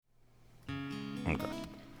Okay.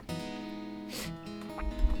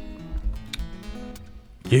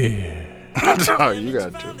 Yeah. Sorry, you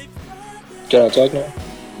got to. Can I talk now?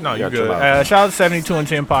 No, you Got good. your mouth. Shout out to 72 and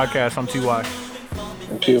 10 podcast. I'm Ty.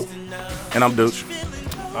 Thank you. And I'm Dooch.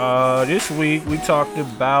 This week we talked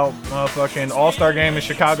about motherfucking All-Star game in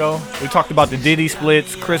Chicago. We talked about the Diddy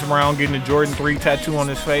splits, Chris Brown getting the Jordan 3 tattoo on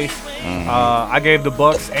his face. I gave the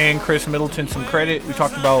Bucks and Chris Middleton some credit. We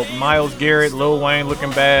talked about Myles Garrett, Lil Wayne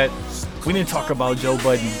looking bad. We didn't talk about Joe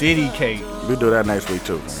Budden Diddy cake. We do that next week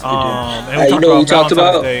too. And Hey, you know what we talked Valentine's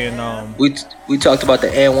about? Day and, We talked about the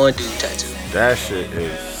and1 dude tattoo. That shit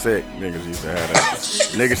is sick. Niggas used to have that.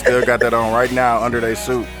 Niggas still got that on right now under their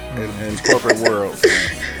suit in corporate world.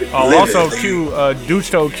 also Q,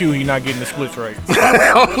 Dooch told Q he not getting the splits right.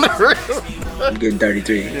 I'm getting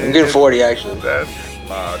 33. I'm getting 40 actually. That's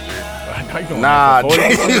nah, G. Nah, Nah, G.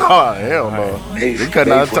 Oh, hell no. Hey, They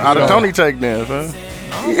cutting out of Tony take this, huh?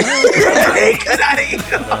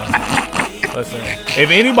 Listen, if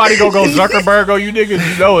anybody go Zuckerberg or you niggas,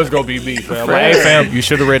 you know it's gonna be me, fam. Like, hey, fam, you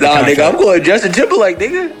should have read the Nah, contract. nigga, I'm going Justin Timberlake,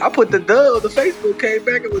 nigga. I put the dub on the Facebook, came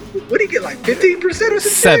back and what did he get, like 15% or something?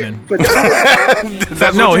 7. But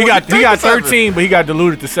that's No, what he you got want. Take the 13, but he got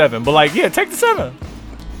diluted to 7. But like, yeah, take the 7.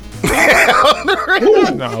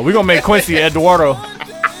 No, we gonna make Quincy Eduardo.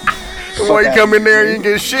 Boy, you come in there and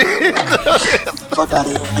you get shit. fuck out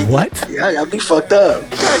of here. What? Yeah, I got me fucked up.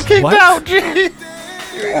 Kicked What? out, G.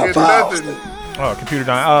 Yeah, fouls. Oh, computer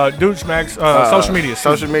dying. Dudes Max, social media.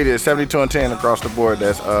 Social media is 72 and 10 across the board.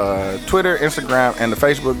 That's Twitter, Instagram, and the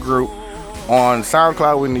Facebook group. On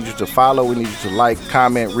SoundCloud, we need you to follow. We need you to like,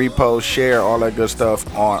 comment, repost, share, all that good stuff.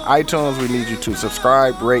 On iTunes, we need you to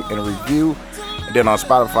subscribe, rate, and review. And then on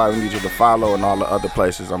Spotify, we need you to follow, and all the other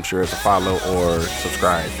places, I'm sure it's a follow or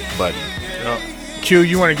subscribe button. Q,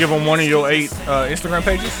 you want to give them one of your 8 Instagram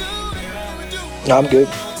pages? No, I'm good.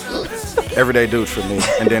 Everyday Dudes for me,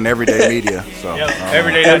 and then Everyday Media. So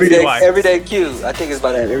Everyday. Everyday Q. I think it's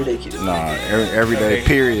about that. Everyday Q. Nah, everyday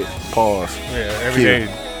period. Pause. Yeah, everyday.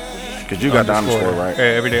 Because you got the underscore, right? Yeah,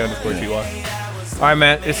 everyday underscore TY. All right,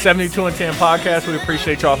 man. It's 72 and 10 podcast. We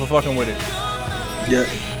appreciate y'all for fucking with it. Yeah.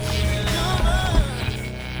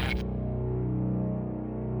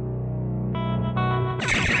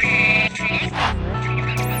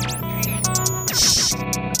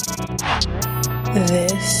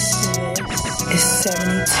 This is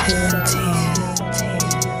 72 and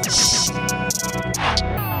 10.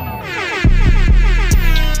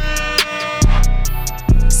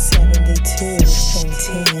 72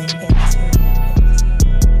 and 10.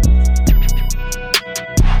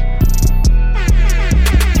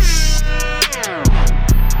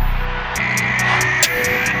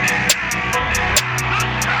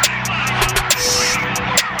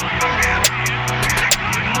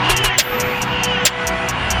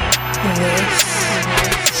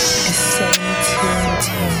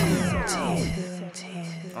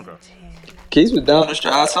 Keys was down the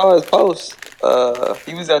street. I saw his post.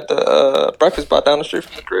 He was at the breakfast spot down the street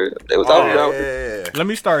from the crib. They was out here. Let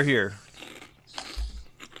me start here.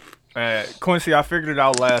 Quincy, I figured it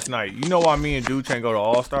out last night. You know why me and Dude ain't go to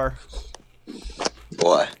All-Star?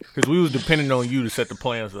 Boy. Because we was depending on you to set the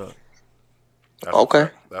plans up. Okay.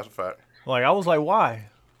 That's a fact. Like, I was like, why?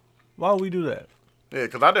 Why would we do that? Yeah,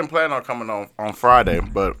 because I didn't plan on coming on Friday,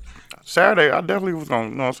 but Saturday I definitely was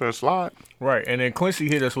going to slide. Right, and then Quincy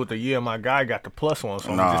hit us with the, my guy got the plus one,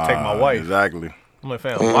 so I'm just take my wife. Exactly. I'm like,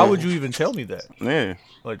 fam, why would you even tell me that? Yeah.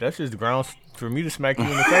 Like, that's just the grounds for me to smack you in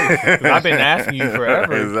the face. 'Cause I've been asking you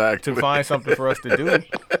forever to find something for us to do.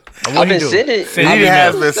 I've been sending. He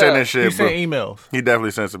has been sending shit. He sent emails. He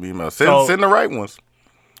definitely sent some emails. So- Send the right ones.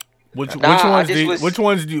 Which ones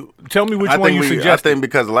do you tell me? Which one you I suggested? think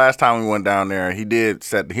because last time we went down there, he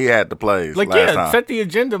had the plays. Like, last time. set the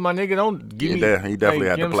agenda, my nigga. Don't give me. He definitely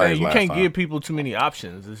had you know the what I'm plays saying? You last can't time. give people too many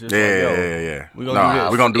options. It's just Yeah. We're gonna do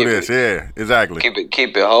this. We're gonna do this. Yeah, exactly.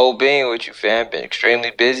 Keep it whole being with you, fam. Been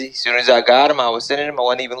extremely busy. As soon as I got him, I was sending him. I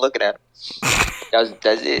wasn't even looking at him.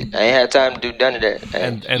 That's it. I ain't had time to do none of that.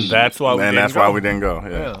 And that's why we didn't go.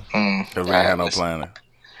 Yeah. Because we had no planning.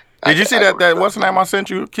 Did you see that what's the name I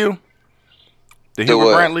sent you, Q? The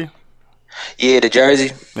Hubert Brantley? Yeah, the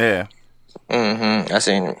jersey. Yeah. I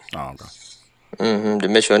seen it. Oh, okay. The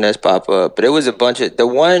Mitchell Ness pop up. But it was a bunch of the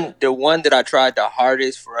one that I tried the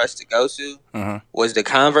hardest for us to go to was the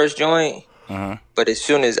Converse joint. But as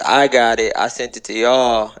soon as I got it, I sent it to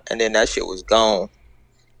y'all, and then that shit was gone.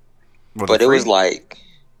 But it was like,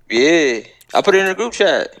 I put it in the group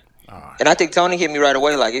chat. And I think Tony hit me right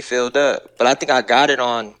away, like it filled up. But I think I got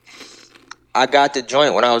the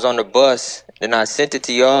joint when I was on the bus. Then I sent it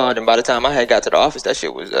to y'all. And by the time I had got to the office, that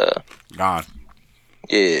shit was gone.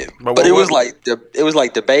 Yeah, But but what it was was-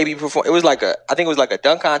 like the baby perform. It was like I think it was like a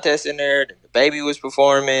dunk contest in there. The baby was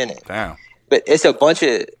performing. Damn. But it's a bunch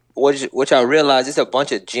of which I realized it's a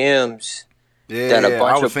bunch of gyms Yeah, that a I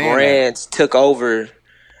bunch was of seeing that. brands took over,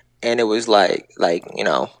 and it was like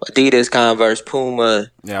Adidas, Converse, Puma,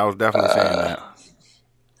 Yeah, I was definitely seeing that.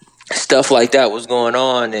 stuff like that was going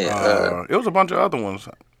on. And It was a bunch of other ones.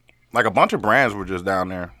 Like a bunch of brands were just down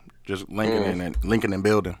there, just linking and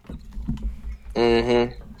building.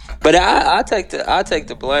 but I take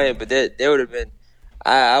the blame. But there would have been.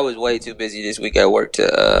 I was way too busy this week at work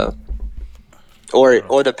to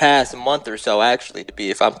or the past month or so actually to be,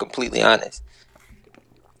 if I'm completely honest.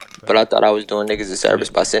 But I thought I was doing niggas a service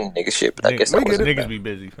by sending niggas shit. But I guess I we get wasn't. it. Niggas be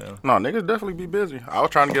busy, fam. No, niggas definitely be busy. I was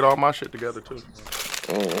trying to get all my shit together too.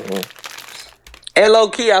 And low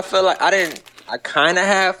key, I feel like I kind of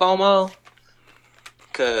had FOMO.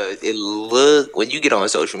 Cause it looked, when you get on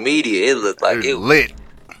social media, it looked like it lit.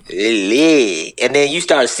 lit. And then you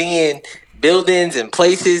start seeing buildings and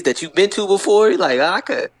places that you've been to before. You're like,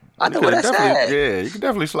 I know where that's at. Yeah, you can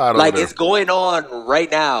definitely slide Like, over there. it's going on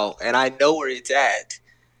right now, and I know where it's at.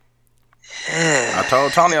 I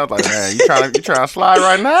told Tony, I was like, man, you trying to slide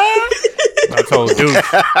right now? I told dude,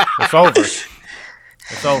 it's over.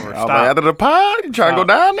 It's over. I was like, Stop. after the pod, you trying to go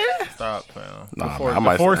down there? Stop, fam. Nah, The man, I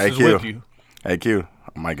might force hey, is Q. with you. Hey, Q,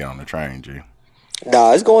 I might get on the train, G.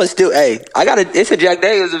 Nah, it's going still. Hey, it's a Jack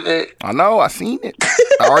Daniels event. I know, I seen it.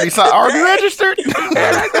 I already registered.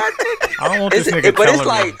 I don't want this It's- nigga but it's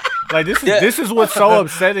telling me. Like Yeah. this is what's so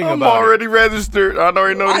upsetting I'm about already registered. I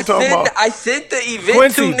already know what you're talking about. I sent the event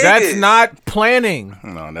Quincy, to that's niggas. not planning.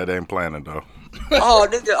 No, that ain't planning though. Oh,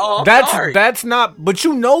 nigga. Oh, I'm sorry. That's not. But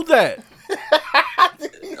you know that.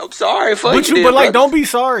 I'm sorry. Fuck But you, but like, brother. don't be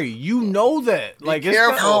sorry. You know that. Like, it's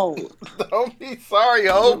careful. No, Don't be sorry,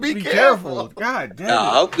 ho. Be careful. God damn.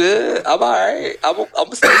 nah, I'm good. I'm all right. I'm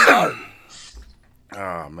gonna stay sorry.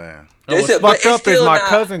 Oh man. What's Listen, but fucked it's up is still my not-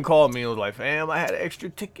 cousin called me and was like, "Fam, I had an extra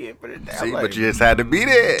ticket for the day." See, but you just had to be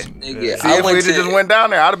there. Nigga, See, I if we went to just went down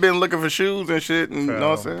there, I'd have been looking for shoes and shit. And, you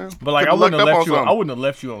know what I'm saying? But like, I Could've wouldn't have looked up left you. on I something. wouldn't have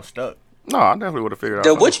left you on stuck. No, I definitely would have figured out. the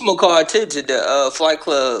something. whatchamacallit to the Flight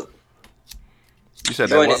Club You said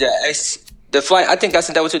that. joint What? is at Ace. The flight. I think I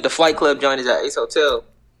sent that was to the Flight Club joint is at Ace Hotel.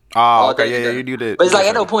 Oh, all okay, day yeah, together. you do that. But it's like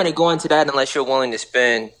ain't no point in going to that unless you're willing to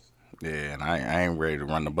spend. Yeah, and I ain't ready to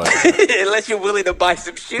run the budget. Unless you're willing to buy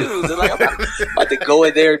some shoes. And like, I'm about to go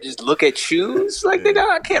in there and just look at shoes. Like, nigga,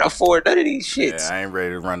 I can't afford none of these shits. Yeah, I ain't ready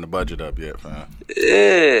to run the budget up yet, fam.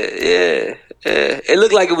 Yeah. It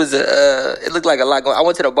looked like it was it looked like a lot going. I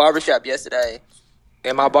went to the barbershop yesterday,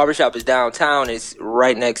 and my barbershop is downtown. It's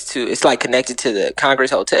right next to. It's like connected to the Congress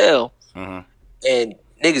Hotel, and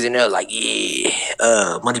niggas in there like, yeah,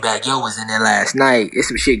 Moneybag Yo was in there last night. There's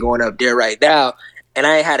some shit going up there right now, and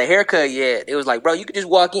I ain't had a haircut yet. It was like, bro, you could just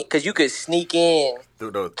walk in because you could sneak in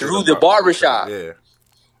Through the barbershop. Yeah.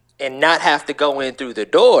 and not have to go in through the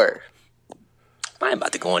door. I ain't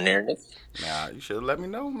about to go in there, nigga. Nah, you should have let me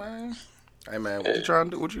know, man. Hey, man, what you trying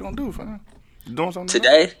to do? What you gonna do, fam? You doing something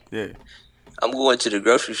Today, Yeah. I'm going to the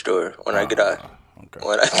grocery store when I get out. Okay.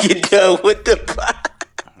 When I get done with the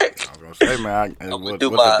I was gonna say, man,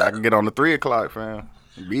 I can get on the 3 o'clock, fam.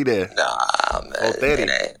 Be there. Nah, man. 4:30. it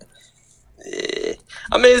ain't. Yeah.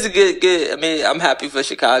 I mean, it's a good. I mean, I'm happy for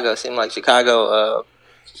Chicago. Seemed like Chicago,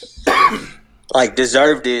 like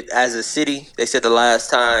deserved it as a city. They said the last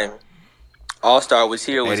time All Star was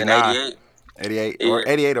here was 89. in '88. 88 or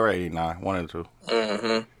 88 or 89, one of the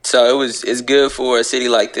two. So it's good for a city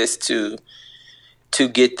like this to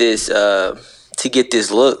get this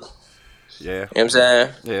look. Yeah. You know what I'm saying?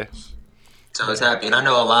 Yeah. So it's happy. And I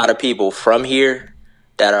know a lot of people from here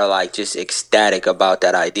that are like just ecstatic about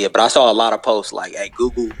that idea. But I saw a lot of posts like, hey,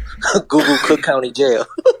 Google Cook County Jail.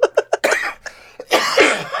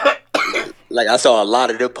 Like I saw a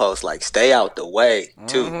lot of them posts like stay out the way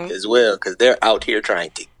too as well because they're out here trying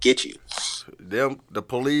to get you. Them, the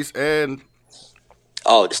police, and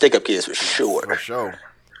Oh, the stick up kids for sure. for sure.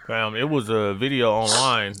 Fam, it was a video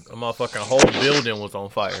online. A motherfucking whole building was on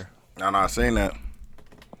fire. I seen that.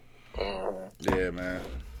 Yeah, man.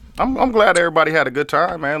 I'm glad everybody had a good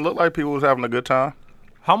time, man. Looked like people was having a good time.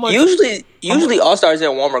 How much? Usually All Stars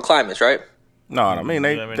in warmer climates, right? No, I mean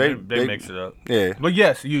I mean, they mix it up. Yeah. But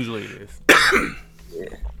yes, usually it is.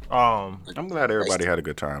 I'm glad everybody had a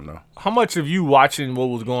good time though. How much of you watching what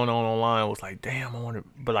was going on online was like, damn, I wonder,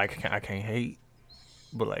 but like I can't hate,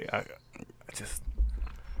 but like I just,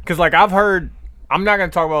 cause like I've heard, I'm not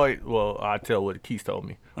gonna talk about like, well, I tell what Keith told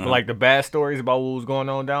me, but like the bad stories about what was going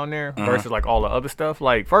on down there versus like all the other stuff.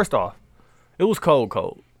 Like first off, it was cold.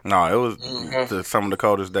 No, it was some of the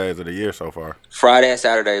coldest days of the year so far. Friday and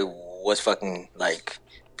Saturday was fucking like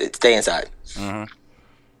stay inside.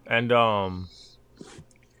 And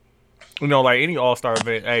you know, like any All-Star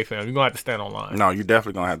event, hey fam, you're gonna have to stand on line. No, you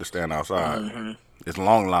definitely gonna have to stand outside. It's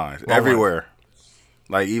long lines everywhere.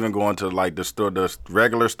 Like even going to like the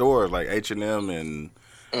regular stores like H&M and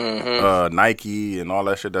Nike and all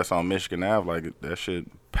that shit that's on Michigan Ave, like that shit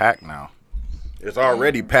packed now. It's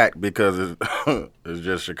already packed because it's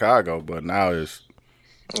just Chicago, but now it's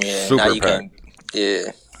super packed.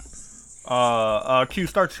 Q,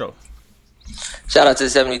 start the show. Shout out to the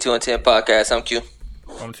 72 and 10 podcast. I'm Q.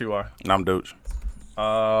 I'm TY. And I'm Dooch.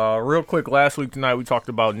 Real quick, last week tonight we talked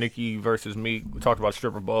about Nicki versus Meek. We talked about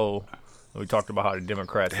Stripper Bowl. We talked about how the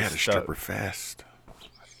Democrats They had a stripper fest.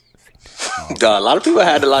 God, a lot of people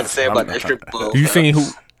had a lot to say about that stripper bowl. You seen who?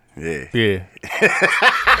 Yeah. Yeah.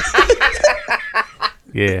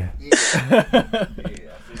 Yeah.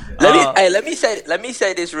 Let me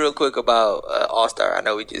say this real quick about All-Star. I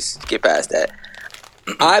know we just get past that.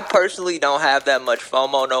 I personally don't have that much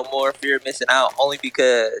FOMO no more, fear of missing out, only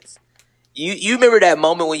because you remember that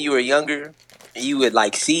moment when you were younger, and you would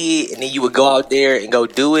like see it, and then you would go out there and go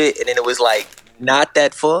do it, and then it was like not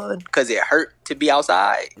that fun because it hurt to be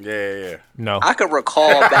outside. Yeah. No. I could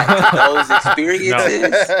recall back to those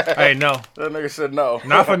experiences. Hey, no. That nigga said no.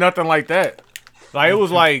 Not for nothing like that. Like, it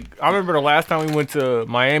was like, I remember the last time we went to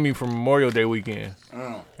Miami for Memorial Day weekend.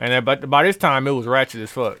 And by this time, it was ratchet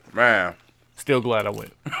as fuck. Man. Still glad I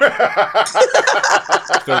went.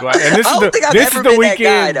 Still glad. And this I is don't think I've this ever is the been that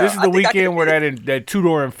weekend. guy, This is though. the I think I weekend could've where been- that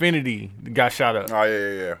two-door Infinity got shot up. Oh,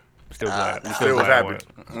 yeah. Still glad. Still was glad I happy. went.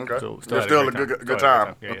 Okay. Still had Still a great good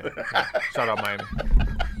time. Yeah. Shout out Miami.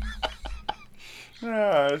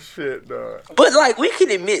 Ah, shit, dog. But like we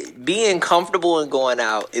can admit, being comfortable and going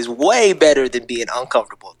out is way better than being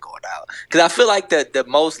uncomfortable and going out. Because I feel like the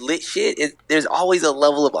most lit shit is there's always a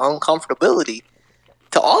level of uncomfortability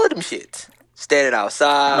to all of them shits. Standing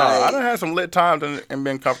outside. No, I done had some lit times and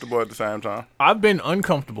been comfortable at the same time. I've been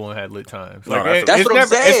uncomfortable and had lit times. No, Like that's what I'm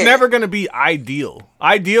it's saying. never gonna be ideal.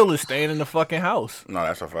 Ideal is staying in the fucking house. No,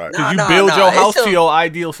 that's a fact. Nah, You nah, build nah, your it's house some- to your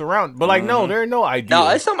ideal surround. But like, no, there ain't no ideal. No,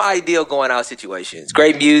 it's some ideal going out situations.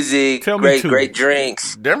 Great music, Tell me two. great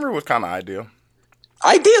drinks. Denver was kind of ideal.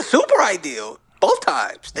 Ideal, super ideal. Both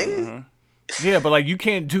times, nigga. Yeah, but like you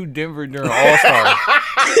can't do Denver during All Star.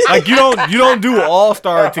 Like you don't do All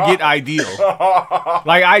Star to get ideal.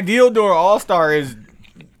 Like ideal during All Star is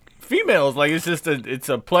females. Like it's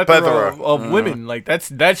a plethora of women. Like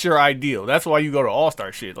that's your ideal. That's why you go to All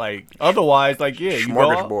Star shit. Like otherwise, like yeah, you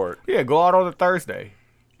go out. Smorgasbord. Yeah, go out on a Thursday.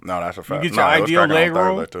 No, that's a fact. get your No, it was ideal cracking on leg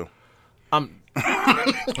room? Thursday, too.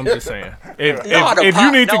 I'm just saying. If No,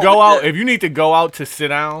 you need to no, go but out, the- if you need to go out to sit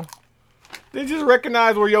down, then just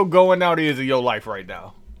recognize where your going out is in your life right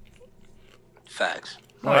now. Facts.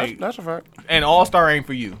 No, Like, that's a fact. and All Star ain't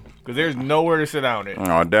for you because there's nowhere to sit down at.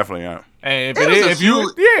 No, definitely ain't. And if There it was is,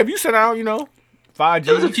 a if you sit down, 5G.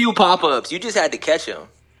 There was a few pop-ups. You just had to catch them.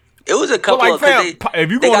 It was a couple But like, of 'cause fam,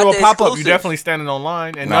 if you they go to got a the pop up, you exclusives. definitely standing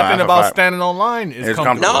online, and Nah, nothing that's a about fact. standing online is It's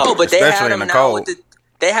comfortable. comfortable. No, but they Especially had in them the now cold.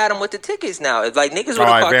 they had them with the tickets now. If like niggas would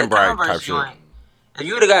have caught the Eventbrite Converse type shit. joint, if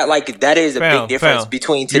you would have got like that is a big difference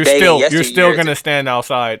between today and yesterday. You're still gonna stand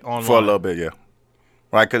outside online For a little bit, yeah.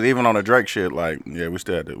 Right, because even on the Drake shit, like, yeah, we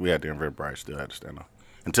had the Eventbrite, still had to stand up.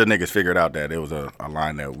 Until niggas figured out that it was a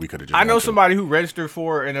line that we could have just I know went to. somebody who registered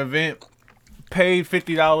for an event, paid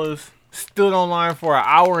 $50, stood online for an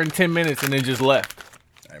hour and 10 minutes, and then just left.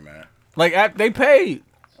 Hey, man. Like they paid.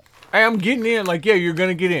 Hey, I'm getting in. Like, yeah, you're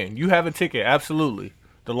gonna get in. You have a ticket, absolutely.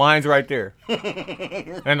 The line's right there,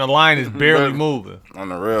 and the line is barely moving On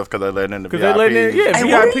the real, because they letting in the because VIPs. they letting in, yeah, Hey,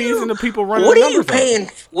 what are VIPs you- and the people running. What the are you numbers up.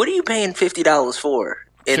 paying? What are you paying $50 for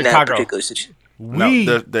in that Chicago. particular situation? No, We,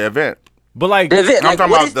 the event. but like, The event, I'm like,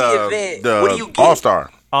 talking what about is the event? the What do you get?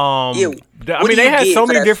 All-Star. Yeah, I what mean, do they you had get so for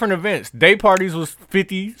many that? different events. Day parties was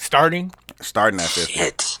 50 starting. Starting at 50.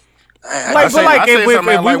 Shit. Like, seen- I seen if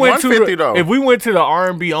something at we like went to 150 though. if we went to the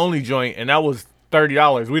R&B only joint and that was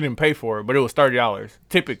 $30, we didn't pay for it, but it was $30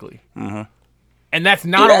 typically. Mm-hmm. And that's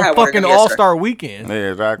not Dude, I on had one fucking yesterday. All-Star weekend.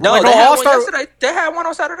 Yeah, exactly. No, Like, they on had All-Star- one yesterday. They had one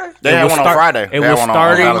on Saturday. They had was one on start- Friday. It They had was one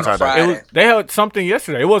starting. on Valentine's Day. Friday. They had something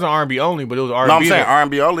yesterday. It wasn't R&B only, but it was R&B. No, I'm saying that-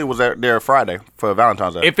 R&B only was there Friday for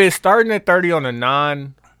Valentine's Day. if it's starting at 30 on a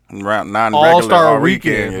non Around non-regular All-Star all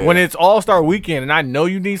weekend, yeah. when it's All-Star weekend and I know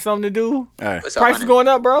you need something to do, Hey, What's price is going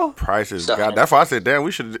up, bro. prices, So- God, that's why I said, damn,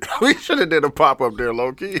 we should have did a pop up there,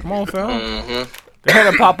 low key. Come on, fam. Mm-hmm. They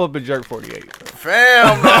had a pop-up at Jerk 48.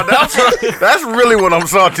 Fam, no, that's really what I'm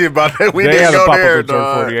salty about. That we They didn't had a go pop-up there, at Jerk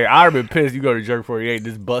dog. 48. I'd have been pissed. You go to Jerk 48,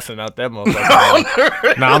 just busting out that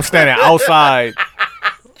motherfucker. Nah, I'm standing outside,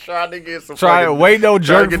 Trying to get some trying to fucking- wait no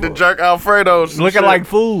trying jerk, to get the jerk Alfredos. and looking shit. like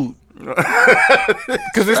food.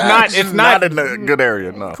 Because it's not in a good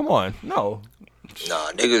area. No. Come on, no.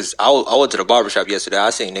 Nah, niggas. I went to the barbershop yesterday. I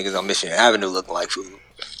seen niggas on Michigan Avenue looking like food.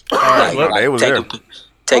 They was there.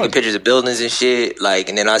 Taking pictures of buildings and shit. Like,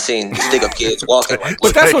 and then I seen stick up kids walking. Like,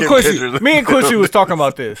 But that's what Taking Quincy. pictures. Me and Quincy was talking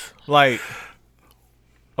about this. Like,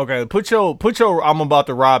 okay, put your I'm about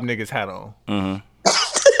to rob niggas hat on.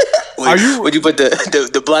 would you put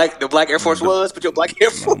the black Air Force was? Put your black Air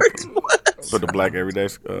Force was. Put the black everyday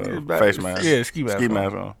face mask. Yeah, ski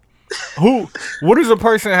mask on. What does a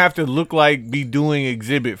person have to look like, be doing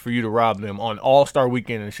exhibit for you to rob them on All-Star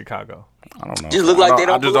Weekend in Chicago? I don't know. Just look like they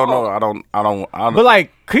don't I just don't belong. know. I don't. But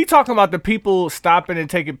like, he talking about the people stopping and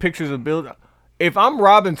taking pictures of buildings. If I'm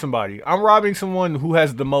robbing somebody, I'm robbing someone who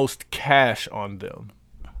has the most cash on them.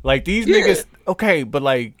 Like these niggas, okay, but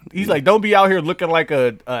like he's like, don't be out here looking like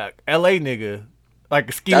a LA nigga, like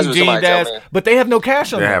a skinny That's what jean somebody told ass. me. But they have no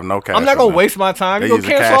cash on them. They have no cash I'm not on gonna them. waste my time. They You gonna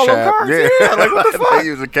use a cancel all cash them app. cards? Yeah. Yeah, like what the fuck? They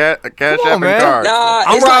use a cash Come app on, man. and card. Nah,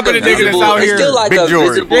 I'm it's robbing like a nigga that's visible- out it's here. still like Big a jewelry.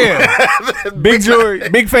 visible- Yeah, big jewelry,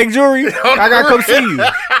 big fake jewelry. I gotta come see you.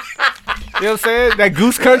 You know what I'm saying? That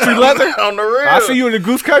Goose Country leather. On the real. I see you in the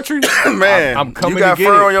Goose Country. Man, I'm coming you got to get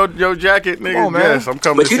fur it. on your jacket, nigga. on, man. Yes, I'm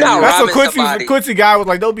coming But to you see not you. That's what robbing Quincy, somebody. the Quincy guy was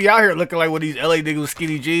like. Don't be out here looking like what these LA niggas with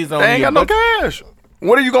skinny jeans on. They ain't got no cash.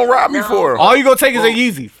 What are you gonna rob me for? All you gonna take is a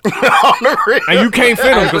Yeezy, On the real. and you can't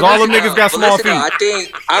fit them because all them niggas got small feet. I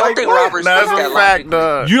don't think robbers That's think a that fact, logically.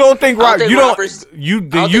 dog. You don't think I don't Rob? think You don't. robbers- You I do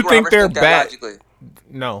don't you think think robbers they're think that bad? logically.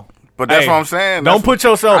 No. But that's Hey, what I'm saying. Don't put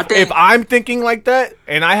yourself. I think- If I'm thinking like that,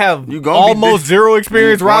 and I have You gonna be almost zero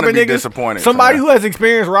experience you gonna robbing be niggas, disappointed, somebody son. who has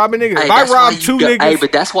experience robbing niggas. Hey, If I that's why rob you two don't- niggas, Hey,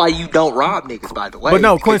 but that's why you don't rob niggas, by the way. but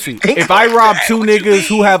no, Because Quincy. you think If I about rob that. two What you niggas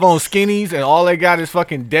who mean? have on skinnies and all they got is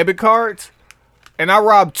fucking debit cards, and I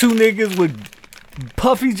rob two niggas with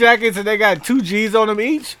puffy jackets and they got 2 G's on them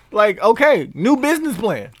each, like, okay, new business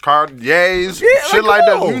plan. Cartiers, Yeah, shit like, like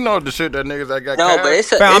come that. on. You know the shit that niggas that got No, cash. but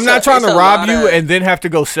it's a. Fam, I'm it's not a- trying it's to a rob lot you of- and then have to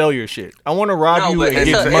go sell your shit. I want to rob No, you but and it's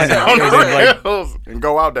get a- money. it's a- on the Like, rails and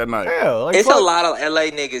go out that night. yeah, like, It's fuck. a lot of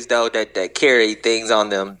LA niggas though that carry things on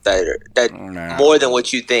them that Nah. more than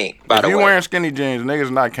what you think. By If the you way, wearing skinny jeans,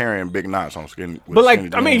 niggas not carrying big knots on skinny. with But like,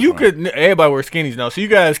 skinny I mean, jeans, you man. could. Everybody wears skinnies now, so you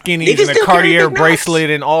got skinnies Niggas and a still carry Cartier big knots. bracelet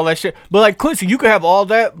and all that shit. But like Quincy, you could have all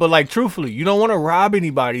that, but like, truthfully, you don't want to rob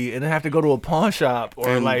anybody and then have to go to a pawn shop or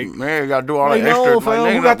And, like. man, you gotta do all like, that extra. no, Like, fam,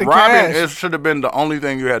 nigga, who got the robbing, cash? it should have been the only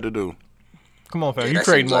thing you had to do. Come on, fam, Yeah, you that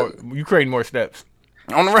creating seems more. like- You creating more steps.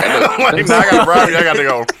 On the rail, like, now I gotta rob you. I gotta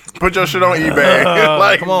go put your shit on eBay.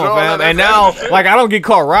 Like, Come on, do all fam. that And extra now, shit. like, I don't get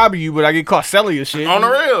caught robbing you, but I get caught selling your shit. on the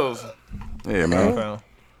rails. Yeah, Come man. on, fam.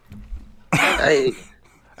 hey, I'm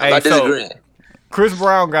Hey, not so disagreeing. Chris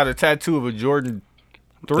Brown got a tattoo of a Jordan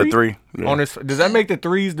 3. The 3. Yeah. On his. Does that make the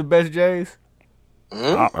 3s the best J's?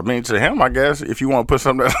 I mean, to him, I guess, if you want to put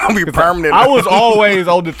something that's gonna be permanent. I was always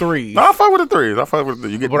on the 3s. No, I fuck with the 3s. I fuck with the,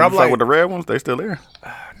 you get. But You I'm fuck like- with the red ones. They still there.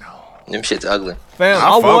 Them shit's ugly. Fam, I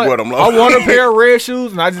fuck want, with 'em, low. I want a pair of red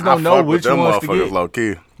shoes, and I just don't I know fuck with which them ones to motherfuckers get. low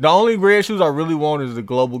key. The only red shoes I really want is the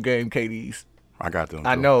Global Game KDs. I got them.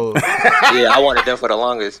 I too. know. Yeah, I wanted them for the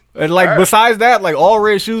longest. And like besides that, like all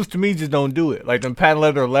red shoes to me just don't do it. Like them patent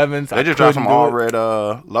leather 11s. They just dropped some all red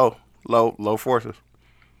low forces.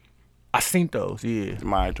 I seen those, yeah.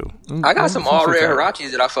 Mine too. I got some all red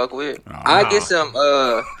Hirachis that I fuck with. I get some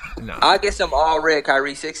I get some all red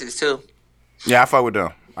Kyrie 6s too. Yeah, I fuck with them.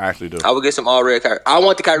 I actually do. I would get some all red Kyrie. I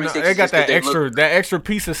want the Kyrie 6s. They got just 'cause that extra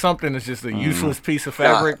piece of something that's just a useless piece of Nah,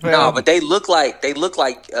 fabric. fam. nah, but they look like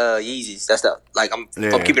Yeezys. That's the like I'm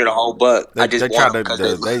keeping it a whole buck. I just they want try them to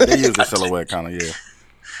because they use the silhouette kind of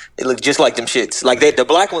they look just like them shits. Like the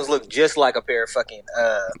black ones look just like a pair of fucking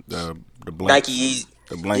the blinks, Nike Yeezys.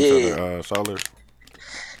 the blinks Yeah. of the solars.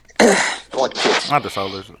 I want them shits. Not the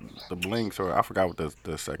solars, the blinks, or I forgot what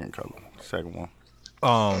the second color, second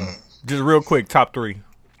one. Just real quick, top 3.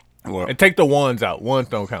 Well, And take the ones out. Ones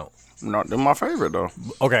don't count. no, they're my favorite though.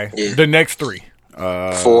 Okay. Yeah. The next 3.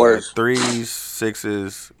 4s. 3s,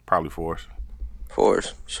 6s, probably 4s.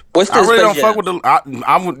 4s. What's the I really don't Space fuck Jam? with the.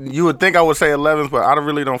 I would. You would think I would say 11s, but I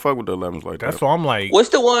really don't fuck with the 11s like That's that. why I'm like What's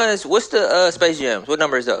the ones? What's the Space Jams? What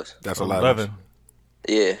number is those? That's 11s. 11.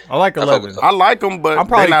 Yeah, I like fuck 11. with those. I like them, but I'm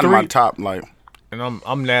probably they're not in my 3 top. Like, And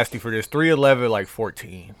I'm nasty for this. 311 like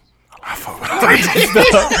 14. I fuck with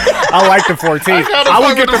I like the 14. I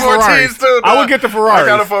would get the Ferraris. I would get the I Ferraris.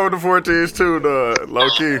 gotta fuck with the 14s too, low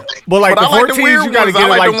key. But like But the I like the 14s, weird you gotta ones. get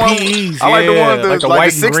I it like the ones- PEs. I like the ones yeah, that's the like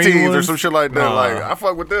white the and green 16s or ones. some shit like that. Nah. Like, I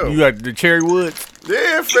fuck with them. You got the Cherry Woods.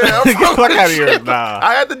 Yeah, fam. I Get the fuck fuck with out of here. shit. Nah.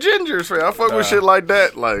 I had the gingers, fam. I fuck with shit like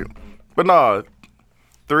that. Like, but nah,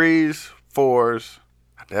 3s, 4s.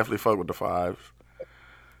 I definitely fuck with the 5s.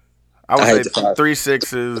 I would I hate say the 5. 3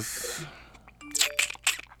 6s.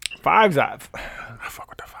 Fives, I fuck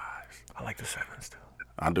with the 5s. I like the sevens too.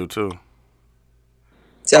 I do too.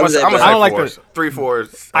 Tell me that, I'm bro. gonna I say don't like 4s. 3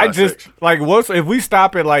 4s. I just 6. like what's if we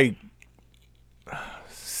stop at like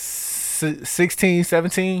 16,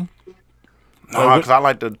 17? No, because I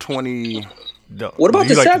like the 20. What about you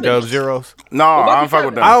the like sevens? the dub zeros? No, about I the don't fuck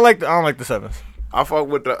with sevens? them. I don't like the sevens. I fuck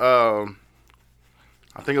with the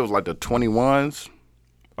I think it was like the 21s.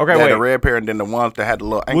 Okay, They had wait. the red pair and then the ones that had the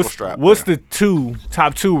little ankle strap. What's there. the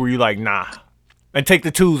top two where you like nah, and take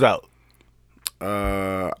the twos out?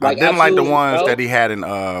 I Like didn't like the absolute ones no? that he had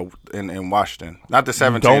in Washington. Not the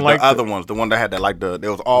 17s, don't like the other ones. The one that had that like the it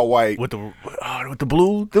was all white. With the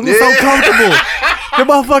blue, them was so comfortable. The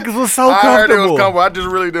motherfuckers was so I heard it was comfortable. comfortable. I just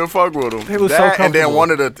really didn't fuck with them. They was so That, and then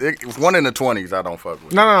comfortable. it was one in the 20s I don't fuck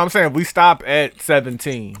with. No, I'm saying if we stop at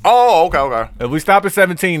 17. Oh, okay. If we stop at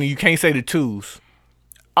 17, and you can't say the twos.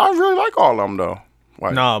 I really like all of them though.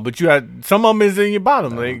 Like, Nah, but you had some of them is in your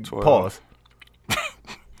bottom. Like 12. pause.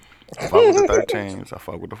 I fuck with the 13s. I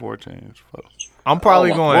fuck with the 14s. Fuck. I'm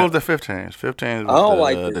probably Oh, going. What was the 15s? 15s I don't was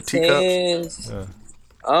like the the teacups. 10s.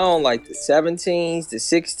 I don't like the 17s, the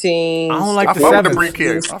 16s. I don't like I the fuck with the sevens.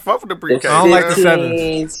 briefcase. I fuck with the the briefcase. I don't like the 15s,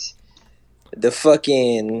 sevens. The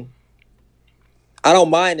fucking. I don't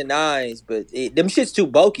mind the 9s, but them shit's too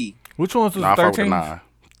bulky. Which ones was Nah, I the fuck with the 13? 9.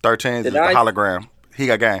 13s is the nine- hologram. He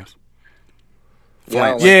got games. Yeah, I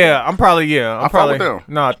don't like Yeah, I'm probably I'm fuck probably with them.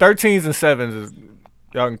 Nah, 13s and 7s is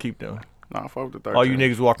y'all can keep them. Nah, I fuck with the 13. All you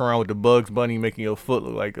niggas walking around with the Bugs Bunny making your foot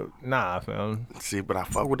look like a fam. See, but I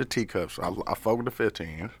fuck with the teacups. I fuck with the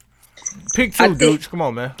 15s. Pick I two, think- dude. Come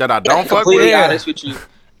on, man. That I don't fuck completely with. Yeah. honest with you.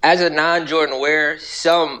 As a non-Jordan wearer,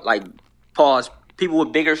 some like pause. People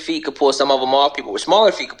with bigger feet could pull some of them off. People with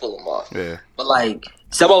smaller feet could pull them off. Yeah. But like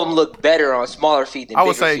some of them look better on smaller feet than I would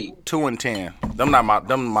bigger say feet. 2 and 10. Them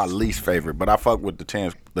my least favorite, but I fuck with the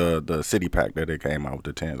 10s, the city pack that they came out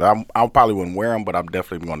with the 10s. I probably wouldn't wear them, but I'm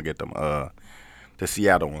definitely going to get them the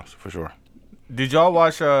Seattle ones for sure. Did y'all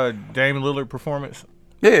watch Dame Lillard performance?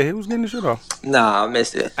 Yeah, he was getting the shit off. Nah, I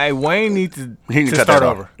missed it. Hey, Wayne needs to He need to cut start that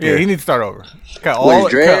off. over. Yeah, Yeah. he needs to start over. Cut What, all, his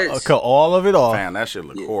dreads? cut all of it off Man, that shit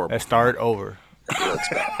look horrible. and start over.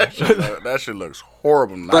 That shit looks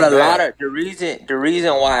horrible. But a lot of the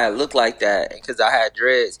reason why I look like that because I had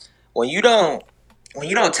dreads. When you don't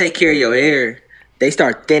take care of your hair, they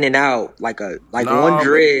start thinning out like No, one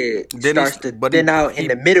dread then starts he's- to but thin he- out in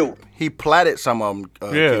the middle. He platted some of them.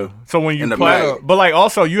 Yeah. Q, So when you in the play, back. but like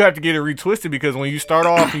also you have to get it retwisted because when you start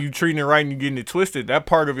off and you treating it right and you getting it twisted, that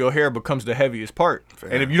part of your hair becomes the heaviest part.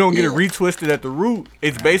 And if you don't get it Yeah. retwisted at the root,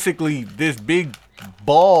 it's basically this big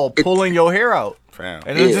ball pulling your hair out, Fam.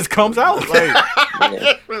 and it Yeah. just comes out. Like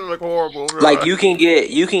Yeah. It look horrible. Bro. Like you can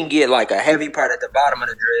get like a heavy part at the bottom of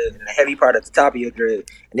the dread and a heavy part at the top of your dread,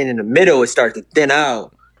 and then in the middle it starts to thin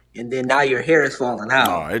out, and then now your hair is falling out.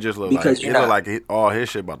 No, it just look because like you're it look not- like all his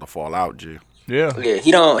shit about to fall out, G. yeah. Yeah,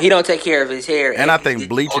 he don't take care of his hair, And I he's think getting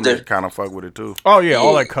bleaching older. it kind of fuck with it too. Oh yeah,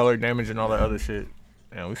 all Yeah. that color damage and all that other shit.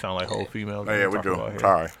 Yeah, we sound like whole females. Oh, yeah, we talking do. about hair.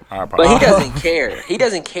 Sorry. I But he apologize. doesn't care. He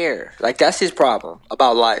doesn't care. Like that's his problem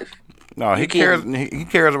about life. No, he You cares. can- He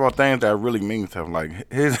cares about things that really mean to him. Like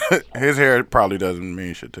his hair probably doesn't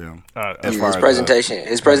mean shit to him. As far His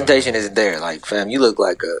as, presentation isn't there. Like, fam, you look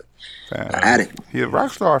like fam. an addict. He a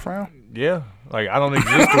rock star, fam. Yeah, like I don't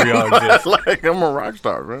exist where y'all exist. Like I'm a rock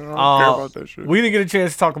star, man. I don't care about that shit. We didn't get a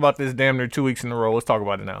chance to talk about this damn near 2 weeks in a row. Let's talk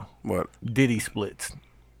about it now. What? Diddy splits.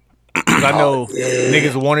 'Cause I know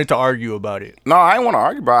niggas wanted to argue about it. No, I ain't want to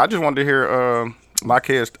argue about it. I just wanted to hear my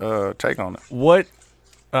kids' take on it. What?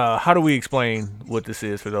 How do we explain what this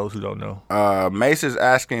is for those who don't know? Mace is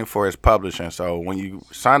asking for his publishing. So when you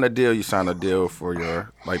sign a deal, you sign a deal for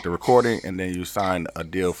your the recording, and then you sign a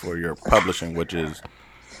deal for your publishing, which is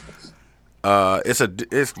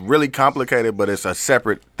it's really complicated, but it's a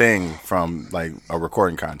separate thing from like a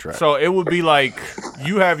recording contract. So it would be like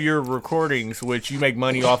you have your recordings, which you make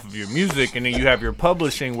money off of your music, and then you have your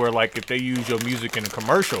publishing, where like if they use your music in a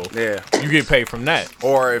commercial, Yeah. you get paid from that.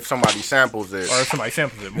 Or if somebody samples it, Or if somebody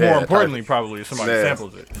samples it. Yeah, More importantly, type- probably if somebody yeah,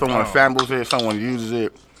 samples it. someone Oh. samples it, someone uses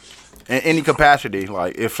it in any capacity.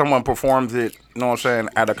 Like if someone performs it, you know what I'm saying,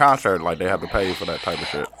 at a concert, like they have to pay you for that type of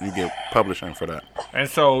shit. You get publishing for that, And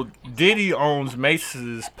so Diddy owns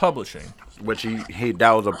Mace's publishing. which he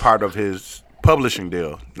that was a part of his publishing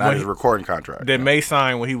deal, not When his he- recording contract. That Mace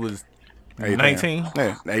signed when he was 19?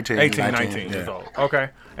 Yeah, 18, 19 yeah. years old. Okay.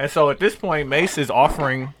 And so at this point, Mace is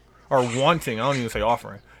offering or wanting, I don't even say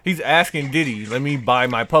offering, he's asking Diddy, let me buy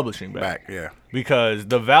my publishing back. Back, yeah. Because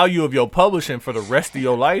the value of your publishing for the rest of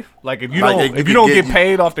your life, like if you Like, don't you if you could don't get- get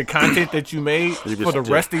paid off the content that you made You for the could-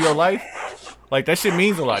 rest of your life, Like that shit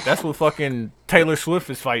means a lot. That's what fucking Taylor Swift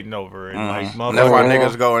is fighting over, and like And that's why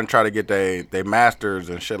motherfuckers. niggas go and try to get they masters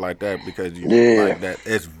and shit like that because you like that.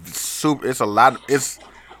 It's super. It's a lot. It's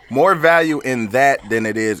more value in that than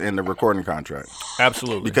it is in the recording contract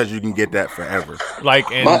Absolutely. because you can get that forever. Like,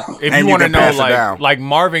 and if And you you want to can know, pass it down. like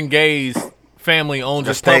Marvin Gaye's family owns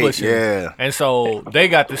his Estate, publishing, yeah. and so they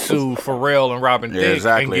got to sue Pharrell and Robin Yeah, Thicke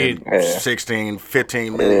exactly. and get 16,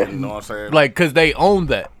 15 million. You know what I'm saying? like because they own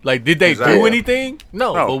that. Like, did they Exactly. do anything?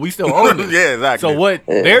 No, No. but we still own it. Yeah, exactly. So what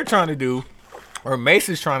they're trying to do, or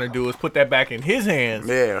Mason's trying to do, is put that back in his hands.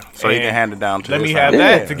 Yeah, so he And can hand it down to Let his me son. have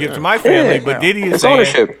that to give to my family. But Diddy is It's saying,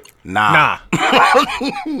 ownership. Nah.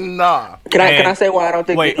 nah. Can I And- say why I don't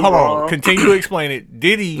think? Wait, Diddy's hold wrong? on. Continue to explain it.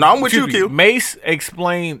 Diddy. No, I'm with you, excuse me,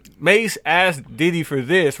 Q. Mace asked Diddy for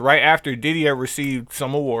this right after Diddy had received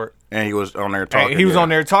some award. And he was on there talking. And he was yeah. on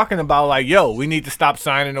there talking about like, yo, we need to stop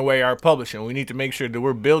signing away our publishing. We need to make sure that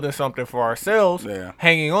we're building something for ourselves, Yeah.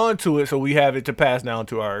 hanging on to it so we have it to pass down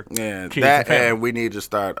to our Yeah, kids that and family. and we need to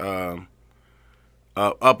start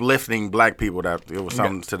uplifting black people. That it was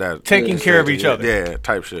something to that. Taking care of each other. Yeah,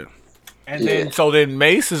 type shit. And then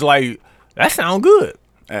Mace is like, that sound good.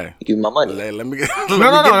 Hey, Give me my money. let me get, No,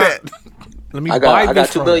 that. Let me I buy got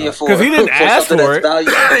this $2 billion for because he didn't ask something for that's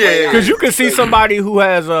it. valuable. Because you can see somebody who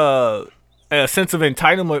has a sense of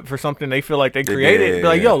entitlement for something they feel like they created. yeah, Be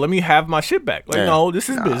like, yeah. yo, let me have my shit back. Like, Yeah. no, this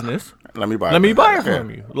is business. Let me buy. Let me buy it Yeah.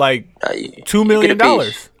 from you. Like You $2 million. get a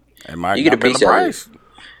piece. It might You get a not been piece the of it. price.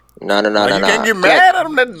 No. You can't get mad at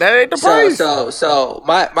him. That ain't the price. So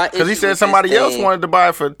my Because he said somebody else wanted to buy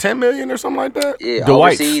it for $10 million or something like that. Yeah,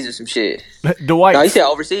 Dwight. overseas or some shit. Dwight. No, he said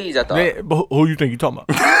overseas. I thought. Man, but who you think you talking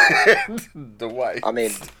about? The white. I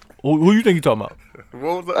mean, Who you think you talking about?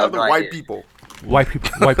 What was the I have other no white idea. people? White people.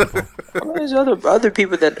 White people. there's other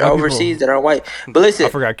people that are people. overseas that aren't white. But listen, I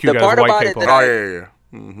forgot Q the got part his white about cape it on. that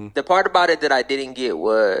Oh I, yeah. the part about it that I didn't get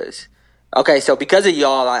was okay. So because of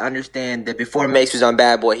y'all, I understand that before Mace was on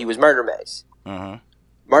Bad Boy, he was Murder Mace.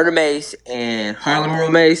 Murder Mace and Harlem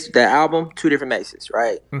World Mace, that album, two different Maces,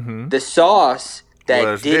 right? The sauce that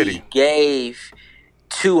Was Diddy Diddy. gave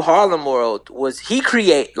to Harlem World was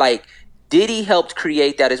Diddy helped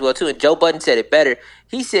create that as well too. And Joe Budden said it better.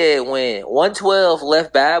 He said when 112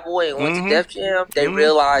 left Bad Boy and went to Def Jam, they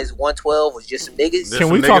realized 112 was just some niggas. Can Can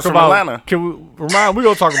we niggas talk from about? Atlanta. Can we remind? We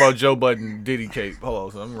gonna talk about Joe Budden, Diddy Cape.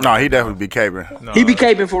 Hold on, No, he definitely be caping. No, He be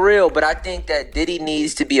caping for real, but I think that Diddy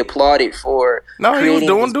needs to be applauded for No, he was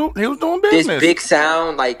creating doing this business. big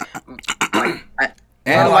sound.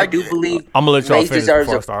 And I like- do believe I'm gonna let y'all Mace finish deserves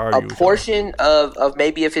before I start a arguing with portion of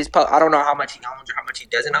maybe of his. I don't know how much he owns or how much he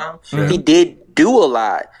doesn't own. He did do a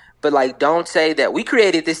lot, but like, don't say that we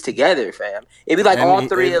created this together, fam. It'd be like and all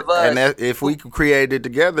three of us. And if we could create it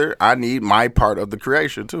together, I need my part of the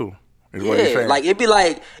creation too. Is what he's Yeah, saying. like it'd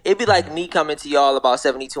be like me coming to y'all about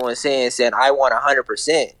 72 and saying I want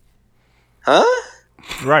 100%. Huh?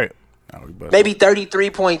 right. No, we busted. Maybe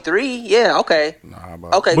 33.3. Yeah, okay. Nah,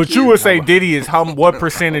 about- Okay. But cute. you would say Diddy is what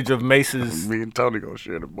percentage of Mace's? Me and Tony gonna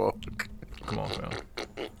share the ball. Come on, fam.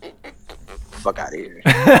 Fuck out of here.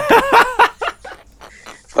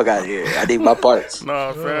 Fuck out of here. I need my parts.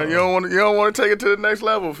 Nah, fam, you don't want to take it to the next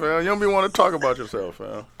level, fam. You don't be want to talk about yourself,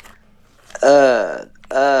 fam.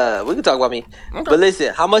 We can talk about me. But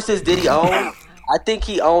listen, how much does Diddy own? I think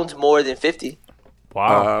he owns more than 50.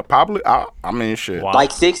 Wow. Probably. I mean, shit. Wow.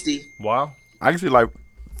 Like 60. Wow. I can see like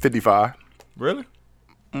 55, Really?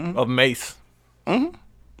 Of Mace.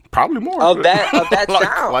 probably more. Of that Like-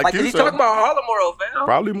 sound. like Like, you he's said. talking about Harlem World, fam.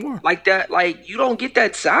 Probably more. Like that, like, you don't get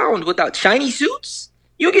that sound without shiny suits.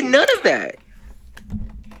 You don't get none of that.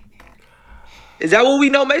 Is that what we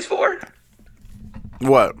know Mace for?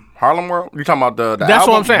 What? Harlem World? You talking about the That's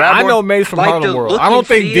album, what I'm saying. Bad I Boy? know Mace from Like Harlem the World. look I don't and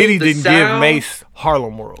think feel, Diddy the didn't give sound. Mace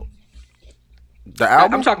Harlem World. The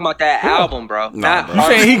album. I'm talking about that album, bro. Not bro. You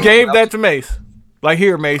Harlem saying he World. gave that to Mace? Like,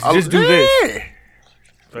 here, Mace, just do this. Yeah.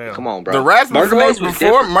 Fam. Come on, bro. The rest Murder before Mace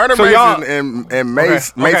was Murder So Mace y'all- and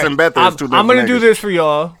Mace and Beth is two different I'm gonna do niggas. this for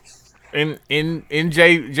y'all in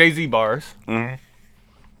Jay-Z bars.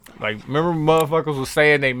 Like, remember motherfuckers was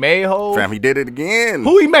saying they made hoes? Fam, he did it again.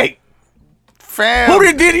 Who he make? Fam,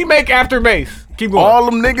 Who did he make after Mace? Keep going. all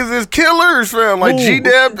them niggas is killers, fam. Like Who?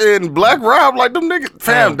 G-Dep and Black Rob, like them niggas.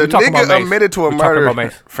 Fam, we the talking about nigga Mace. admitted to a We talking murder. about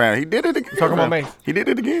Mace. Fam, he did it again. talking about fam. Mace. He did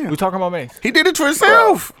it again. we talking about Mace. He did it to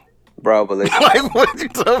himself. Bro, but listen. Like, what you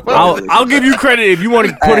talking about? I'll give you credit if you want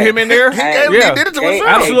to put him in there. Hey, He yeah. did it to Day-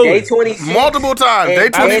 himself. Absolutely. Day 26. Multiple times. Day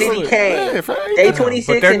And 26. Danny Kane. Yeah, fam, he Day did it. 26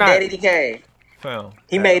 But they're and not- Danny Kane. Fam.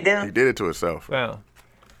 He made He them. did it to himself. Fam.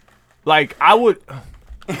 Like, I would.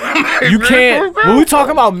 You can't. When we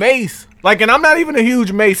talking about Mace, like, and I'm not even a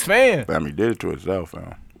huge Mace fan. Fam, he did it to himself,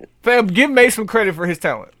 fam. Fam, give Mace some credit for his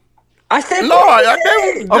talent. I said No, I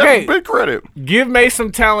gave him Okay. big credit. Give Mace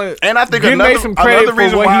some talent. And I think give another, Mace some credit another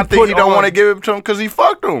reason for what why I he think put he don't on. want to give it to him because he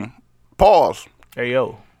fucked him. Pause. Hey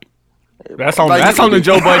yo, that's on Like, the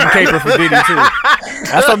Joe Budden caper for Diddy too.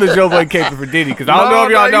 That's on the Joe Budden caper for Diddy because I don't know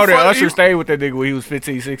if y'all know that Usher stayed with that nigga when he was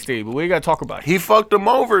 15, 16, but we ain't gotta talk about it. He fucked him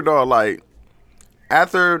over, dog. Like,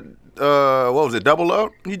 after, what was it, Double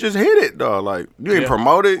Up? He just hit it, dog. Like, you ain't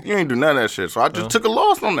promote it. You ain't do none of that shit. So I just took a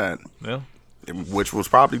loss on that. Yeah. Which was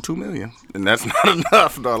probably $2 million. And that's not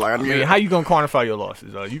enough, dog. Like, I mean, how you gonna quantify your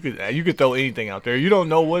losses? You could throw anything out there. You don't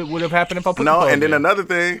know what would have happened if I put the No, plug and then in. another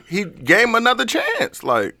thing, he gave him another chance.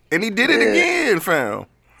 Like, and he did it again, fam.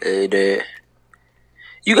 He did.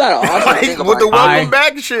 You gotta also Like, think with the about welcome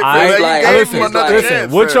back shit, fam. I- Like, he like- gave listen, him another listen,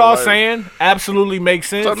 chance, what fam. y'all Like, saying absolutely makes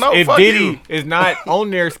sense. So, no, if fuck Diddy you. is not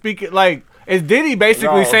on there speaking, like, is Diddy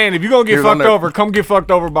basically No. saying if you're gonna He get was on fucked there. over, come get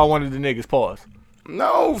fucked over by one of the niggas? Pause.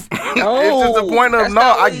 No, it's just the point of that's no.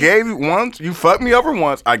 not I what he- gave you once. You fucked me over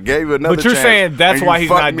once. I gave you another. But you're chance, saying that's and why you he's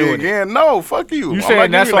fucked not me doing it. again. No, fuck you. You I'm saying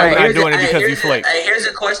not that's why giving he's you not doing it because he flaked. Here's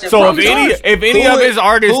a question. So from if you. any of his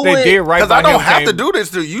artists who that would- did right Because by I don't him have to came- do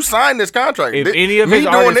this to you. You signed this contract. If Thi- any of me his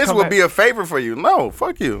doing artists this come would back- be a favor for you. No,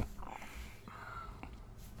 fuck you.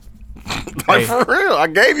 Like, Hey. for real, I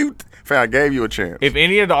gave you. Fam, I gave you a chance. If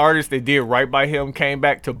any of the artists that did right by him came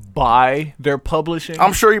back to buy their publishing,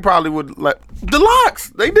 I'm sure he probably would let the Locks.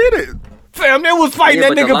 They did it. fam, they was fighting Yeah,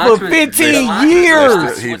 that but the nigga Lox for was- 15 the Lox was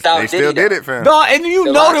years. still- without They still Diddy, did though. it, fam. Dog, and you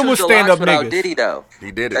The know Lox them was the stand Lox up without niggas. Diddy though.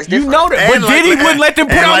 He did it. That's You different. know that, but Diddy wouldn't let them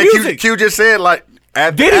put and out like music. Q just said, like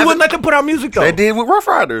Diddy wouldn't let them put out music though. They did with Rough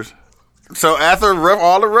Riders. So after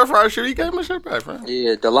all the Rough Rider shit, he gave him shit back, fam.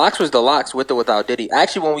 Yeah, the Lox was the Lox with or without Diddy.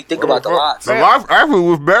 Actually, when we think about the Lox, The Lox after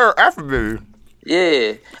was better after Diddy.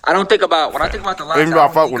 yeah, I don't think about when I think about the Lox. I Even don't though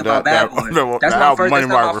I fuck think with about that- Bad Boy. that- That's that my album, first. Money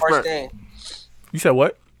That's not Mark my first Respect. thing. You said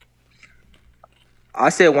what? I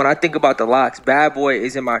said when I think about the Lox, Bad Boy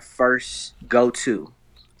isn't my first go-to.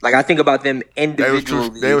 Like I think about them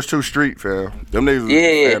individually. They was too street, fam. Them niggas,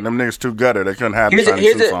 Yeah. them niggas too gutter. They couldn't have the Here's a, shiny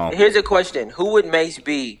here's suit a on. here's a question: who would Mace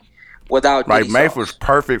be without Like Diddy Mace sauce? was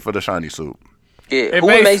perfect for the shiny suit. Yeah, If who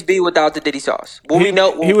would Mace- Mace be without the Diddy sauce? Will we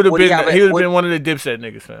know? He would have been. have He would have been one of the Dipset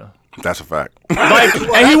niggas, fam. That's a fact. Like,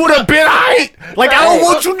 and he would have been alright. Like, I don't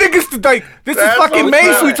want you niggas to like. This is That's fucking what Mace I'm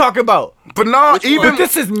we saying. talking about. But no, Which even But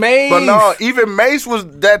this is Mace. But no, even Mace was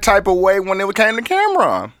that type of way when it came to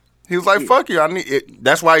Cameron. He was like, "Fuck you, I need it."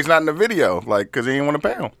 That's why he's not in the video, like, because he didn't want to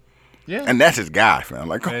pay him. Yeah. And that's his guy, fam.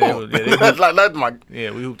 Like, come Yeah, on, they was- that's my.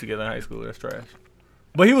 Yeah, we hooped together in high school. That's trash.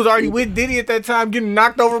 But he was already with Diddy at that time, getting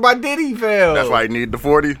knocked over by Diddy, fam. That's why he needed the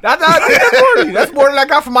 40. That's how I did that 40. That's more than I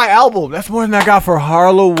got for my album. That's more than I got for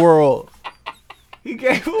Harlow World. He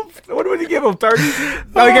gave him, what did he give him, 30?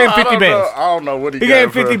 No, he gave him I 50 don't bands. know. I don't know what he He got gave him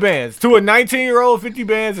for- 50 bands. To a 19-year-old, 50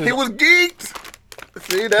 bands is... He was geeked.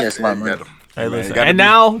 See, that's Yes, my man. Hey, man, listen. you gotta And be-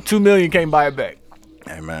 now, $2 million can't buy it back.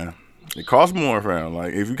 Hey, man. It costs more, fam.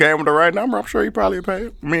 Like, if you came with the right number, I'm sure he probably would pay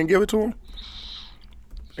it. Me and give it to him.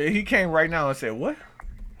 He came right now and said, what?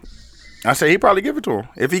 I say he probably give it to him.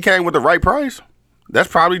 If he came with the right price, that's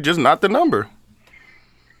probably just not the number.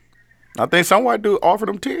 I think some white dude offered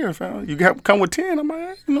him 10, fam. You can come with 10, I'm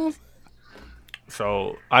like, you know what I'm saying?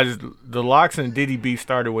 So, the Lox and Diddy beef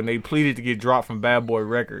started when they pleaded to get dropped from Bad Boy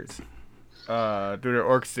Records. Through their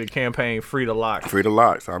orchestrated campaign, Free the Lox. Free the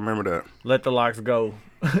Locks, I remember that. Let the Lox Go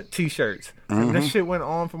t-shirts. And that shit went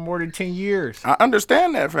on for more than 10 years. I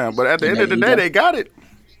understand that, fam, but at the end of the day, they got it.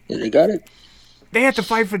 Yeah, they got it. They had to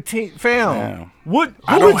fight for fam. Damn. What?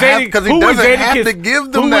 I Who don't would have- Jada? 'cause he who would doesn't Jada have Kiss? to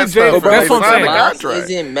give them who that would stuff, Jada, bro. That's They what I'm signed saying. the Lox contract.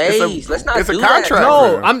 isn't It's a- Mace. Let's not it's a do that. contract.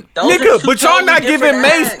 No, fam. I'm Those are nigga, two but y'all totally not giving different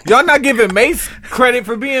Mace. acts. Y'all not giving Mace credit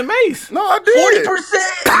for being Mace. No, I did.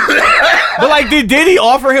 40%. But like, did he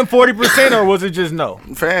offer him 40% or was it just no?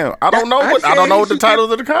 Fam, I don't know I what said the he should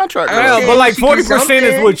titles of the contract Yeah, are. but like she can 40% is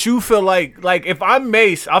something. what you feel like. Like if I'm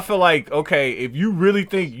Mace, I feel like okay, if you really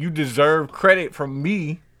think you deserve credit from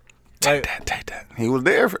me, like Take that. He was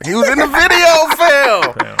there. He was in the video,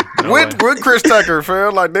 fam. no with way. Chris Tucker,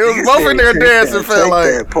 fam. Like they was both in there dancing, fam.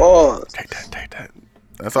 Like Pause. take that.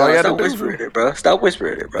 That's all you had to Stop do. whispering fam. it, bro. Stop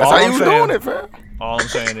whispering it, bro. That's All how I'm he was saying- doing it, fam. all I'm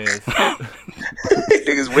saying is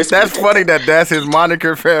Niggas whispering. That's funny that's his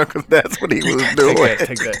moniker, fam, because that's what he was doing.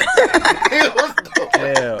 take that.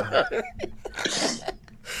 Yeah.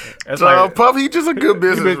 That's So like, Puff, he just a good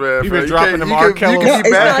businessman. he been fam. dropping them R. You Kelly- can No, be it's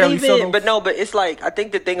mad. not Kelly even. Southern. But no, but it's like I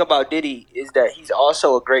think the thing about Diddy is that he's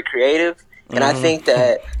also a great creative, and I think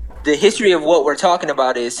that the history of what we're talking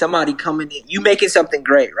about is somebody coming in, you making something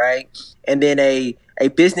great, right? And then a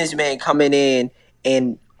businessman coming in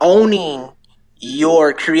and owning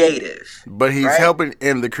you're creative. But he's right? helping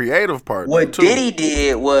in the creative part. What too. Diddy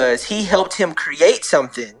did was he helped him create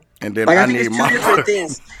something. And then Like, I think need it's my two different part.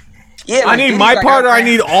 things. Yeah, I like need Diddy's my like, part or I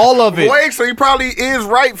need all of it. Wait, so he probably is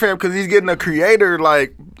right, fam, because he's getting a creator,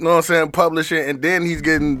 like, you know what I'm saying, publishing, and then he's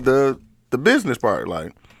getting the business part,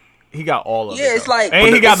 like. He got all of it. Yeah, it's though. like-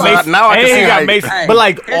 and he got So Mason. now I can and see he how got he- Mason. Hey, But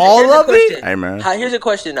like here's all a of it. question. Hey, man. Here's a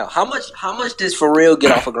question though. How much does Pharrell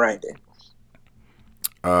get off of grinding?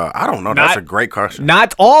 I don't know. That's a great question.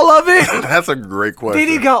 Not all of it. That's a great question. Did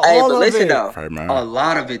he got Hey, all but of listen it? though, Hey, man. a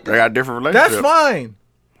lot of it. They Though. got different relationships. That's fine.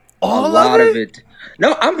 A All lot of of it. it.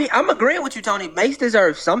 No, I'm agreeing with you, Tony. Mace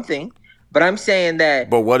deserves something, but I'm saying that.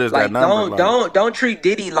 But what is like, that number? Don't treat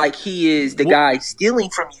Diddy like he is the guy stealing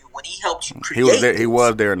from you when he helped you create. He was there. He this.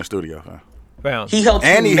 was there in the studio, fam. Found. He helped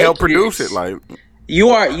And you he make helped produce this. it, like You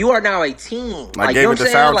are now a team. Like, gave you know it what the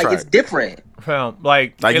I'm saying? Like, soundtrack. it's different. Found.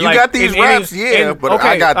 Like you and got these raps, yeah, but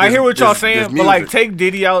I got I this- hear what y'all this saying, but like music. take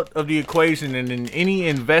Diddy out of the equation, and in any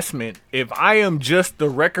investment, if I am just the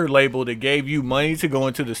record label that gave you money to go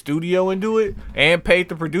into the studio and do it, and paid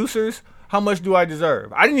the producers, how much do I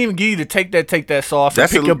deserve? I didn't even give you to take that sauce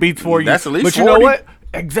That's and pick at your beats for you. that's at least but you know 40. what?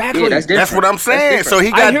 Exactly. Yeah, that's different. That's what I'm saying. That's So he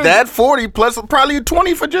different. I got hear that 40 plus probably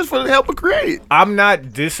 20 for helping create. I'm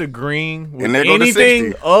not disagreeing with And there go the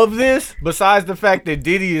anything 60. of this besides the fact that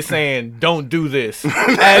Diddy is saying don't do this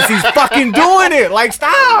as he's fucking doing it. Like,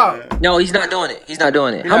 stop. No, he's not doing it. He's not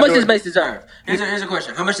doing it. How not much doing does it. Mace deserve? Here's a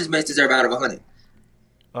question. How much does Mace deserve out of 100?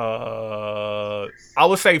 I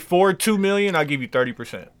would say for $2 million, I'll give you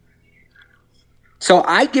 30%. So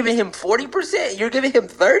I giving him 40%. You're giving him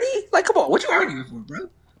 30? Like, come on. What you arguing for, bro?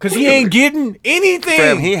 Cause he ain't getting anything.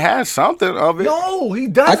 Fam, he has something of it. No, he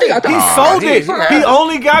doesn't. I think- he sold he- it. he- He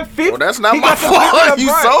only got 50. Well, that's not he my got the 50 fault. up You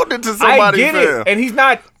front. sold it to somebody, I get fam. it, and he's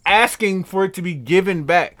not asking for it to be given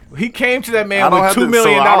back. He came to that I man don't with have $2 to,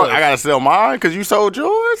 million. so I gotta sell mine because you sold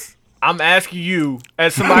yours. I'm asking you,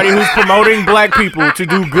 as somebody who's promoting black people, to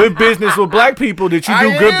do good business with black people, that you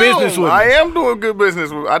do good business with. I am doing good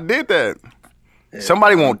business with. I did that.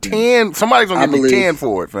 Somebody want 10. Somebody's gonna I give me believe- 10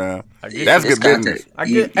 for it, fam. That's It's good content. business. I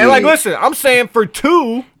get, and like, listen, I'm saying for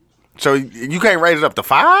 2, So you can't raise it up to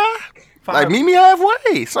 5? Like meet me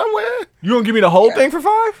halfway somewhere. you gonna give me the whole thing for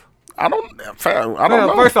 5? I don't No,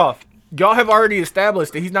 know. first off, y'all have already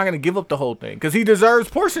established that he's not gonna give up the whole thing because he deserves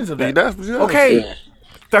portions of that. He does. Yeah. Okay,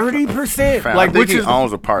 30%. Fam, Like, I think which he is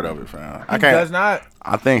owns a part of it, fam. I he can't. does not.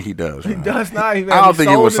 I think he does. He fam. does not. He, I don't think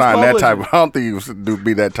he sold would his sign that type. publishing. I don't think he would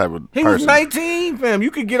be that type of He person. was 19, fam. You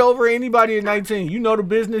could get over anybody at 19. You know the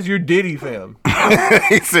business. You're Diddy, fam.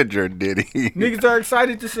 He said you're Diddy. Niggas are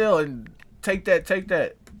excited to sell and take that.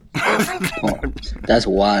 That's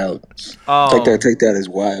wild. Take that as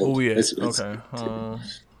wild. Oh yeah. It's- Okay.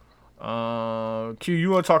 Q, you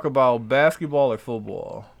want to talk about basketball or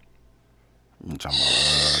football? I'm talking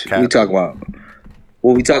about, We talk about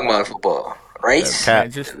what we talking about in football. Race? Cat,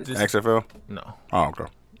 Man, just XFL. no. Oh, okay.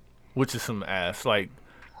 Which is some ass. Like,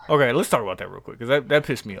 okay, let's talk about that real quick because that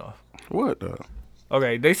pissed me off. What?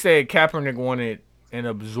 Okay, they said Kaepernick wanted an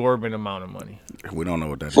absorbent amount of money. We don't know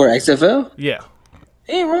what that is. For XFL? Yeah.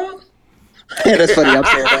 He ain't wrong. Yeah, that's funny. I'm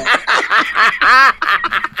saying that.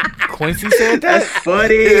 Quincy said that.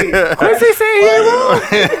 Funny. Quincy said he ain't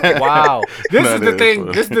wrong. Wow. This That is the is thing.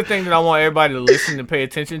 funny. This is the thing that I want everybody to listen and pay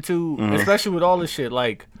attention to, especially with all this shit.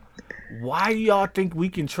 Like, why do y'all think we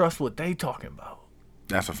can trust what they talking about?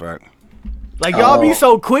 That's a fact. Like, y'all be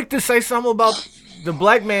so quick to say something about the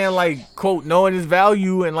black man, like, quote, knowing his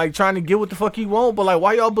value and, like, trying to get what the fuck he want, but, like,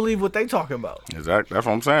 why y'all believe what they talking about? Exactly. That's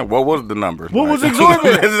what I'm saying. What was the number? What was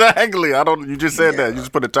exorbitant? Exactly. I don't. You just said that. You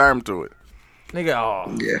just put a term to it. Nigga,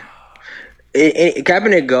 oh. Yeah.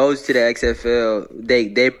 Kaepernick goes to the XFL,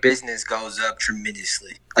 their business goes up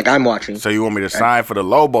tremendously. Like, I'm watching. So you want me to sign for the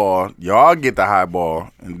low ball? Y'all get the high ball,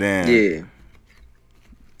 and then Yeah.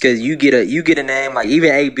 Because you get a name like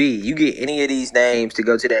even AB, you get any of these names to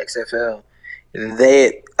go to the XFL,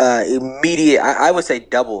 they immediate. I would say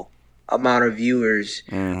double amount of viewers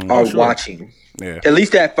are watching. Yeah. At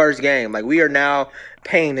least that first game. Like, we are now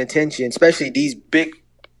paying attention, especially these big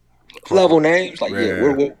level names. Like, Yeah.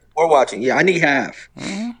 we're watching. Yeah, I need half.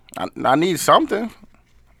 I need something.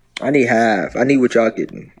 I need half. I need what y'all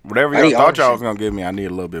getting. Whatever I y'all need thought y'all ownership. was gonna give me, I need a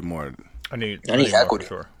little bit more. I need I need more equity. for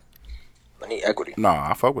sure. I need equity. No,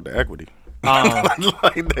 I fuck with the equity. Um,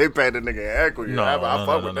 Like they paid the nigga equity. No, I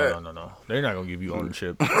fuck with that. no. They're not gonna give you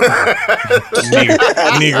ownership.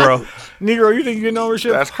 Negro, you think you getting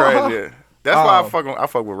ownership? That's crazy. That's why Oh. I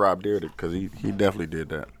fuck with Rob Dyrdek because he definitely did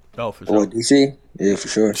that. Oh, for Oh, sure. DC? Yeah, for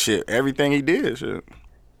sure. Shit, everything he did, shit.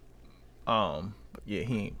 But yeah,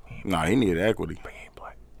 he ain't No, he needed equity.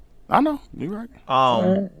 black. I know, you right.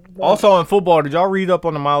 Also in football, did y'all read up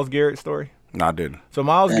on the Myles Garrett story? No, I didn't. So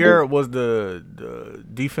Myles Garrett was the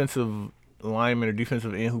defensive lineman or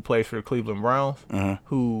defensive end who plays for the Cleveland Browns.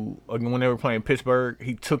 Who, when they were playing Pittsburgh,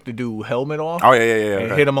 he took the dude helmet off. Oh yeah.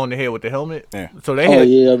 And hit him on the head with the helmet. Yeah. So they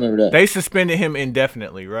I remember that. They suspended him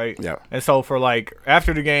indefinitely, right? Yeah. And so for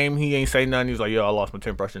after the game, he ain't say nothing. He was like, "Yo, I lost my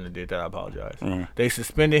temper. I shouldn't have did that. I apologize." They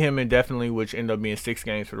suspended him indefinitely, which ended up being 6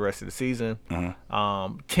 games for the rest of the season.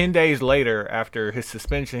 10 days later, after his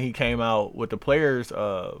suspension, he came out with the players'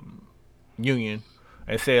 union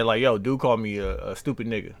and said, like, "Yo, dude called me a stupid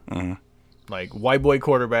nigga." Like, white boy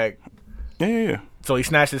quarterback. Yeah. So he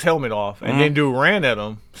snatched his helmet off, and then dude ran at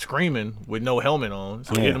him, screaming with no helmet on.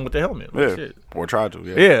 So he hit him with the helmet. Like, shit. Or tried to.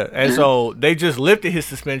 Yeah, and so they just lifted his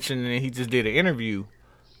suspension, and he just did an interview.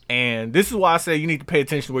 And this is why I say you need to pay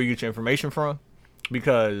attention to where you get your information from,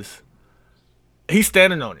 because he's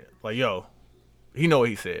standing on it. Like, yo, he know what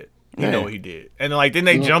he said. He know what he did. And then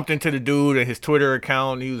they jumped into the dude and his Twitter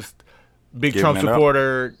account. He was big Trump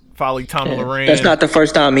supporter. Follow Tom Loren. That's not the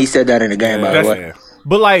first time he said that in a game, by the way.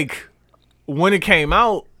 But when it came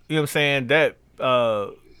out, you know what I'm saying, that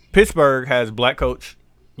Pittsburgh has black coach.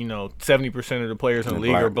 70% of the players in the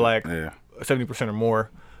league are black. 70% or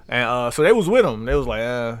more. And so they was with him. They was like,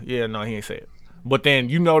 he ain't say it. But then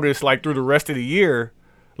you notice through the rest of the year,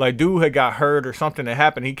 dude had got hurt or something that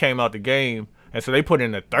happened. He came out the game. And so they put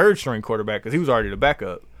in a third string quarterback because he was already the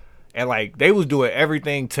backup. And they was doing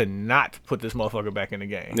everything to not put this motherfucker back in the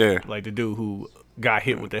game. Yeah. Like the dude who got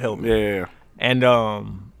hit with the helmet. Yeah. And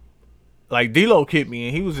D-Lo hit me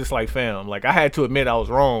and he was just like, fam, I had to admit I was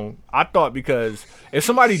wrong. I thought because if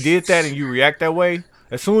somebody did that and you react that way,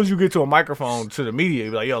 as soon as you get to a microphone to the media,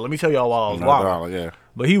 you be like, yo, let me tell y'all why I was wild. Yeah.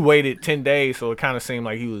 But he waited 10 days, so it kind of seemed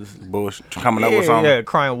like he was bullshit, coming up with something. Yeah,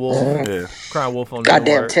 crying wolf. Yeah. Crying wolf on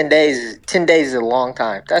Goddamn, 10 days. 10 days is a long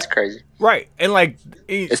time. That's crazy. Right, and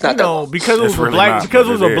it's not that long. because it was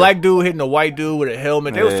a black dude hitting a white dude with a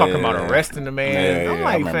helmet. They was talking about arresting the man. I'm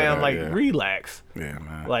like, fam, relax. Yeah,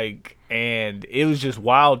 man. And it was just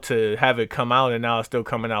wild to have it come out, and now it's still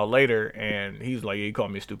coming out later. And he's like, he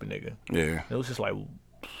called me a stupid nigga. Yeah, it was just like.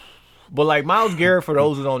 But Myles Garrett, for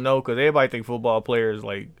those who don't know, because everybody think football players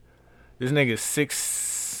this nigga's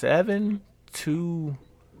 6'7",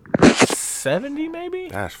 270 maybe.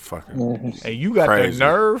 That's fucking. And you got crazy. The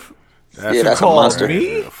nerve. That's a monster.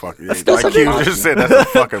 Me? Like you just said, that's a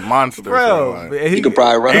fucking monster, bro. He could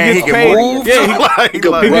probably run. And he can move. Yeah, he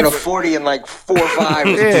could run a 40 in 4 or 5.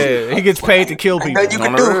 Yeah, he gets paid to kill people. You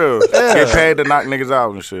can do. Get paid to knock niggas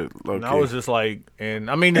out and shit. And I was just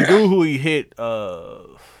and I mean the dude who he hit,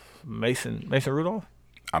 Mason Rudolph.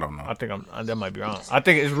 I don't know. I think that might be wrong. I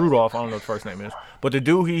think it's Rudolph. I don't know what the first name is. But the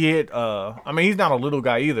dude he hit, I mean he's not a little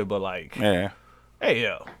guy either, but yeah. Hey,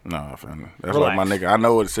 yo. No, fam. That's like my nigga. I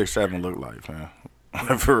know what 6'7" look like, fam.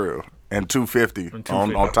 For real. And 250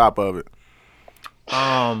 on top of it.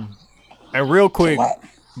 And real quick,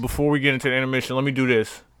 before we get into the intermission, let me do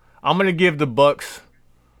this. I'm going to give the Bucks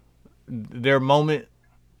their moment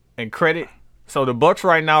and credit. So the Bucks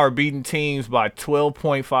right now are beating teams by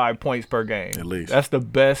 12.5 points per game. At least. That's the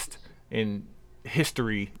best in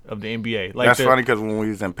history of the NBA. That's funny because when we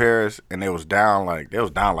was in Paris and they was down 10,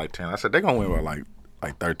 I said they're gonna win by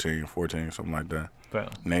like 13, 14, something like that. Yeah.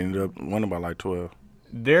 And they ended up winning by 12.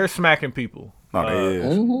 They're smacking people. No, they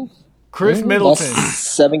is. Chris Middleton.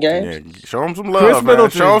 7 games. Yeah, show him some love, man.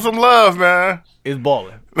 Show him some love, man. Is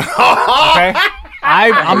balling. Okay,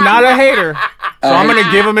 I'm not a hater. So I'm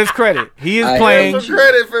gonna give him his credit. He is playing.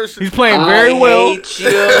 He's playing very well. Give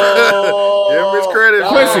him his credit,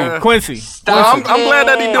 Quincy. I'm glad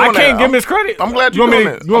that he's doing that. I can't give him his credit. I'm glad you doing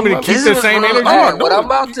it. You want me to keep the same energy? What I'm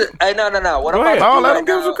about to. Hey, no. What I'm about to let him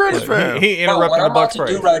give him some credit, fam. He interrupted the Bucks. What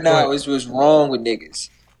I'm about to do right now is what's wrong with niggas.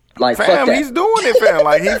 Fam, fuck that. He's doing it, fam.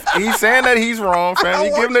 He's saying that he's wrong, fam.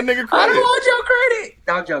 He's giving the nigga credit. I don't want your credit.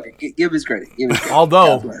 No, I'm joking. Give his credit.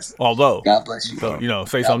 Although, God bless you. So,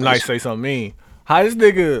 say something nice, say something mean. How this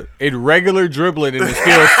nigga in regular dribbling in the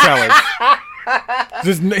skills challenge?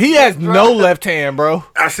 He has no left hand, bro.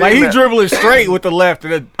 He's dribbling straight with the left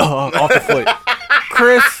and then off the foot.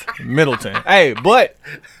 Chris Middleton. Hey, but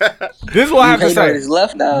this is what I have to say. His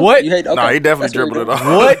left now? What? He definitely dribbled it off.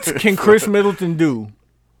 What can Chris Middleton do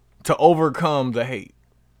to overcome the hate?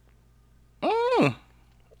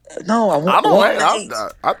 No, I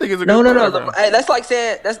think it's a good No. Hey, that's like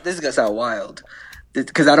saying this is gonna sound wild.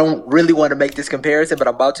 Because I don't really want to make this comparison, but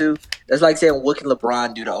I'm about to. That's like saying, what can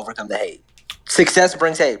LeBron do to overcome the hate? Success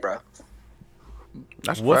brings hate, bro.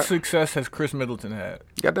 That's a What fact. success has Chris Middleton had?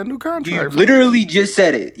 Got that new You contract. literally just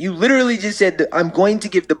said it. You literally just said that I'm going to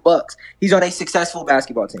give the Bucks. He's on a successful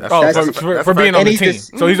basketball team. That's- Oh, that's for, a- for, that's for a being fact. on the And he's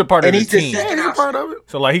team. So he's a part of and the he's the team. second Yeah, he's a part of it.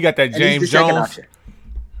 So like he got that And he's James the second Jones. option.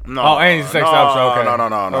 No, Oh, and he's the second option. Okay.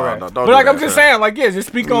 No. Okay. Don't But do like that, I'm just fam. saying, like yeah, just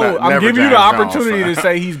speak on. I'm Never giving you the James Jones, opportunity fam. to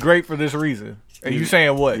say he's great for this reason. And you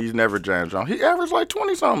saying what? He's never James Jones. He averaged like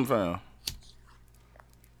 20 something, fam.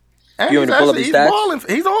 And You want me to pull up he's his stats? balling.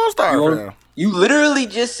 He's an all-star, fam. You literally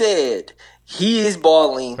just said he is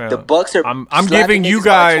balling. Fam, The Bucks are. I'm slapping giving you niggas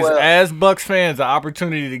by guys 12. as Bucks fans the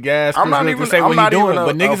opportunity to gas I'm Chris not Middleton even. say I'm what not he's doing, even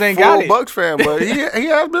but niggas a ain't full got it. Bucks fan, but he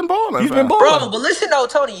has been balling. He's fam. been balling. Bro, but listen though,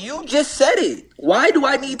 Tony, you just said it. Why do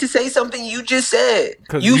I need to say something you just said?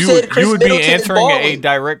 Because You said Chris you would be Middleton is answering a balling.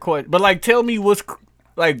 direct question. But like, tell me what's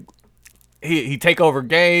like. He take over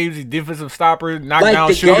games. He defensive stopper, knock Like down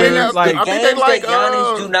the shooters. games, Like I think games they like, that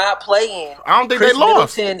Giannis do not play in. I don't think Chris they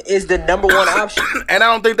lost. Middleton is the number one option. And I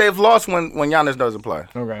don't think they've lost when Giannis doesn't play.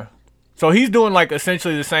 okay, so he's doing like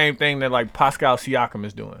essentially the same thing that like Pascal Siakam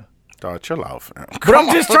is doing. Dog, chill out, fam. But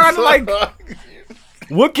I'm just trying to like,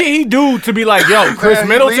 what can he do to be like, yo, Chris Man, he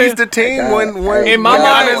Middleton? leads the team when in my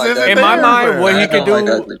Giannis mind, isn't in my there, mind, fam. what he I can don't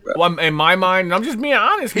do, like ugly, bro. well, in my mind, and I'm just being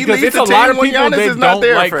honest He because leads it's the a lot team of when people Giannis that is not don't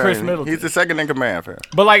there, like fam. Chris Middleton. He's the second in command, fam.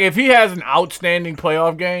 But like, if he has an outstanding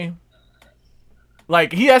playoff game,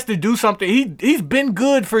 like he has to do something. He's been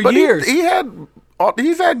good for But years. he's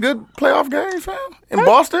had good playoff games, fam. In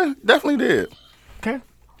Boston, definitely did. Okay,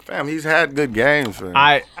 Fam, he's had good games, fam.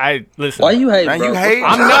 I listen. Why you hate, Man, bro? you hate.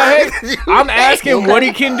 I'm not hating. I'm asking what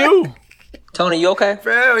he can do. Tony, you okay?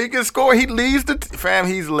 Fam, he can score. He leads the fam.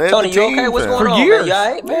 He's led Tony, the you team. okay? What's fam. going For on, years. man? You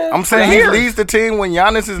all right, man? I'm saying he years. leads the team when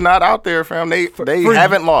Giannis is not out there, fam. They for-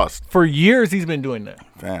 haven't lost. For years, he's been doing that.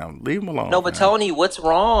 Fam, leave him alone. No, but fam. Tony, what's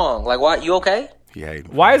wrong? Like, why? You okay? He hate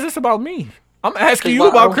him. Why is this about me? I'm asking you Why-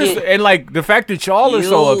 about okay. Chris and like the fact that y'all are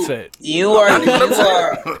so upset. You are I'm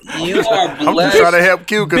blessed. just trying to help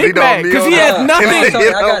Q because he Big don't man, need because he has nothing.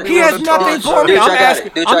 He has nothing for me. Dude, I'm I got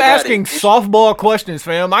it. Dude, I got asking it. softball questions,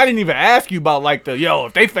 fam. I didn't even ask you about like the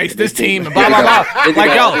if they face this team and blah blah blah.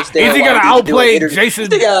 Like yo, is he gonna outplay Jason?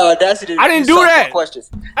 I didn't do that.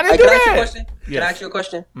 Questions. I didn't Can do I ask you a that. question? Can I ask you a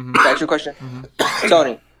question? Can I ask you a question?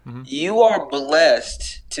 Tony, you are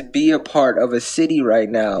blessed to be a part of a city right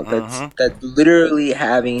now that's literally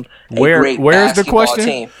having a great Where's the basketball question?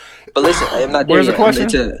 team. But listen, I'm not there Where's the yet. question?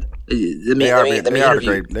 Let me They are interview.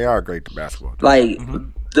 great. They are great to basketball. Like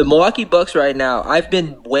the Milwaukee Bucks right now, I've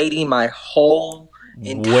been waiting my whole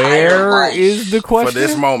entire Where life is the For question?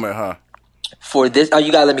 this moment, huh? for this. Oh,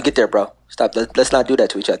 you gotta let me get there, bro. Stop. Let's not do that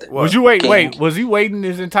to each other. Was you wait? King. Wait, was he waiting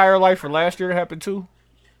his entire life for last year to happen too?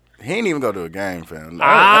 He ain't even go to a game, fam.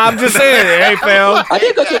 I'm just saying, hey fam. I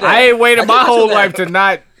did go to a game. I ain't waited I my did go to a whole game. life to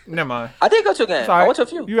not. Never mind. I did go to a game. Sorry. I went to a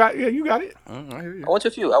few. You got it. I hear you. I went to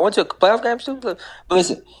a few. I went to playoff games too. But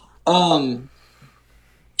listen,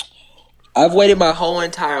 I've waited my whole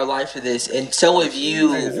entire life for this, and so have you.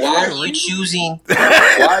 Why are you choosing?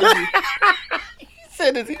 Why are you?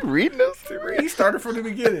 Said, is he reading us? He started from the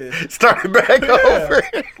beginning. Started back over.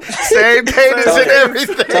 Same cadence and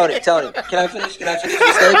everything. Tony, can I finish? Can I finish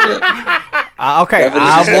the statement? Okay, Yeah, but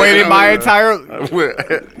I've this is- waited my entire.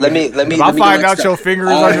 Let me. If I find out your fingers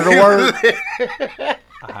under the word, word.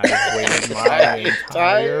 I've waited my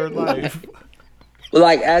entire life.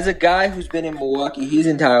 Like, as a guy who's been in Milwaukee his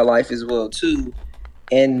entire life as well too,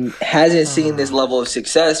 and hasn't seen this level of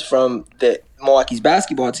success from the Milwaukee's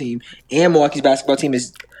basketball team, and Milwaukee's basketball team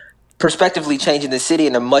is prospectively changing the city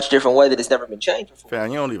in a much different way that it's never been changed before.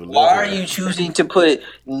 Fam, you don't even Why live are here. you choosing to put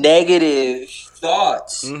negative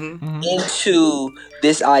thoughts into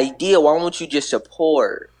this idea? Why won't you just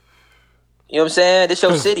support? You know what I'm saying? This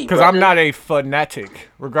your city, Because I'm not a fanatic,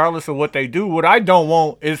 regardless of what they do. What I don't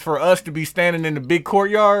want is for us to be standing in the big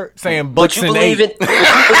courtyard saying But Bucks you and believe 8. it. But you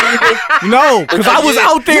believe it. No, because I was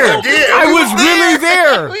out there. I was really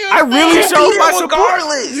there. I really showed my support.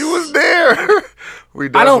 Regardless. You was there. We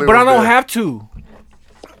I don't, definitely but I was don't there. have to.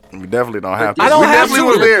 We definitely don't have to. I don't we have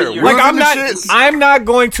definitely to. was there. We Like was I'm in the not. shits. I'm not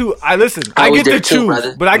going to. I listen. I was get there to too, choose,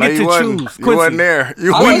 brother. but I No, get you to wasn't. choose. You wasn't there.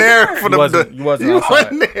 You wasn't there for the. You wasn't You outside.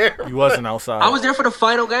 wasn't there. You wasn't outside. I was there for the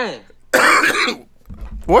final game.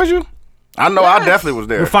 Was you? I know. I definitely was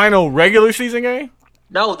the there. final regular season game.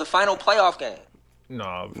 No, the final playoff game.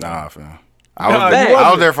 No, Nah, fam. Nah, I you was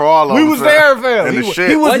wasn't. there for all of we them. was fam. there, fam. In the He, shit.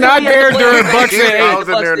 he was When not did we have there to during play? Bucks and I 8. was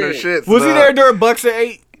in there in the shits. Was he there during Bucks and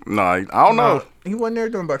 8? No, I don't know. He wasn't there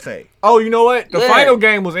during Bucks and 8. Oh, you know what? The Yeah. final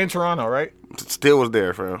game was in Toronto, right? Still was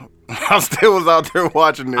there, fam. I still was out there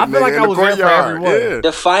watching it. I feel like I was there for every one. Yeah.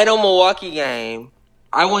 The final Milwaukee game.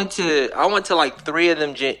 I went to like 3 of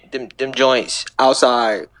them joints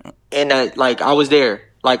outside And I was there.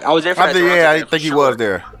 Like I was there for that. I think he was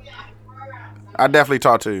there. I definitely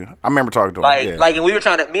talked to you. I remember talking to him. And we were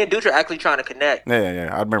me and Dutra actually trying to connect. Yeah,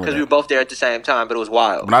 I remember because we were both there at the same time, but it was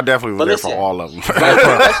wild. But I definitely was there for all of them.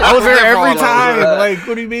 I was there every time. Like,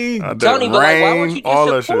 what do you mean, Tony? But why won't you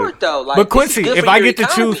just support though? Like, but Quincy, if I get to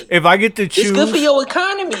choose, it's good for your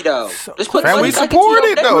economy though. Just put money we support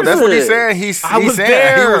it though. That's what he's saying. I was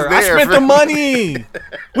there. I spent the money.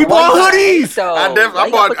 We bought hoodies.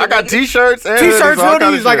 I got t-shirts,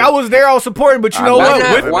 hoodies. Like I was there, I was supporting. But you know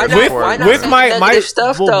what? With my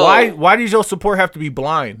stuff. Why does your support have to be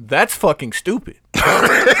blind? That's fucking stupid.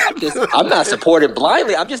 I'm not supporting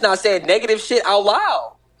blindly. I'm just not saying negative shit out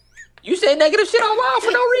loud. You say negative shit out loud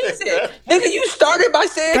for no reason. Nigga, you started by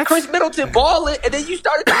saying Chris Middleton balling, and then you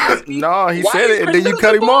started to ask me. No, he said it, and then you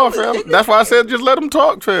cut him off, fam. That's why I said just let him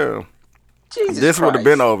talk, fam. This would have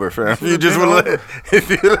been over, fam. You just would have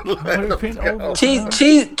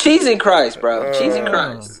Cheese in Christ, bro. Cheese in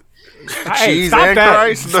Christ. Hey, stop that.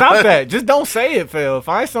 Christ. Stop that. Just don't say it, Phil.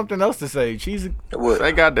 Find something else to say. Cheese.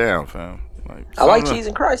 Say goddamn, fam. I like cheese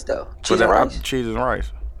and Christ though. Cheese and rice. Cheese and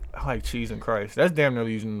rice. I like cheese and Christ. That's damn near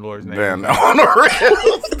using the Lord's name. Damn, on the real.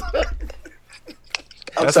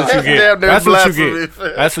 That's what you get. That's what you get.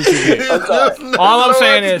 That's what you get. All I'm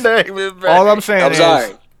saying is.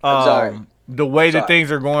 I'm sorry. The way that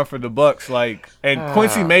things are going for the Bucks, like, and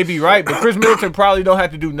Quincy may be right, but Chris Middleton probably don't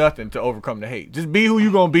have to do nothing to overcome the hate. Just be who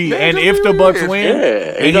you gonna be, and if the Bucks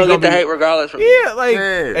win, he gonna get the hate regardless. And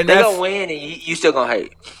they gonna win, and you still gonna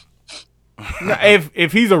hate.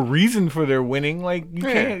 If he's a reason for their winning, like you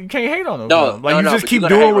can't hate on them. You just keep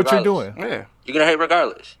doing what you're doing. Yeah, you're gonna hate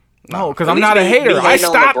regardless. No, because I'm not a hater. I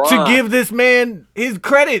stopped to give this man his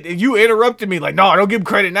credit, and you interrupted me. Like, no, I don't give him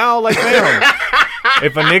credit now. Like, man.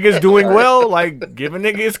 If a nigga's doing well, like, give a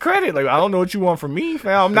nigga his credit. Like, I don't know what you want from me,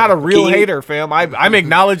 fam. I'm not a real hater, fam. I'm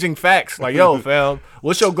acknowledging facts. Like, yo, fam,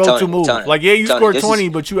 what's your go-to move? Like, yeah, you scored 20,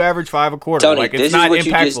 but you average 5 a quarter. Tony, like, it's not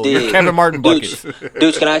impactful. You're Kevin Martin buckets.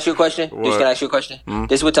 Dudes, can I ask you a question? Mm-hmm.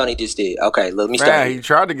 This is what Tony just did. Okay, let me start. He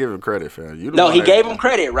tried to give him credit, fam. He gave him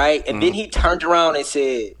credit, right? And then he turned around and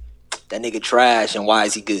said, that nigga trash, and why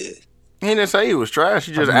is he good? He didn't say he was trash.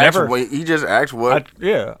 He just asked what.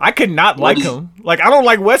 I could not like him. Like, I don't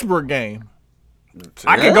like Westbrook game.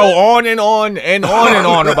 I could go on and on and on and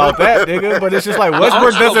on about that, nigga. But it's just like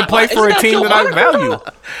Westbrook doesn't play for a team that I value.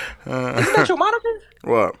 Isn't that your moniker?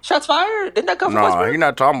 What? Shots fired? Didn't that come from Westbrook? No, he's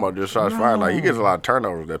not talking about just shots fired. Like, he gets a lot of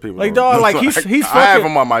turnovers that people like, dog, like, he's fucking. I have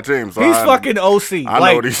him on my team. So he's fucking OC. I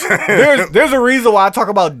know what he's saying. There's a reason why I talk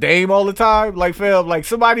about Dame all the time. Like, fam, like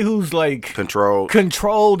somebody who's like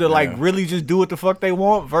controlled and like really just do what the fuck they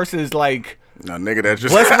want versus like. No, nigga, that's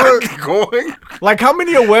just Westbrook going. Like, how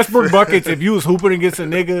many of Westbrook buckets, if you was hooping against a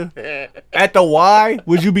nigga at the Y,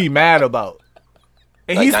 would you be mad about?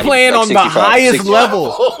 And like he's playing on the highest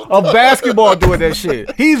level of basketball doing that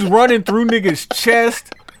shit. He's running through niggas'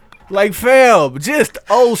 chest. Like, fam, just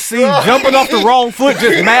OC jumping off the wrong foot,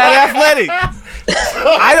 just mad athletic.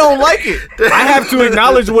 I don't like it. I have to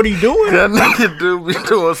acknowledge what he's doing. That nigga do be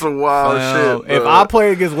doing some wild shit. If I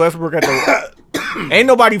play against Westbrook at the ain't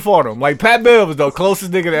nobody fought him. Like, Pat Bev was the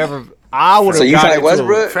closest nigga to ever. I would have. So you fight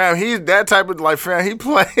Westbrook, fam? He's that type of like fam. He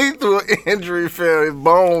played through an injury, fam. His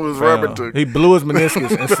bone was rubbing. He blew his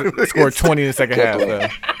meniscus and scored 20 in the second half.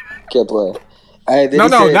 Kept playing.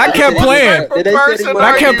 Not kept playing.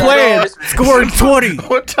 Not kept playing. Scored 20.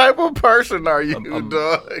 What type of person are you,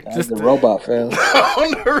 dog? Just a robot, fam.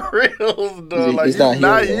 On the real, dog. Like, he's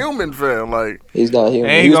not human, fam. Like, he's not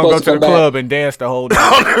human. And he's gonna go to the club and dance the whole day.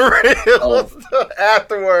 On the real,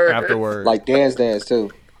 afterward. Like dance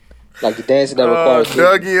too. Like the dancing that requires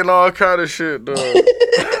Dougie and all kind of shit, dog.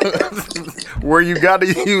 Where you got to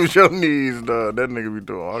use your knees, dog. That nigga be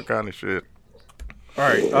doing all kind of shit. All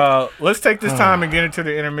right, let's take this time and get into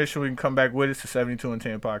the intermission. We can come back with it. It's the 72 and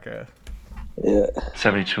 10 podcast. Yeah.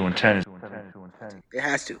 72 and 10. It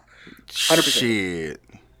has to. 100%. Shit.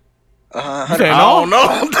 I don't know.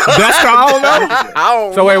 That's I don't know. I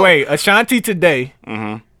don't so wait. Ashanti today.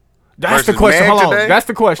 Mm-hmm. That's the question. Hold on. That's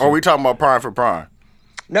the question. Or are we talking about prime for prime?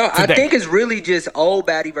 No, today. I think it's really just old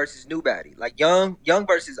baddie versus new baddie. Like young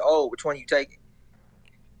versus old. Which one are you taking?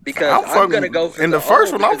 Because I'm gonna go for in the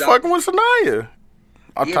first one. I'm fucking with Sanaya.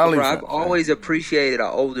 I've always appreciated an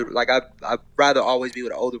older. Like I'd rather always be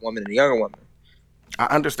with an older woman than a younger woman. I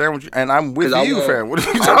understand what you, and I'm with you, fam. What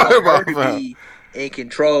are you talking about, fam? Be in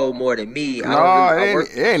control more than me.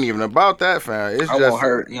 It ain't even about that, fam. It's just won't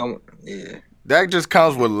hurt. Yeah. That just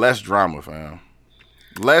comes with less drama, fam.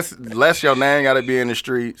 Less your name got to be in the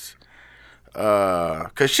streets.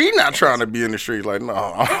 Cause she not trying to be in the streets. Like, no,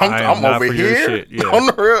 I'm over here on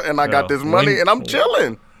the real, and I got this money, and I'm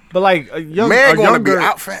chilling. But like a Meg want to be younger,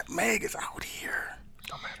 out. Fam. Meg is out here.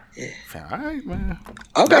 Fam, all right, man.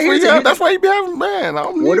 Okay, That's why you be having, man. I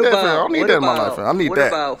don't need that, fam. I don't need that in my life, fam. I need what that.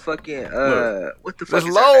 about fucking what the fuck? That's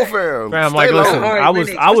is low, her name? fam. fam, Stay like low. listen, All right, I was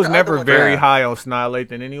Phoenix, I what's was the never other one? very Fam. high on Sanaa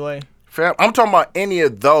Lathan anyway. Fam, I'm talking about any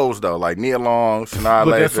of those though, like Nia Long, Sanaa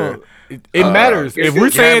But that's Lathan. what it matters. If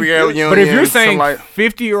we're saying, Gabrielle but if Union, you're saying something like-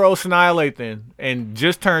 50-year-old Sanaa Lathan and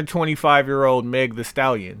just turned 25-year-old Meg the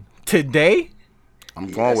Stallion today, I'm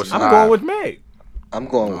going with I'm Sanaa. going with Meg. I'm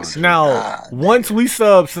going with Now, once we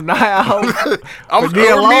sub Sanaa out, I'm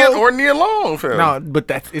Nia Long? or Nia Long, fam. no, but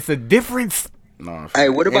it's a difference. No, fam. Hey,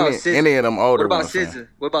 what about any, SZA? any of them older What about ones, fam. SZA?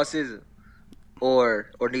 What about SZA? Or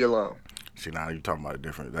Nia Long? See, now you talking about a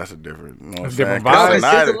different. That's a different. You know what I'm Different saying?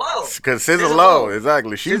 vibe. SZA low. Because SZA SZA low, low.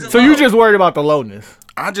 exactly. She's. SZA So you just worried about the lowness.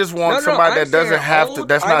 I just want No, somebody I'm that doesn't saying have to. old-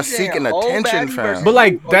 That's I'm not saying seeking old attention, baddie fam. versus- But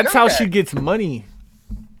like Or that's young how back. she gets money.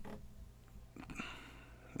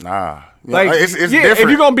 Nah, You Like know, it's yeah, different. if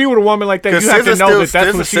you're gonna be with a woman like that, you have to know that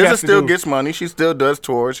that's what she SZA has to still do. gets money. She still does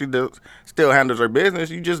tours. She still handles her business.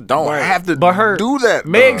 You just don't Right. have to But her do that.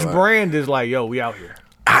 Meg's though. brand is like, yo, we out here.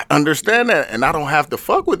 I understand that, and I don't have to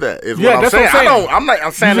fuck with that. Is Yeah, what I'm that's saying. what I'm saying.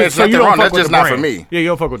 I'm saying You there's just- so you nothing don't wrong. fuck That's with just the not for brand. me. Yeah, you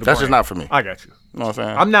don't fuck with the That's brand. just not for me. I got you. You know what I'm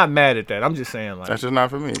saying? I'm not mad at that. I'm just saying like That's just not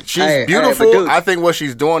for me. She's Hey, beautiful. but dude- I think what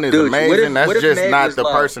she's doing is Dude, what amazing. if- That's what if just Meg not was the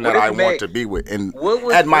low? person What that if I want Meg- to be with. And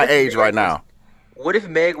What at my if age Meg right was- now, What if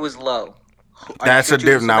Meg was low? Are that's you a still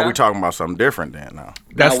different. choosing Now Sanaa? we talking about something different. Then now,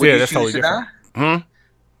 that's would you that's totally choose different. Sanaa?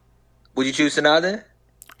 Would you choose Sanaa then?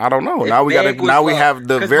 I don't know. If Now we got Meg to. was Now we low. have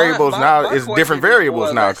the 'Cause variables. my now question it's different is more variables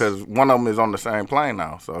or now less- because one of them is on the same plane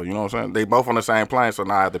now. So you know what I'm saying. They both on the same plane. So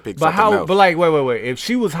now I have to pick But something how? else. But like, wait. If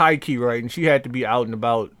she was high key, right, and she had to be out and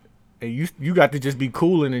about, and you got to just be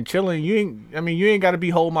cooling and chilling. You ain't got to be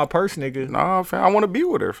hold my purse, nigga. Nah, fam, I want to be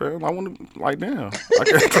with her, fam. I want to, like, damn.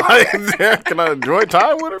 Can I enjoy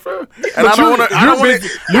time with her, fam? And I don't want to. I don't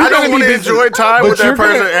want to enjoy time But with that you're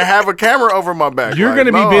gonna- person and have a camera over my back. You're Like,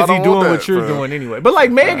 gonna no, be I busy don't want doing that, what you're fam. doing anyway. But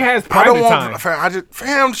like Meg has I private don't time. want,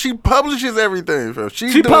 fam. She publishes everything, fam.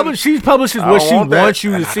 She publishes I what don't she want that. wants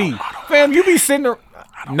you And to I see. don't- Fam, you be sitting there.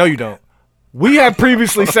 No, you don't. We have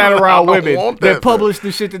previously sat around I don't women want that that, publish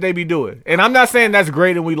the shit that they be doing. And I'm not saying that's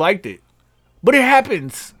great and we liked it. But it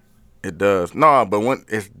happens. It does. No, but when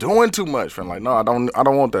it's doing too much, fam. Like, no, I don't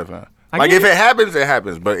want that, fam. I Like, get if it. it happens, it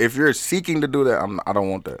happens. But if you're seeking to do that, I don't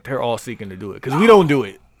want that. They're all seeking to do it. Because we don't do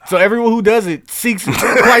it. So everyone who does it seeks it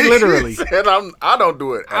quite literally. And I don't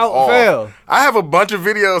do it at Out all. fail. I have a bunch of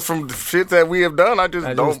videos from the shit that we have done. I just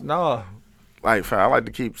don't no. like. Fam, I like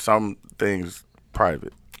to keep some things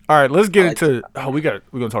private. All right, let's get into. We're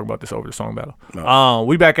gonna talk about this over the song battle.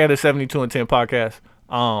 We back at a 72 and 10 podcast.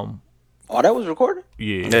 Oh, that was recorded?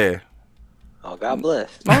 Yeah. Yeah, Oh, God bless.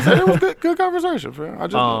 I said it was good conversation, fam. I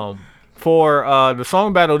just For the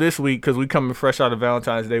song battle this week, because we coming fresh out of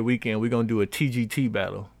Valentine's Day weekend, we're gonna do a TGT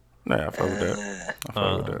battle. I fuck with that. I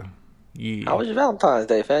fuck with that. Yeah. How was your Valentine's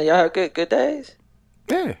Day, fam? Y'all had good days?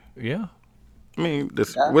 Yeah, Yeah. I mean,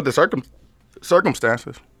 with the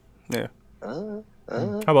circumstances. Yeah, How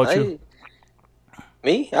about you?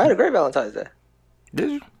 Me? I had a great Valentine's Day. did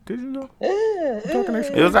you? Did you know? Yeah.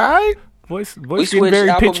 It was alright. Voice We getting switched very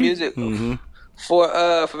Apple pitchy. Music. For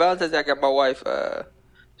Valentine's Day, I got my wife some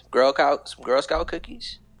Girl Scout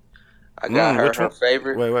cookies. I got her which one?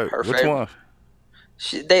 favorite. Wait, her which favorite. one?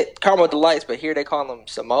 They caramel delights, but here they call them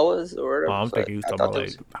Samoas or whatever. Oh, I'm So thinking you was I talking thought about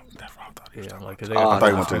those- like. Yeah, I'm like, 'cause they Oh, got I thought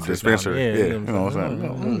you the went to the dispensary now. dispensary. Yeah, you you know what I'm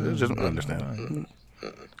saying? Just understand.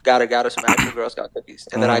 got her some actual Girl Scout cookies,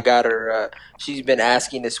 and then I got her. She's been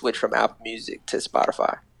asking to switch from Apple Music to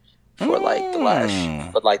Spotify for like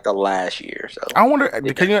the last year. So I wonder,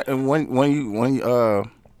 can you when you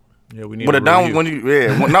Yeah, we need when a it done review. when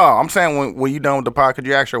you no, I'm saying when you done with the pod, could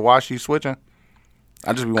you ask her why she's switching?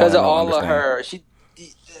 I just be because wanting of to all of understand. her,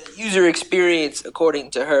 the user experience according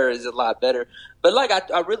to her is a lot better. But like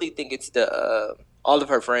I really think it's the all of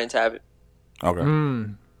her friends have it. Okay.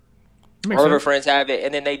 Makes All of her sense. friends have it,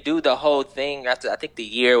 and then they do the whole thing after I think the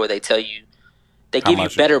year where they tell you they give you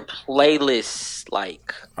much better playlists.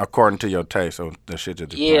 Like According to your taste, so the shit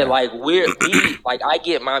that you yeah, play. like like I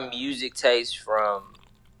get my music taste from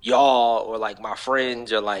y'all or like my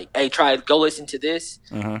friends or like, hey, go listen to this.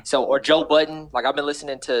 So or Joe Budden, like I've been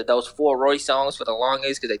listening to those 4 Roy songs for the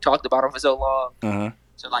longest because they talked about them for so long.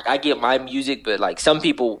 So like I get my music, but like some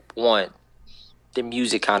people want the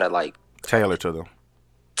music kind of like tailor to them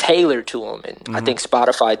tailored to them, and I think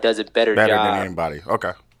Spotify does a better better job. than anybody.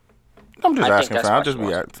 Okay. I'm just I think asking. that's Fam.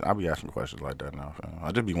 what I'll be asking questions like that now. Fam.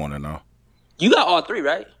 I just be wanting to know. You got all 3,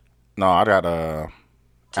 right? No, I got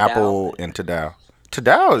Apple and Tidal.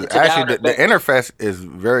 Tidal is Tidal actually is the interface is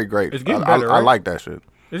very great. It's getting I better, I right? like that shit.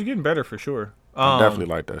 It's getting better for sure. I definitely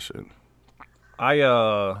like that shit.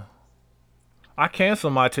 I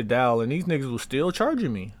canceled my Tidal and these niggas was still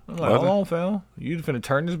charging me. I'm like, hold on, fam. You finna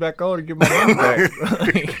turn this back on to get my money back.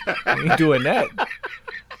 I ain't doing that. You know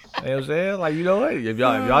what I'm saying? Like, you know what? If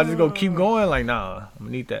y'all just gonna keep going, like, nah, I'm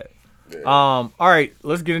gonna need that. Yeah. All right,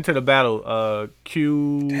 let's get into the battle.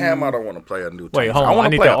 Q. Damn, I don't want to play a new tank. Wait, hold song. on. I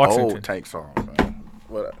want to play an Oxington. old tank song, man.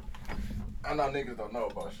 What? I know niggas don't know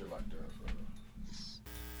about shit like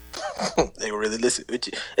that. They really listen.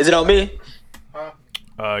 Is it on me? Huh?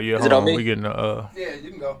 Yeah. Is it on me? We getting Yeah,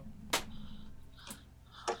 you can go.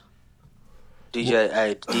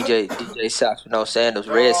 DJ socks with no sandals,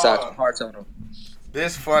 red socks with hearts on them.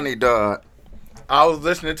 This funny, dog. I was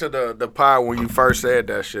listening to the pod when you first said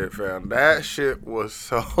that shit, fam. That shit was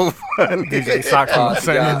so funny. DJ Socks from the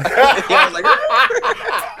sand. Yeah, I was like,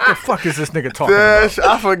 What the fuck is this nigga talking about?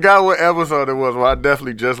 I forgot what episode it was. Well, I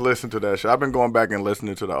definitely just listened to that shit. I've been going back and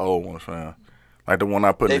listening to the old ones, fam. Like the one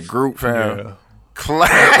I put in the group, fam. Yeah.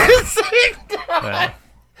 Classic. Man.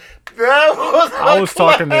 That was I was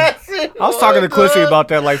talking to Quincy about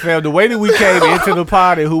that. Like, fam, the way that we came into the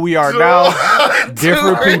pod and who we are now,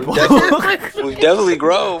 different people. we definitely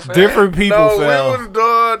grow, fam. Different people, No, fam. we was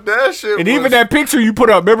done. That shit And was, even that picture you put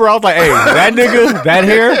up, remember, I was like, hey, that nigga, that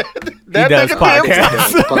hair, he does nigga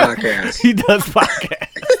podcasts. He does podcasts.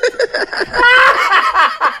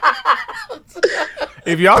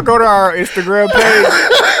 If y'all go to our Instagram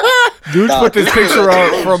page, dude put this picture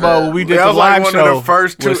up from when we did That the was like live one show of the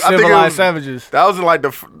first two. with I think it Civilized was- Savages. That was in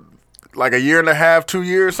like a year and a half, 2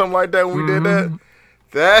 years, something like that when we did that.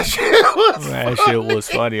 That shit was That shit was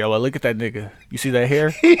funny. I'm like, look at that nigga. You see that hair?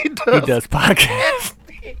 He does podcasts.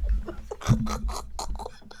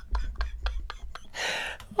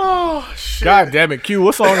 Oh shit. God damn it, Q.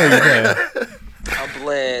 What song are you playing? I'm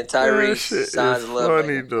playing That Tyrese shit Signs is of Love.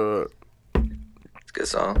 funny, Man. dog. It's a good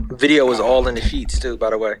song. Video was all in the sheets too, by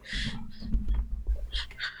the way.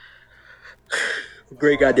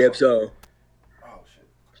 Great goddamn song. Oh shit.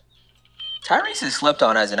 Tyrese is slept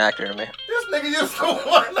on as an actor, man. This nigga used to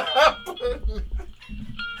one up.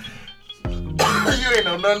 You ain't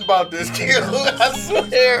know nothing about this kid. I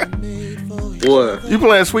swear. What? You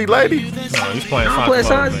playing Sweet Lady? No, he's playing You playing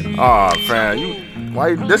Signs. Signs? Oh,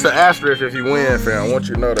 fam, this an asterisk if you win, fam. I want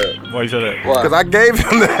you to know that. Why you said that? What? Cause I gave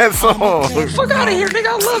him that song. Fuck out of here, nigga.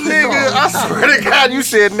 I love this Nigga, song. I swear to God, you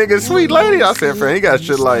said nigga, Sweet Lady. I said, fam, he got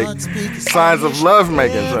shit like Signs of Love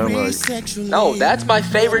making, fam. Like, No, that's my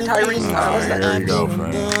favorite Tyrese song. alright, here you go,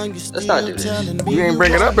 fam. Let's not do this. You ain't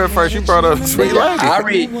bring it up at first. You brought up Sweet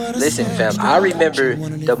Lady. Listen, fam. I remember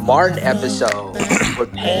the Martin episode where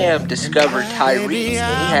Pam discovered Tyrese and he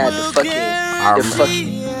had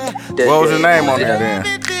What was his name on there then?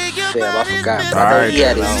 Fam, I forgot. But All I know right. he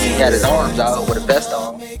had his arms out with a vest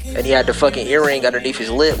on, and he had the fucking earring underneath his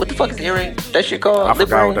lip. What the fuck is the earring? That shit called? I Lip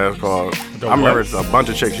forgot what ring? that's called. The I remember what? it's a bunch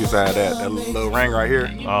of chicks used to have that little ring right here.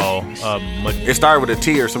 It started with a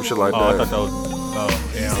T or some shit like I that. thought that was.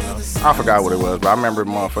 Oh, yeah, I don't know. I forgot what it was, but I remember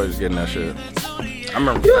motherfuckers getting that shit. I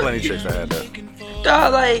remember plenty of chicks that had that.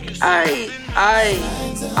 Dog, like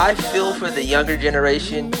I feel for the younger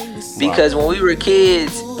generation because when we were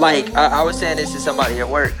kids, like I was saying this to somebody at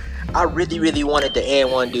work, I really, really wanted the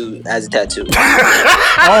N1 dude as a tattoo.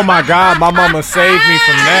 Oh my God, my mama saved me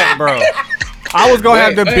from that, bro. I was gonna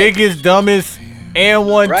have the biggest, dumbest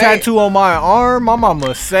N1 Right. tattoo on my arm. My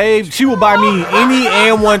mama saved. She would buy me any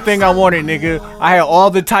N1 thing I wanted, nigga. I had all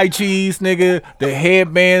the Tai Chis, nigga, the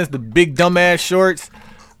headbands, the big dumbass shorts.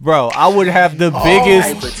 Bro, I would have the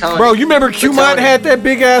biggest. Batoni. Bro, you remember Q-Mont had that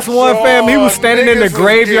big ass one, fam? He was standing in the niggas was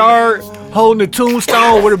graveyard holding the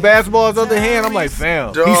tombstone with a basketball in his other hand. I'm like, fam,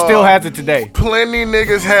 he Dog. still has it today. Plenty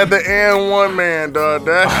niggas had the N1 man, dog.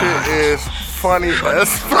 That shit is funny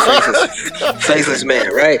as fuck. Faceless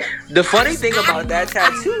man, right? The funny thing about that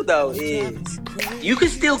tattoo though is you can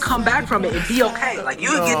still come back from it and be okay. Like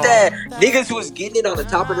you would get that niggas who was getting it on the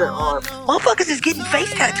top of their arm. Motherfuckers is getting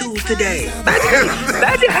face tattoos today.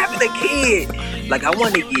 Imagine having a kid. Like I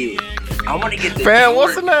want to get the Fam,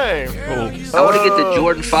 what's the Jordan- name? I want to get the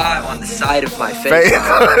Jordan 5 on the side of my face.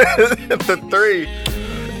 The 3.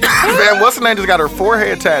 Fam, what's the name? Just got her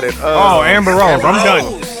forehead tatted. Oh, Amber Rose, I'm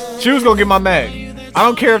Rose. done. She was gonna get my mag. I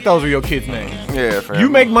don't care if those are your kids' names. Yeah, fam. You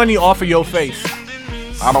make money off of your face.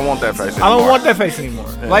 I don't want that face anymore. I don't want that face anymore.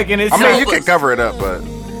 Like, and it's. I mean, you can cover it up, but I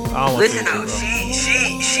don't want Listen to, though, bro.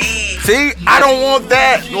 she. see, I don't want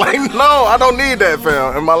that. Like, no, I don't need that,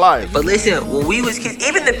 fam, in my life. But listen, when we was kids,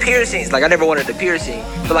 even the piercings, like I never wanted the piercing,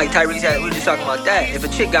 but like Tyrese had, we were just talking about that. If a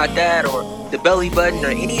chick got that or the belly button or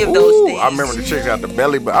any of those Ooh, things. I remember the chicks got the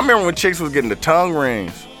belly, but I remember when chicks was getting the tongue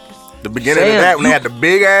rings. The beginning of Fam, that when they you- had the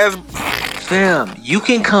big ass. Fam, you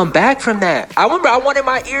can come back from that. I remember I wanted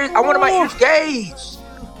my ears gauged.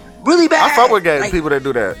 Really bad. I fuck with Like, people that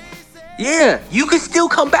do that. yeah, you can still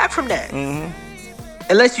come back from that.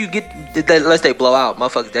 Unless they blow out.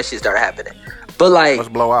 Motherfuckers, that shit start happening. But like, Let's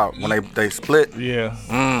blow out when they split. Yeah.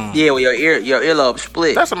 yeah, when your earlobe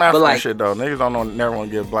split. That's some African but like, shit though. Niggas never want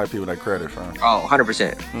to give black people that credit, fam. Oh,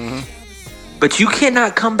 100%. But you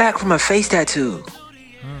cannot come back from a face tattoo.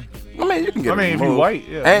 I mean, you can get. I mean, it if you removed. white,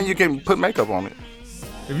 yeah. And you can put makeup on it.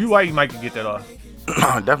 If you white, you might can get that off.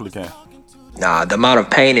 Definitely can. Nah, the amount of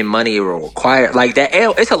pain and money it will require, like that.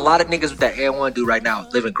 It's a lot of niggas with that L1 do right now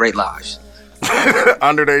living great lives.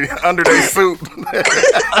 under they suit.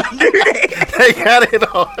 They got it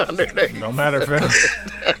all under they. No matter, fam. No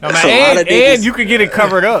That's a lot matter. of niggas. And you can get it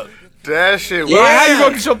covered up. That shit. Yeah. was How you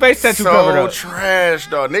gonna get your face tattoo covered so up? trash,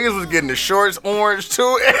 dog. Niggas was getting the shorts orange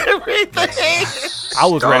too. Everything. I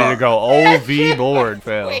was ready to go OV board,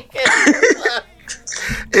 fam.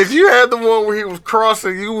 If you had the one where he was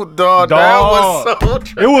crossing you, dog, that was so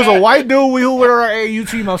trash. It was a white dude who with our AU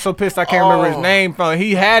team. I'm so pissed I can't remember his Oh. name. Fam.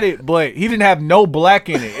 He had it, but he didn't have no black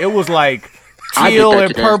in it. It was like I get teal that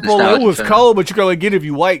and to purple. It nostalgia, was fam. cold, but you can only get it if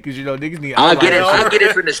you white because you know niggas need. I get it. eyeliner. I get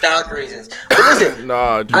it for nostalgia reasons. But listen,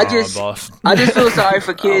 Nah, I dude. just boss. feel sorry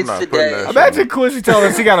for kids not putting today. that shit. Imagine Quincy telling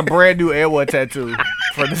us he got a brand new Airwood tattoo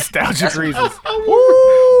for nostalgic reasons.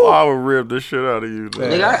 Oh, I would rip the shit out of you. Dog.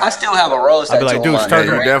 Nigga, I still have a rose I'd be tattoo like, dude, on my turn neck,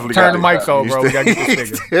 the- right? definitely Turn the got mics on, bro. We gotta get this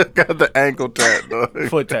He nigga. still got the ankle tat, dog.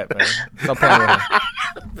 Foot tap, man. Stop playing with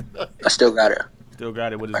him. I still got it. Still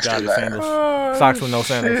got it with his I still godly got it. sandals. Socks with no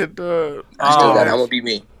sandals. Shit, dog. I still got it. I'm gonna be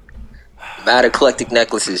me. Mad eclectic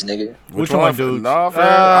necklaces, nigga. Which one, dude? Nah, fam.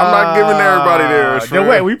 I'm not giving everybody theirs. Then fam.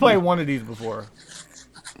 wait, we played one of these before.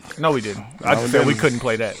 No, we didn't. I just said we couldn't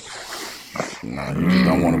play that. Nah, you just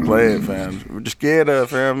don't want to play it, fam. We're just scared of,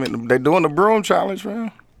 fam. They doing the broom challenge,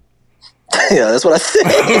 fam. Yeah, that's what I said.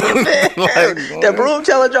 That broom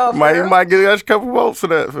challenge off. You might get a couple votes for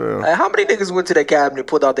that, fam. How many niggas went to that cabinet,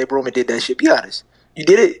 pulled out their broom, and did that shit? Be honest. You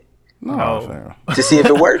did it No, No. fam. to see if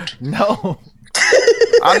it worked. No.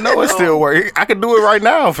 I know it still works. I can do it right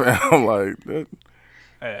now, fam. Like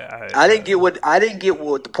I didn't get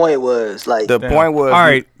what the point was. Like, the point was. All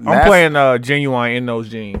right, I'm Nas- playing Genuine in those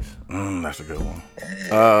jeans. That's a good one.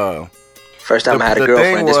 first time I had a the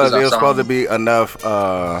girlfriend. thing This was, was it was our supposed to song. be enough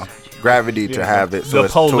gravity to have it. The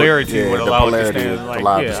it's polarity would the allow it to polarity stand. would Like,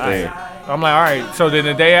 allow it to yeah, stand. all right. I'm like, all right. So then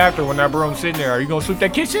the day after, when that broom's sitting there, are you gonna sweep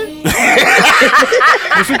that kitchen?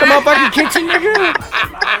 You sweep the motherfucking kitchen, nigga?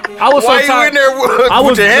 I was Why so you tired. in there with I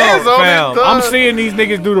was your hands no, on fam. it? dog? I'm seeing these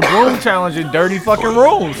niggas do the broom challenge in dirty fucking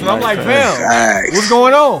rooms, and I'm like, fam, Facts. what's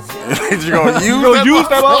going on? you gonna use, You gonna use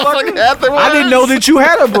that motherfucker? afterwards? I didn't know that you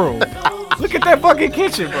had a broom. Look at that fucking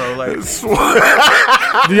kitchen, bro. Like,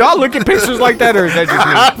 do y'all look at pictures like that, or is that just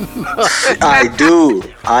me?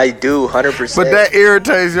 I do, 100%. But that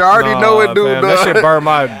irritates you. I already know it, dude. Fam, that shit burned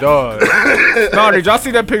my dog. No, did y'all see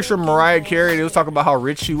that picture of Mariah Carey? They was talking about how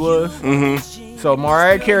rich she was. Mm-hmm. So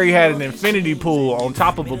Mariah Carey had an infinity pool on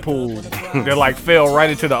top of a pool that like fell right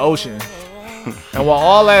into the ocean. And while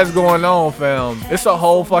all that's going on, fam, it's a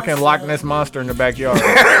whole fucking Loch Ness monster in the backyard.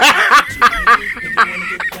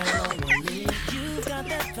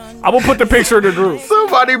 I'm gonna put the picture in the group.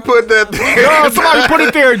 Somebody put that there. No, somebody put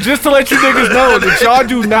it there just to let you niggas know that y'all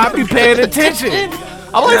do not be paying attention.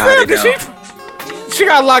 I'm like, Nah, fam, they cause she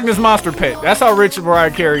got Loch Ness Monster pet. That's how rich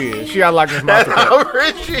Mariah Carey is. She got Loch Ness Monster pet. How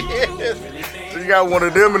rich he is. So you got one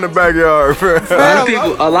of them in the backyard, bro.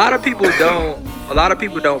 a lot of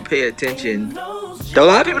people don't pay attention. A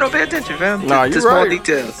lot of people don't pay attention, fam. Nah, to you small right.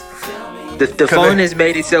 details. The phone has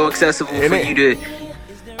made it so accessible for it- you to.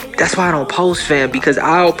 That's why I don't post, fam, because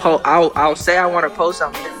I'll say I want to post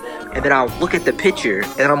something, and then I'll look at the picture,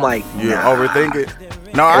 and I'm like, You nah. overthink it.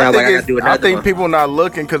 No, And I I'm like, I think gotta do I another think one. people not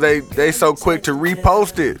looking because they so quick to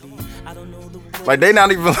repost it. Like they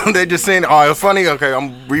not even they just saying, oh, it's funny. Okay,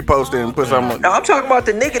 I'm reposting and put something. No, I'm talking about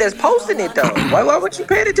the nigga that's posting it though. Why would you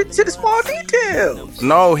pay attention to the small details?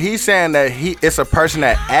 No, he's saying that it's a person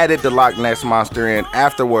that added the Loch Ness monster in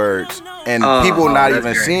afterwards, and people not that's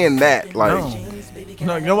even great. seeing that. Like,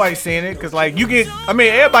 No, nobody's seeing it because, like,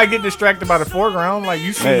 everybody get distracted by the foreground. Like,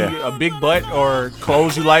 you see Yeah. a big butt or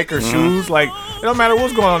clothes you like or shoes. Like, It don't matter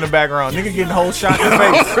what's going on in the background. Nigga getting whole shot in the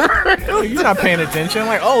face. You're not paying attention.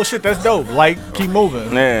 Like, oh shit, that's dope. Like, keep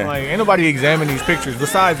moving. Yeah. Like, ain't nobody examining these pictures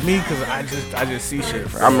besides me, cause I just see shit.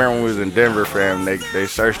 I remember when we was in Denver, fam. They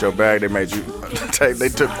searched your bag. They made you they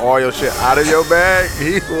took all your shit out of your bag.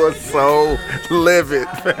 He was so livid,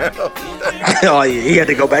 fam. Oh yeah, he had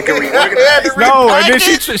to go back and reorganize. No, and then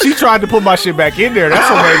she tried to put my shit back in there. That's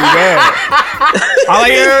what made me mad. I'm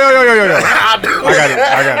like, yo.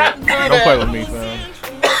 I got it. Don't play with me,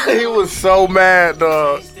 fam. He was so mad,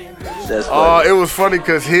 dog. That's funny. It was funny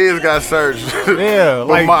because his got searched. Yeah, But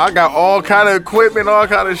like, I got all kind of equipment, all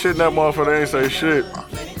kind of shit in that motherfucker. They ain't say shit.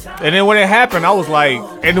 and then when it happened, I was like,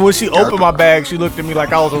 and then when she opened my bag, she looked at me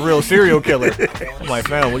like I was a real serial killer. I'm like,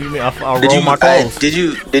 fam, what do you mean? I roll my clothes. Did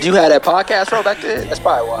you have that podcast roll back then? That's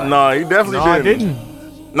probably why. No, he definitely No, I didn't. didn't.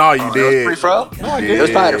 No, you It was did. pre-fro? No, I Yeah. didn't. It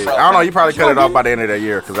was probably the fro. I don't know. You probably cut it off by the end of that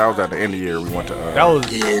year because I was at the end of the year. We went to. That was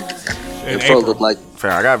Yeah. in The fro April. looked like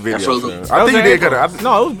Fam, I got videos. froze fam. up. I think you That was did in cut April. it.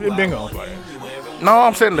 No, it was bingo. No,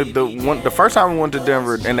 I'm saying the first time we went to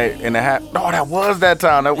Denver and they had. No, that was that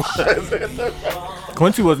time. That was.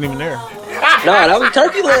 Quincy wasn't even there. no, that was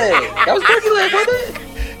turkey leg. That was turkey leg, wasn't it?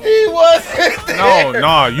 He wasn't there.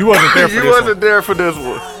 No, you wasn't there for You this wasn't there for this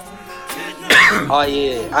one. Oh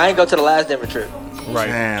yeah, I ain't go to the last Denver trip. one. Right.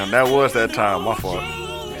 Damn, that was that time. My fault.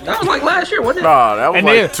 That was like last year, wasn't it? Nah, that was And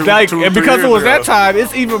like then, two, and 3 because it years was that ago. time,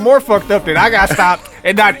 it's even more fucked up that I got stopped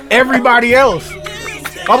and not everybody else.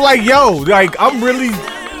 I'm like, yo, like, I'm really.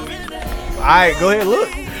 All right, go ahead, look.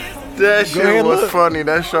 That shit ahead, was look. funny.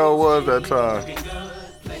 That show was that time.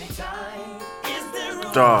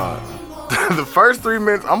 Dog. The first 3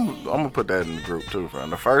 minutes, I'm gonna put that in the group too, fam.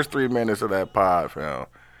 The first 3 minutes of that pod, fam.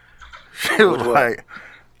 She was like,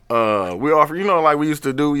 we offer, like we used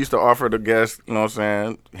to do. We used to offer the guests, you know what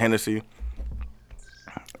I'm saying, Hennessy.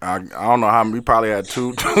 I don't know how many. We probably had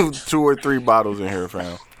two or three bottles in here,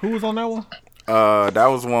 fam. Who was on that one? That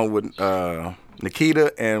was one with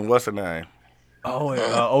Nikita and what's her name? Oh,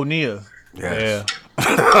 O'Neal. Yes.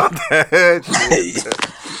 Yeah.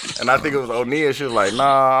 And I think it was O'Neal. She was like,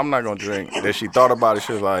 nah, I'm not going to drink. Then she thought about it.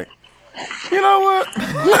 She was like, you know what?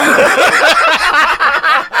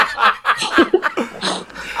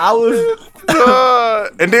 I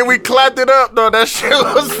was. And then we clapped it up, though. That shit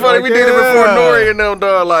was funny. We did it before Nori and them,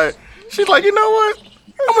 dog. Like, she's like, you know what?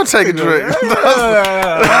 I'm going to take a drink.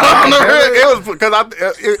 It was because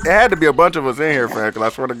it had to be a bunch of us in here, fam. Because I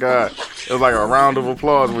swear to God, it was like a round of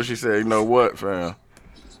applause when she said, you know what, fam?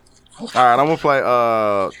 All right, I'm going to play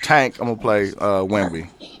Tank. I'm going to play Wemby.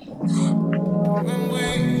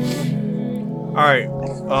 All right.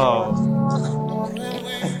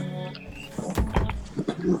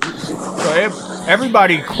 So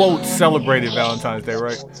everybody quote celebrated Valentine's Day,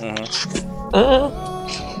 right?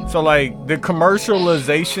 So like the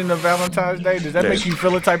commercialization of Valentine's Day, does that make you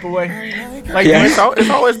feel a type of way? Like It's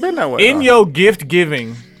always been that way. in though. your gift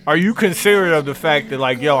giving, are you considerate of the fact that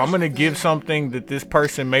like, yo, I'm gonna give something that this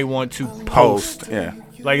person may want to post? Yeah.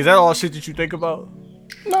 Like, is that all shit that you think about?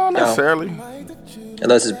 No, not necessarily.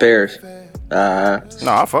 Unless it's Paris.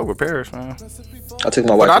 No, I fuck with Paris, man. I took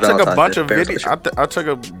my wife. But I to took a Valentine's bunch Day. of Paris videos. last year. I took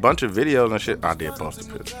a bunch of videos and shit. I did post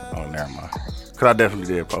a picture. Oh, never mind. Cause I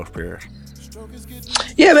definitely did post Paris.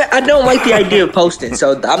 Yeah, man, I don't like the idea of posting,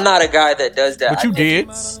 so I'm not a guy that does that. But you did.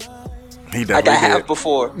 He I definitely have did.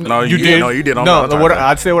 before. No, You did. No, you did. On No, Valentine's what Day.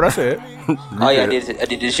 I'd say what I said. Oh yeah, I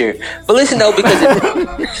did this year. But listen though, because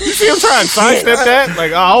You see, I'm trying to sidestep that.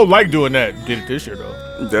 Like, I don't like doing that. Did it this year though.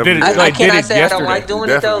 Definitely Did it, did. I like, cannot did it say I don't yesterday. like doing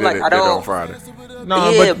it though. Definitely Like did I it on don't. Friday. No,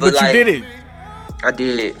 Yeah, but but you like- did it. I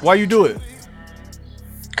did Why you do it?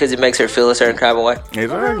 because it makes her feel a certain kind of way.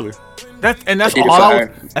 Exactly. That's I did it all. for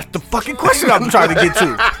her. That's the fucking question I'm trying to get to.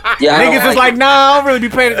 Yeah, I don't Niggas is like, nah, I don't really be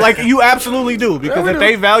paying. Like, you absolutely do because if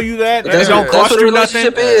they value that, and it That's don't what, cost that's what a you nothing.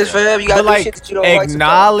 relationship is, fam. You gotta But do shit like, that you don't like.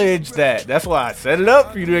 acknowledge that. That's why I set it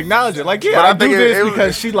up for you to acknowledge it. Like, yeah, But I I do think this it was-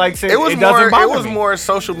 because she likes it. It was doesn't more. It bother was me. more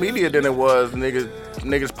social media than it was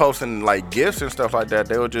niggas posting like gifts and stuff like that.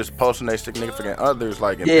 They were just posting their significant others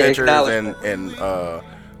like in Yeah, pictures acknowledge. and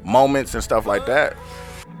moments and stuff like that.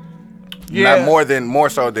 Yeah. Not more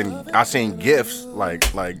so than I seen gifts like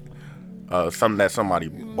something that somebody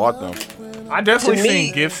bought them. I definitely To me-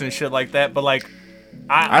 seen gifts and shit like that, but like,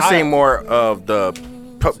 I seen more of the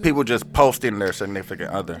people just posting their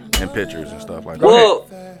significant other in pictures and stuff like that. Well,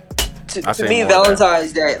 I to say me, more of that.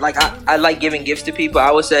 Valentine's Day, like I like giving gifts to people.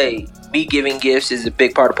 I would say me giving gifts is a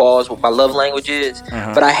big part of Paul's what my love language is.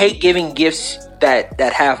 But I hate giving gifts that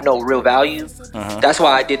have no real value. That's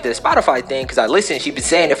why I did the Spotify thing because I listened. She's been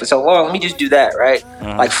saying it for so long. Let me just do that, right?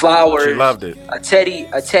 Like flowers. She loved it. A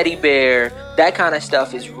teddy bear. That kind of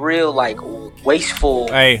stuff is real. Like wasteful.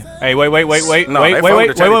 Hey, wait. No, they fuck with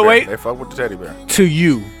the teddy bear. They fuck with the teddy bear. To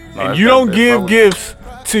you. No, And it's you not- don't they give fuck with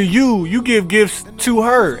gifts to you. You give gifts to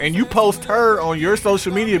her. And you post her on your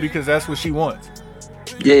social media because that's what she wants.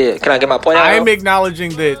 Yeah. Can I get my point out? I'm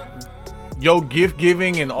acknowledging that your gift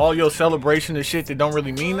giving and all your celebration and shit that don't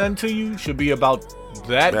really mean nothing to you should be about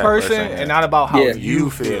that person person, yeah. and not about how Yeah. you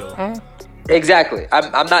feel. Exactly.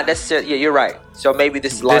 I'm not necessarily. Yeah, you're right. So maybe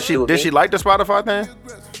this is a lot to do with Did me. she like the Spotify thing?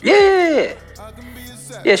 Yeah.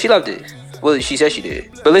 Yeah, she loved it. Well, she said she did.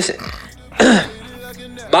 But listen,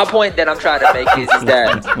 my point that I'm trying to make is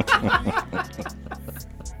that.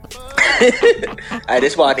 Hey,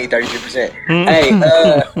 this is why I need 33%. Hey,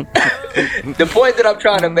 the point that I'm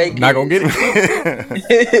trying to make Not is, gonna get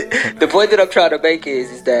it. the point that I'm trying to make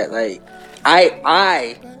is that like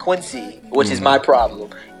I Quincy, which is my problem,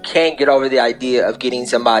 can't get over the idea of getting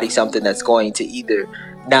somebody something that's going to either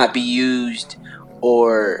not be used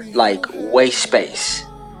or like waste space.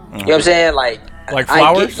 You know what I'm saying? Like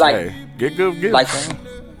flowers? Hey, get good gifts. like man.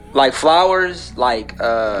 like flowers, like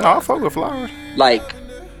No, I fuck with flowers. like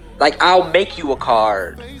I'll make you a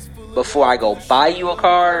card before I go buy you a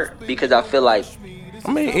card because I feel like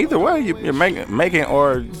I mean, either way, you're making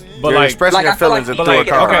or But you're like- expressing like, your I feel feelings like- through but a like,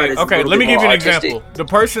 card. okay. It's a Okay, little let me bit give you an more example. artistic. The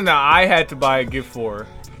person that I had to buy a gift for,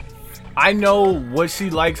 I know what she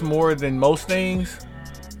likes more than most things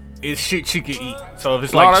is shit she can eat. So if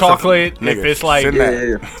it's No, like that's a- chocolate, if nigga, it's like, send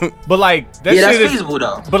that. yeah, but like that yeah, that's shit is, feasible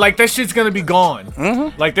though. but like that shit's gonna be gone.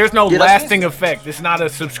 Mm-hmm. Like there's no Yeah, that's lasting effect. It's not a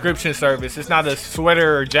subscription service. It's not a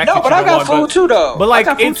sweater or jacket. No, but you I got want, food too though. But I like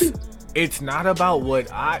got food it's too. it's not about what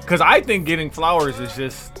because I think getting flowers is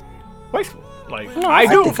just wasteful. Like No, I I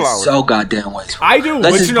do. think flowers. So goddamn wasteful. I do,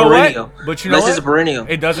 Unless but it's you know perennial. what? But you know Unless what? it's a perennial.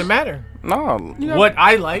 It doesn't matter. No, you know, What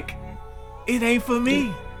I like, it ain't for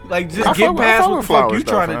me. Like just I get fuck with- I past fuck what with the fuck flowers you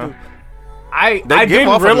though, trying to fam. do. I They give didn't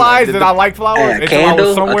off of realize the- that I like flowers Hey, until I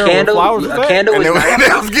was somewhere where flowers was a at. candle and is they, nice.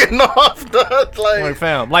 they was getting off the Like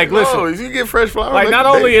fam, like listen, No, if you get fresh flowers, like they- not they-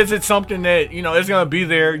 only is it something that you know it's gonna be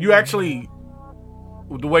there, you actually,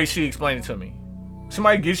 the way she explained it to me,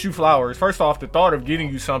 somebody gets you flowers. First off, the thought of getting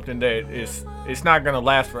you something that it's not gonna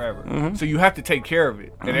last forever, so you have to take care of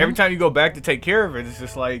it. And every time you go back to take care of it, it's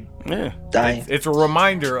just like yeah. Dying. it's a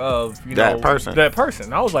reminder of That know person. That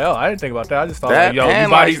person. I was like, oh, I didn't think about that. I just thought, That like, yo, you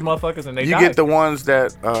and, buy like, these motherfuckers and they You die. get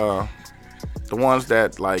the ones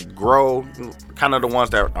that like grow, kind of the ones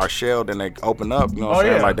that are shelled and they open up. You know what I'm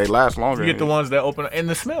saying? yeah. Like they last longer. You get the ones that open and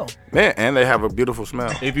the smell. Yeah, and they have a beautiful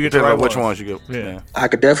smell. If you get the Depends right on which ones. ones you get. Yeah. Yeah. I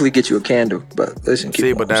could definitely get you a candle, but listen, keep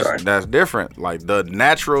See, going. but I'm sorry. that's different. Like the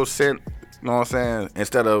natural scent. You know what I'm saying?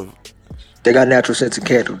 Instead of They got natural scents in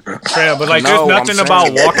candles, bro. Yeah, but like No, there's I'm nothing saying-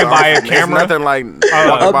 about walking by a It's camera. nothing like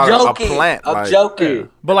I'm about joking. a plant. I'm like, joking.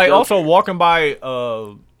 But like Joking. also walking by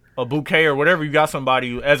a bouquet or whatever, you got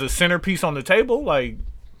somebody as a centerpiece on the table, like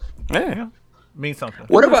Yeah. means something.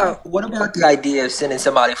 What about the idea of sending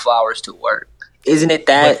somebody flowers to work? Isn't it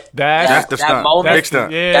that That's the that stunt. moment? Big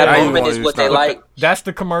stunt. Yeah. That Now you moment wanna is use what they stunt. like. That's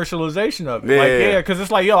the commercialization of it. Yeah. Like, yeah, because it's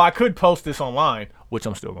like, yo, I could post this online, which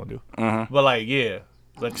I'm still gonna do. But like, yeah,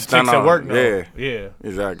 let the Stand chicks at on- work know. yeah. Yeah,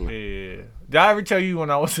 Exactly. yeah. Did I ever tell you when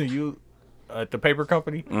I was in you at the paper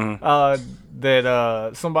company that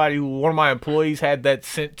one of my employees had that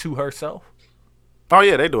sent to herself? Oh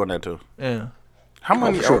yeah, they doing that too. Yeah. How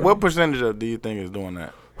many? for sure. What percentage do you think is doing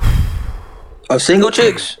that Of single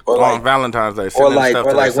chicks or on like Valentine's Day? or sending like stuff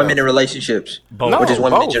or to like themselves? women in relationships, Both. No, or just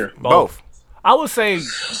women in both. general? Both. I would say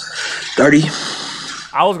 30.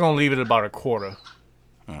 I was gonna leave it at about a quarter.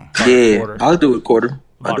 Yeah, quarter. I'll do a quarter.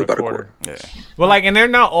 I'll do About about a quarter. Yeah. But like, and they're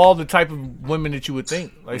not all the type of women that you would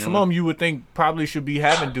think. Like some of them you would think probably should be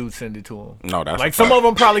having dudes send it to them. No, that's Like a some fact. of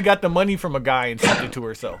them probably got the money from a guy and sent it to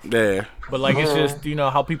herself. Yeah. But like it's just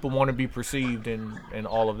how people want to be perceived and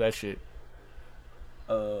all of that shit.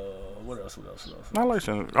 What else? I like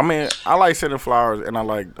sending. I mean, I like sending flowers, and I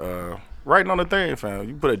like writing on the thing, fam.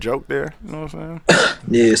 You put a joke there. You know what I'm saying?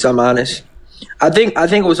 Yeah, so I'm honest. I think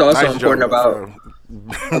what's also Nice important joke,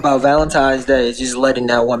 about Valentine's Day is just letting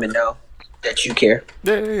that woman know that you care,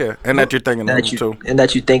 Yeah, and that you're thinking of them that you too. and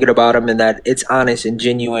that you're thinking about them, and that it's honest and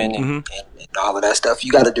genuine and all of that stuff.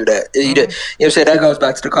 You got to do that. You know what I'm saying? That goes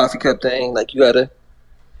back to the coffee cup thing. Like you gotta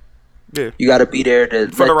be there to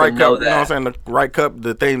For let the right them know cup, you know what I'm that. saying? The right cup,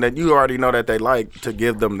 the thing that you already know that they like, to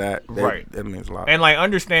give them that. Right. That means a lot. And like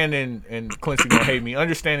understanding, and Quincy gonna hate me,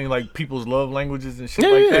 understanding like people's love languages and shit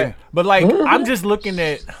Yeah, like yeah. that. But like I'm just looking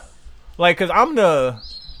at, like, cause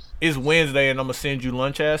it's Wednesday and I'm gonna send you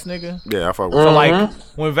lunch ass nigga. Yeah, I fuck with So you. like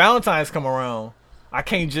when Valentine's come around, I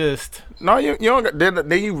can't just. No, you don't. Then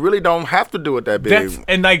you really don't have to do it that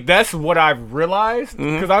big. That's what I've realized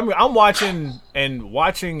Mm-hmm. because I'm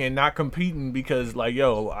watching and not competing because like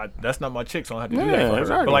that's not my chick, so I don't have to do that Yeah, for her.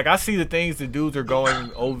 exactly. But like I see the things the dudes are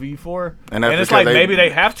going OV for, And and, that's it's because like maybe they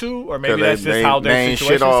have to, or maybe that's just how they their ain't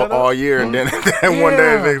situation shit all, set up. all year, and then one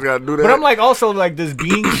day they gotta do that. But I'm like also like does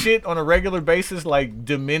being shit on a regular basis like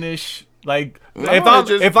diminish like No,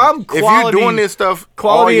 if I'm quality, if you're doing this stuff all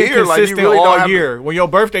quality year, and like you consistent really don't all have year, when your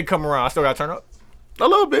birthday come around, I still got to turn up. a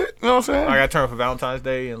little bit. You know what I'm saying? I got to turn up for Valentine's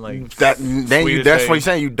Day and like That's Sweetest what Day. you're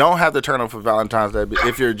saying. You don't have to turn up for Valentine's Day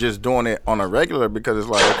if you're just doing it on a regular because it's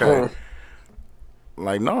like okay,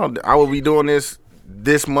 like no, I would be doing this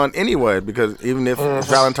month anyway because even if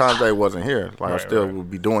Valentine's Day wasn't here, like I still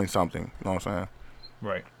would be doing something. You know what I'm saying?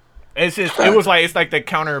 Right. It's just it's like the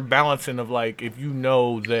counterbalancing of like if you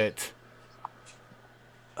know that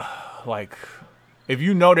like if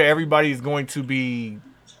you know that everybody's going to be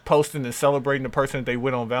posting and celebrating the person that they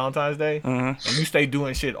with on Valentine's Day and you stay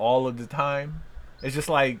doing shit all of the time, it's just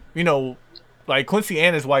like, you know, like Quincy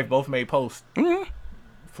and his wife both made posts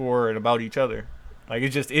for and about each other. Like it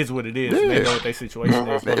just is what it is. And they know what their situation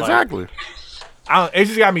is. But, like, Exactly. it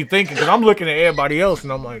just got me thinking because I'm looking at everybody else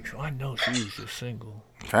and I'm like, so I know she's just single.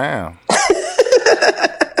 Damn.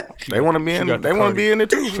 They want to be in. They want to be in it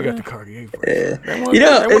too. She got the Cartier version. You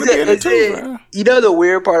know, they wanna be in it too, man. you know the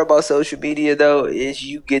weird part about social media though is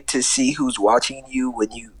you get to see who's watching you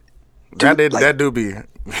when you. That like- do be.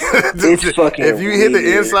 It's fucking If you hit the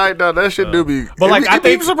weird. insight, though, that shit do be. But, like, it I be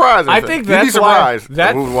think- surprising. I fam. think You be that's why- surprised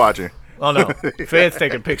that- who's watching. Oh no, Feds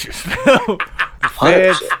taking pictures.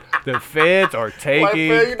 The feds are Like, taking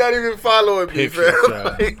man, you're not even following me, pictures.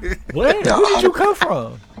 fam. Where did you come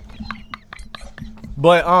from?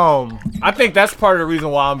 But I think that's part of the reason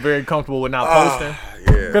why I'm very comfortable with not posting.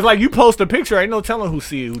 Yeah, Cause like you post a picture, ain't no telling who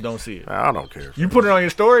see it, who don't see it. I don't care. You put it on your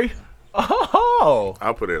story. Oh,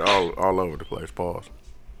 I'll put it all over the place. Pause.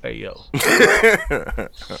 hey yo.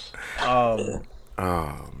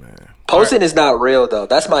 Oh man, Posting is not real though.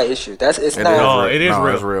 That's my issue. It's not. No, it is real.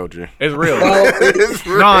 It's real, G. It's real. It's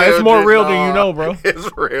real. Nah, it's more G. real than Nah, you know, bro. It's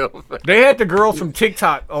real. They had the girls from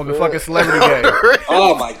TikTok on the fucking celebrity game.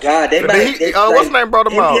 Oh my god, they might. What's his name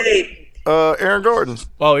brought him out? NBA, Aaron Gordon.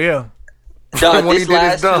 Oh yeah. done When he this did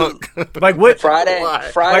his last dunk. Like what? Friday.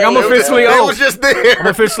 Why? Like, I'm officially They old. was just there. I'm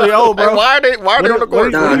officially old, bro. And why are they on the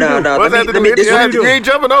court? No. What's that to do? This is what You ain't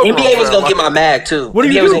jumping over. NBA was him, gonna get my mag too. What do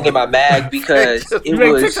you NBA was do? gonna get my mag because it You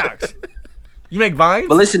make was. TikToks. You make vines.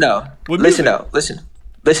 But listen though. With Listen music. though.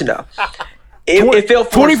 Listen though. It felt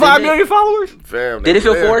forced. 25 didn't it? million followers? Fam, Did it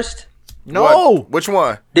feel yeah. forced? No, What? Which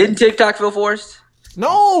one? Didn't TikTok feel forced?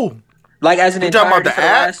 no. Like as an You talking entirety about for the the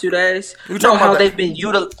app? last 2 days? You No, talking how about they've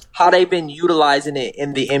been utilizing it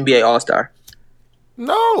in the NBA All Star.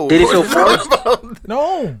 No. Did it feel What you forced? talking about?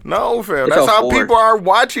 No. No, fam. It That's felt how forward. people are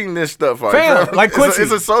watching this stuff. Fam, like it's Quincy.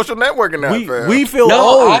 it's a social networking now, fam. We feel No,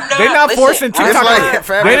 old. I'm not. They're not Listen, forcing I'm TikTok. not. on-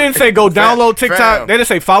 Fam, they didn't say go download TikTok. fam. They didn't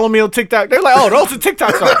say follow me on TikTok. They're like, oh, those are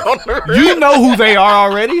TikTok stars. You know who they are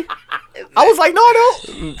already. I was like, no, I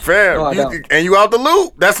don't. Fam, No, I don't. and you out the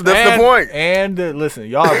loop. That's the point. And listen,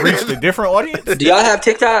 y'all have reached a different audience. Do y'all have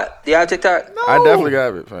TikTok? Do y'all have TikTok? I definitely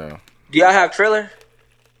have it, fam. Do y'all have Triller?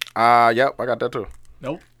 Yep, I got that too.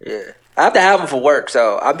 Nope. Yeah. I have to have them for work,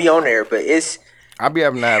 so I'll be on there. But it's I'll be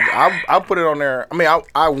having that. I'll put it on there. I mean,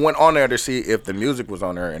 I went on there to see if the music was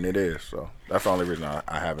on there, and it is. So that's the only reason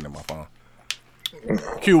I have it in my phone.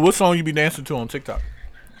 Q, what song you be dancing to on TikTok?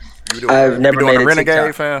 I've never You doing made the a Renegade,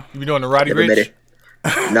 TikTok. fam? You be doing the Roddy Never made Rich?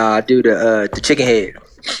 it. Nah, I do the chicken head.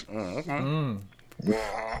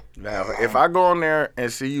 Now, if I go on there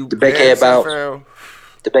and see you Backhead dancing, bounce. fam,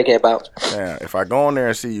 The backhead bounce. yeah, if I go on there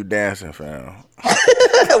and see you dancing, fam,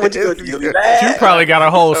 What you gonna do? You You mad? probably got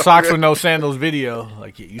a whole socks with no sandals video.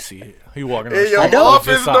 Like, yeah, you see it. He walking on in your the street with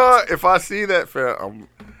office, his socks. dog, if I see that, fam,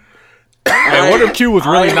 Hey, what if Q was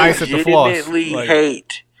really I nice at the floss? legitimately Like,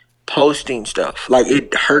 hate posting stuff. Like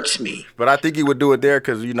it hurts me. but I think he would do it there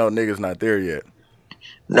because niggas not there yet.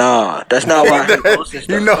 Nah, that's not why I hate posting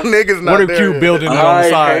stuff. Niggas not what if there Q yet. building it on the I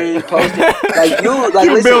side? hate posting. Like you, like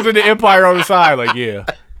Q listen. building the empire on the side. Like, yeah.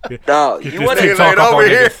 No, Get you this want to. Niggas TikTok ain't up over on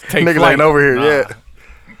here. niggas. Take Niggas flight. ain't over here Nah. yet.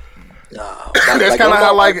 That's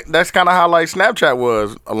kind of how Snapchat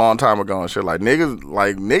was a long time ago and shit. Like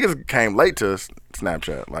niggas came late to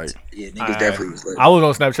Snapchat. Like Yeah, niggas definitely was late. I was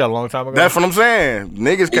on Snapchat a long time ago. that's what I'm saying.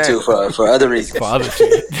 Niggas Me too, came. for other reasons. for other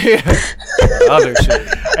shit. Yeah. Other shit.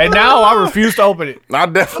 And now I refuse to open it.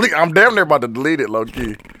 I'm damn near about to delete it, low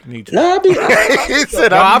key. Need to. Nah, I be, He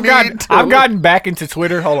said No, I've to. gotten back into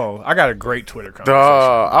Twitter. Hold on. I got a great Twitter conversation.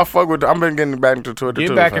 I fuck with. I've been getting back into Twitter Get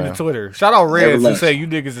too. back fam. into Twitter. Shout out Reds who left. say you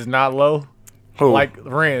niggas is not low. Who? Like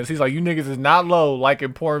Renz. He's like, you niggas is not low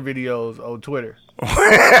liking porn videos on Twitter. On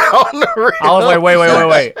the real. I was like,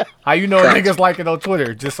 wait. How you know niggas like it on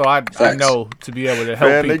Twitter? Just so I know to be able to help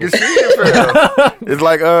Man, people. niggas see it, fam. It's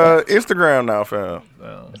like Instagram now, fam.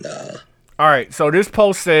 All right, so this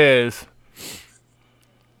post says,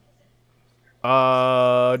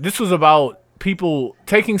 this was about people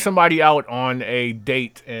taking somebody out on a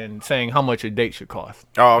date and saying how much a date should cost.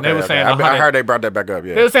 Oh, And okay. they were saying I heard they brought that back up. They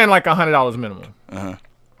Yeah. were saying like $100 minimum. Uh-huh.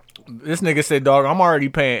 This nigga said, dog, I'm already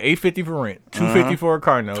paying $850 for rent, $250 for a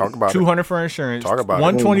car note, Talk about it. $200 for insurance, Talk about it.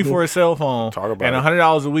 $120 for a cell phone, Talk about and it.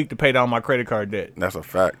 $100 a week to pay down my credit card debt. That's a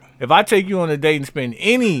fact. If I take you on a date and spend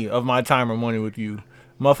any of my time or money with you,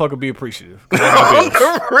 motherfucker, be appreciative. 'Cause I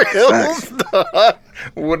got bills.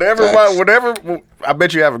 For real. Whatever. I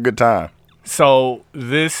bet you have a good time. So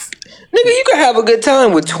this, Nigga, you can have a good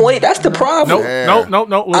time with 20. That's the problem. Yeah. no.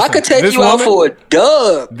 I Listen, could take this you out woman- for a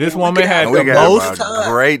dub. This We woman could had have We the can most. have a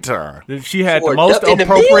great time. She had For the a most duck in the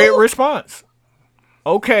appropriate meal? response.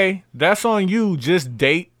 Okay, that's on you. Just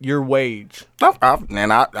date your wage. No, I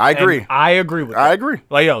agree. And I agree with that. I agree.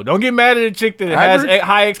 Like, yo, don't get mad at a chick that I has agree.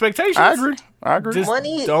 high expectations. I agree. Just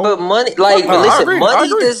Money, don't- but money, like, No, I listen, agree. I money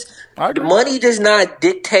agree. does. I agree. Money does not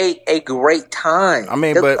dictate a great time. I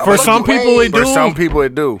mean, The but For some fucking people, way. it For do. some people,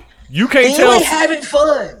 it do. You Then can't you tell. ain't having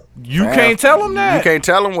fun. You Fam, can't tell them that. You can't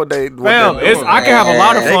tell them what they. What Fam, they doing. I can have a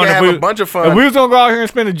lot of They fun. can If have we, a bunch of fun. If we was gonna go out here and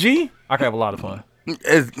spend a G, I can have a lot of fun.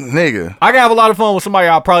 It's, nigga, I can have a lot of fun with somebody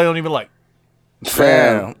I probably don't even like.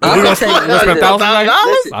 fam. We gonna spend $1,000? All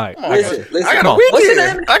Listen, right, listen, listen. I got a Come on. What's the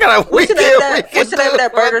weekend. name? I got a What's the name of that? weekend. What's the name of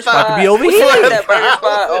that burger spot? to be over What's the here. name of that burger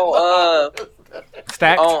spot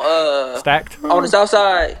Stacked. on Stacked. on the south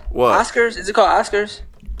side? What? Oscars? Is it called Oscars?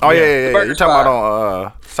 Oh yeah. burger You talking spot. about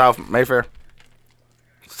on South Mayfair,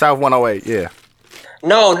 South 108? Yeah.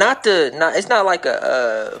 No, not the. Not. It's not like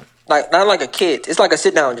a not like a kid. It's like a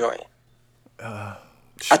sit down joint.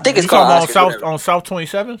 I think it's You called talking Oscars. about whatever. on South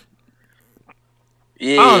 27th?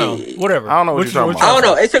 Yeah. I don't know. Whatever. I don't know what you're talking I don't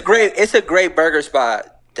about. know. It's a great burger spot.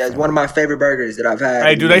 That's one of my favorite burgers that I've had.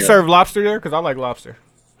 Hey, do they Yeah. serve lobster there? Because I like lobster.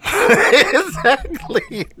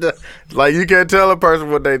 Exactly. Like you can't tell a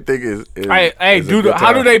person what they think is. Hey, is a good how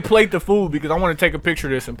do time. they plate the food? Because I want to take a picture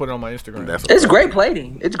of this and put it on my Instagram. That's It's great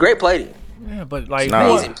plating. It's great plating. Yeah, but like,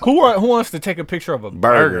 Nah. who wants to take a picture of a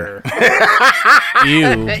Burger. burger?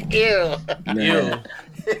 Ew. Man.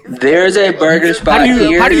 There's a burger spot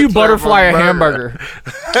here. How do you butterfly a hamburger?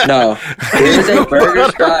 No, there's a burger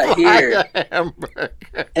spot here.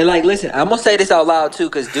 And like, listen, I'm gonna say this out loud too,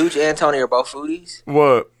 because Dooch and Tony are both foodies.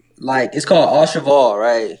 What? Like, it's called Au Cheval,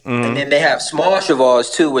 right? Mm-hmm. And then they have small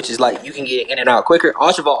chevals too, which is like you can get in and out quicker.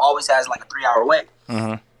 Au Cheval always has like a 3-hour wait.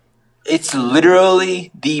 Mm-hmm. It's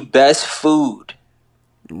literally the best food.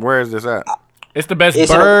 Where is this at? It's the best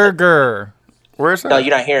It's a- burger. Where is that? No,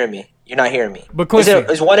 you're not hearing me. You're not hearing me. But Quincy-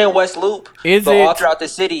 it's one in West Loop. Is but all it- throughout the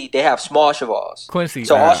city they have small chevals. Quincy,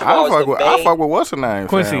 So Au Cheval is the I main. fuck with what's her name?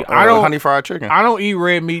 Quincy, fam? I don't- honey fried chicken. I don't eat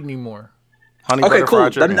red meat anymore. Honey Okay, butter cool.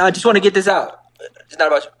 fried chicken. I just want to get this out. It's not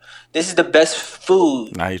about you. This is the best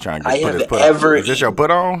food. Now he's trying to I get put his have put ever on. Is this your put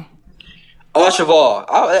on? Au Cheval.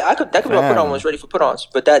 That could be my Fam. put on when it's ready for put ons.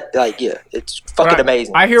 But that, like, yeah, it's fucking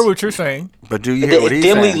amazing. I hear what you're saying. But do you hear what It's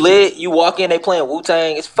he's dimly saying? lit. You walk in, they playing Wu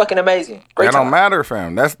Tang. It's fucking amazing. Great That time. don't matter,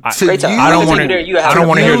 fam. That's to Great time. you. I don't can want take you there, you to. have I don't to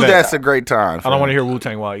want to do hear You, that. that's a great time. I don't want to hear Wu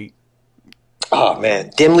Tang while I eat. Oh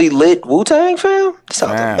man, dimly lit Wu Tang, fam. That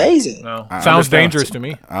sounds Man. amazing. No, I sounds understand. dangerous to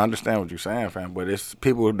me. I understand what you're saying, fam. But it's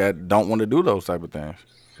people that don't want to do those type of things.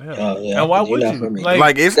 Oh, yeah. And why You're would not you? for me.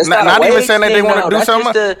 Like it's That's not, not a not even wage saying that they thing, want no. to do That's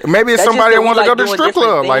something. just Maybe it's that's somebody just that wants to we go like to the doing strip different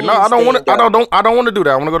club. Like, no, I things don't want to. thing, I don't want to do that.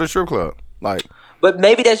 I want to go to the strip club. Like, But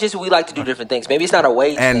maybe that's just we like to do different things. Maybe it's not a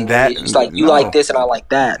wage And thing. that- Maybe it's just like you no. like this and I like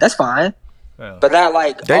that. That's fine. Yeah. But not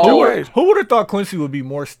like they do oh, ways. Who would have thought Quincy would be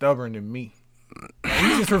more stubborn than me?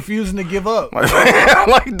 He's just refusing to give up.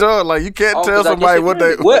 like, dog, like you can't oh, tell 'cause I somebody what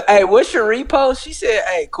they. disagree. Hey, what's your repost? She said,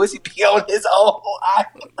 "Hey, Quincy be on his own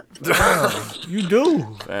island." You do.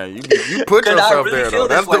 Man, you put 'Cause I yourself really there feel though.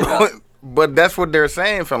 That's this the way, point. But that's what they're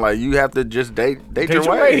saying, fam. Like you have to just date Date your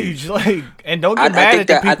your wage. age, like, and don't I get mad think at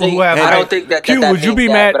the that- I people think- who have. I like, don't think that Q, that would you means be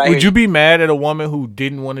that, mad? but I Would hear you you. be mad at a woman who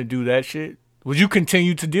didn't want to do that shit? Would you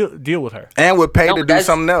continue to deal with her? And would pay No, to do that's-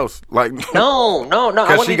 something else. Like No. I 'Cause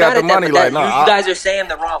wouldn't she be got mad the at that, money, but like, that, no, you I- guys are saying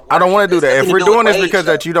the wrong. I don't want to do It's that. If nothing we're to do doing with this wage, because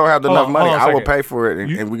though. that you don't have Hold enough on, money, hold on a I will second. pay for it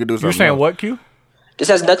and we could do something. You're saying else. what, Q? This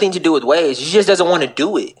has nothing to do with wage. She just doesn't want to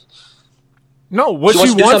do it. No, what She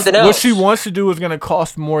she wants to do wants, something what else. she wants to do is going to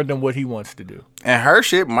cost more than what he wants to do. And her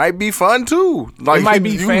shit might be fun too. Like It might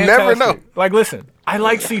be you fantastic. never know. Like, listen, I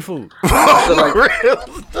like seafood.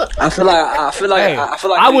 I feel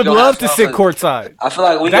like I would love to sit courtside. I feel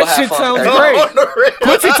like we That gonna shit have fun. sounds great.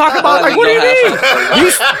 Quincy talk about like, what do you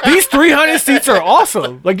mean? These 300 seats are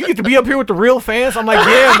awesome. Like you get to be up here with the real fans. I'm like,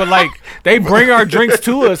 yeah, but like they bring our drinks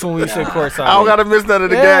to us when we sit courtside. I don't gotta miss none of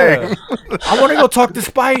the game. I want to go talk to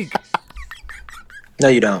Spike. No,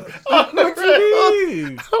 you don't. What you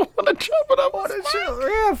mean? I wanna chop it up on that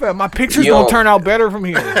shit. Yeah, fam. My pictures Yo. gonna turn out better from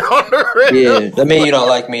here. Yeah, that mean you don't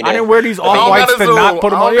like me. I Then. didn't wear these I off don't whites gotta to not put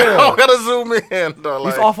them on. I Yeah. don't gotta zoom in. Though,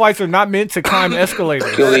 These like, off whites are not meant to climb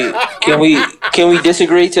escalators. Can we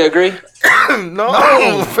disagree to agree?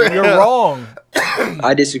 no, fam. You're wrong.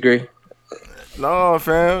 I disagree. No,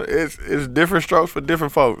 fam. It's different strokes for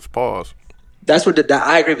different folks. Pause. That's what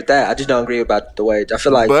I agree with that. I just don't agree about the wage. I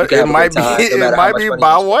feel like you But can it have a might good time, be no matter it how might much be money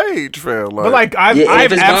by you wage, fam. But like spend. Yeah, I've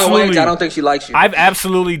if it's by absolutely, wage, I don't think she likes you. I've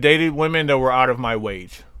absolutely dated women that were out of my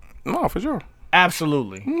wage. no, for sure.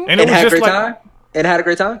 Absolutely, and and it was had a just great like. time. And had a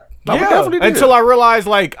great time. No, we Yeah, definitely did. until I realized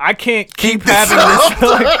like I can't keep having this.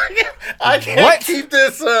 Like, I can't What? keep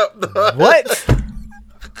this up. Dog. what?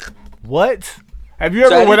 What? Have you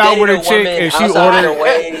ever have you went out dated with a a chick woman and she outside ordered? her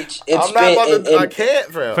wage and I'm not spent about to. I and can't,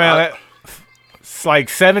 fam. Fam, it's like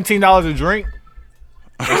 $17 a drink,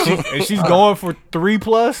 and she's going for 3+.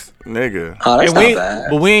 Nigga. Oh, that's And we, not bad.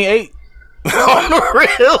 but we ain't ate. On the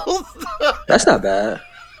real. That's not bad.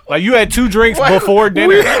 Like you had 2 drinks before dinner.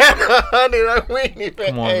 We had honey, like, we ain't even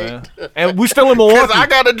Come on, ate. man. And we still in Cause Milwaukee. I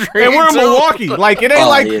got a drink. And we're in too. Milwaukee. Like it ain't Oh,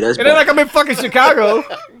 like yeah, it that's ain't bad. like I'm in fucking Chicago.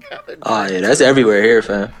 Oh yeah, that's everywhere here,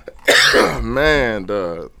 fam. Man,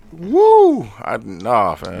 dog. Woo!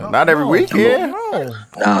 Nah, fam. Not every weekend. No.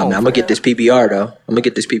 Nah, man, I'm gonna get this PBR though. I'm gonna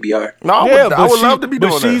get this PBR. No, I Yeah, would, but I would she- love to be but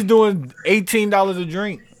doing she's that. doing $18 a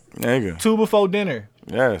drink, Nigga. 2 before dinner,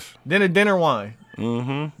 Yes. then a dinner wine,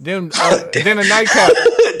 then a nightcap,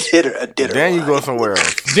 Dinner. Then you go somewhere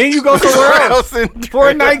else. then you go somewhere else and for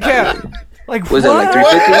a nightcap. Like Was what? that like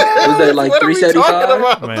 350? Was that like What are we talking 375?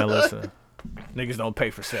 about? Man, listen, niggas don't pay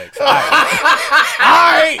for sex. All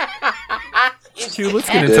right. Q, let's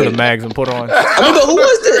get into the mags and put on. I mean, but who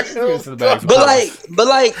was this? Get into the mags and But put on.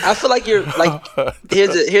 like, I feel like you're like.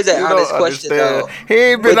 Here's an You honest don't question understand. though. He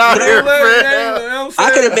ain't been But out you here, know, fam.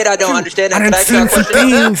 I can admit I don't understand that. I Can done I ask you seen a some question?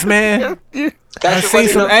 things, man. Can I I ask you a seen question,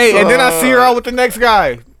 some. though? Hey, and then I see her out with the next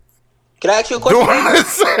guy. Can I ask you a question? Doing the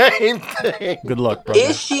same thing. Good luck, brother.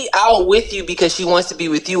 Is she out with you because she wants to be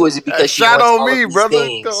with you, or is it because she Shot wants on all me, of these brother.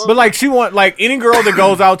 things? But like she want like any girl that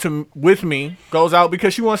goes out with me goes out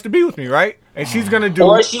because she wants to be with me, right? And she's gonna do.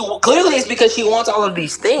 Or she clearly it's because she wants all of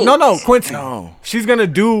these things. No, Quincy. No. She's gonna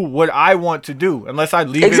do what I want to do unless I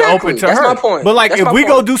leave it Exactly. open to That's her. my point. But like That's if my we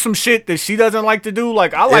go point. do some shit that she doesn't like to do,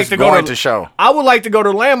 like I like It's to go going to show. I would like to go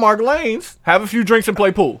to Landmark Lanes, have a few drinks and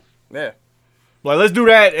play pool. Yeah. Like let's do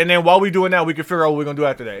that, and then while we doing that, we can figure out what we're gonna do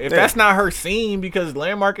after that. If Yeah. that's not her scene because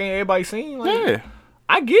Landmark ain't everybody's scene, like, Yeah.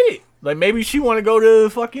 I get it. Like maybe she want to go to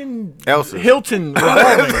fucking Elsa's. Hilton.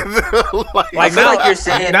 Revolving. like, Like I feel now, like you're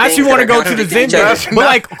saying now things she want to that go are to the contradicting each Zen other. Dash. But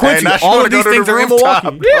like Quincy, now she all wanna of go these to the things are in rooftop,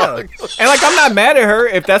 Milwaukee. Yeah, and like I'm not mad at her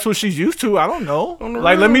if that's what she's used to. I don't know.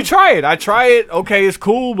 Like let me try it. I try it. Okay, it's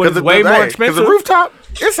cool, but it's way more expensive. Because the rooftop,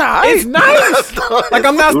 it's high. It's nice. Like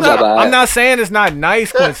I'm not, Rooftop I'm high. not saying it's not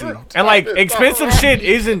nice, Quincy. And like expensive shit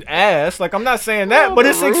isn't ass. Like I'm not saying that, but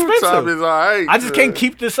it's Rooftop expensive. is all right. I just can't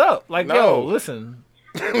keep this up. Like No. yo, listen.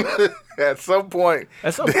 At some point,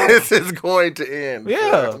 At some point. this is going to end.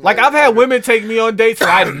 Yeah, like I've had women take me on dates and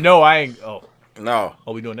I know I ain't. Oh, No.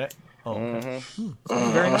 are we doing that? Oh, okay.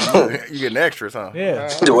 Very nice. You getting extras, huh? Yeah.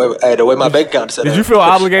 The way my bank account is set Did up. you feel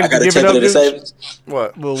obligated I to gotta give check it up, into the dude? savings.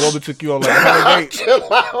 What? Well, Woman took you on like a date.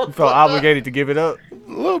 Chill out. You felt obligated to give it up.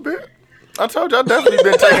 A little bit. I told you I definitely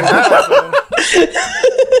been taking time.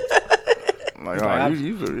 Like, oh,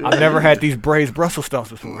 you I've never had these braised Brussels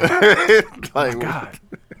sprouts before. like, God.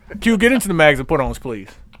 Q, get into the mags and put ons, please.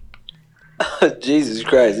 Jesus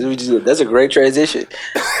Christ, that's a great transition.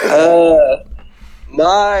 I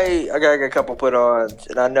got a couple put ons,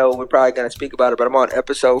 and I know we're probably gonna speak about it, but I'm on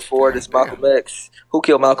episode 4. This Malcolm X. Who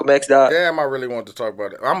killed Malcolm X? Doc? Damn, I really want to talk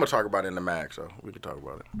about it. I'm gonna talk about it in the mag, so we can talk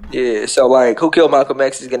about it. Yeah. So like, Who Killed Malcolm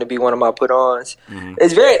X is gonna be one of my put ons. Mm-hmm.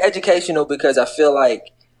 It's very educational because I feel like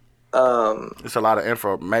It's a lot of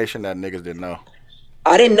information that niggas didn't know.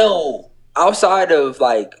 I didn't know outside of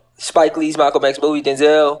like Spike Lee's Malcolm X movie,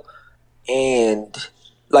 Denzel, and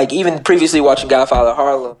like even previously watching Godfather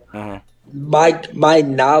Harlem. My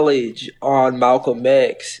knowledge on Malcolm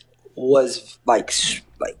X was like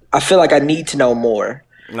I feel like I need to know more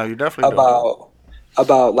No, you definitely about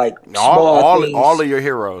like small things. all of your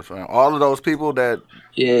heroes, man. All of those people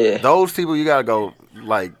those people you gotta go.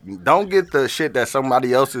 Like, don't get the shit that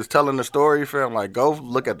somebody else is telling the story, fam. Like, go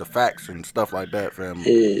look at the facts and stuff like that, fam.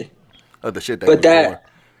 Yeah. Of the shit that. But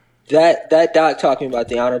that doc talking about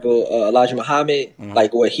the Honorable Elijah Muhammad,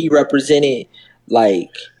 like what he represented, like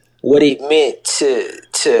what it meant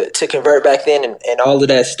to convert back then, and all of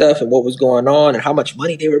that stuff, and what was going on, and how much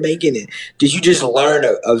money they were making, and did you just learn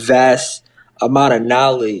a vast amount of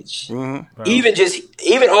knowledge,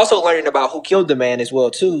 even also learning about who killed the man as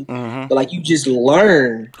well too. But like, you just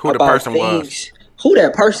learn who about the person things, was, who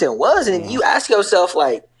that person was, and you ask yourself,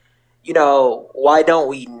 like, you know, why don't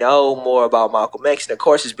we know more about Malcolm X? And of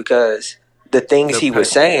course, it's because the things he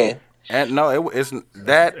was saying. And no, it's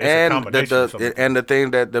that, It's a and combination of something. and the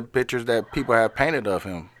thing that the pictures that people have painted of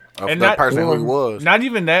him, of And the not- person who he was. Not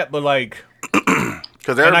even that, but like,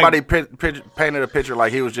 Because everybody painted a picture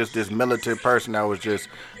like he was just this militant person that was just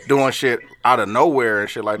doing shit out of nowhere and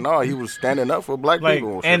shit. Like, no, he was standing up for black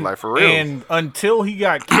people and shit, like, for real. And until he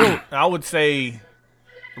got killed, I would say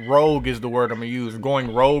rogue is the word I'm gonna use.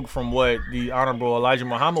 Going rogue from what the Honorable Elijah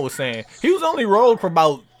Muhammad was saying. He was only rogue for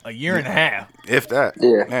about a year and a half. If that.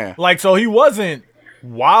 Yeah. Like, so he wasn't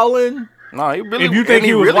wilding. No, he really, If you think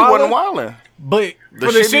he was really wildin'? wasn't wilding. But The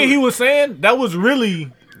for the shit shit he he was saying, that was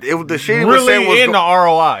really, It was the shit he was saying was really in the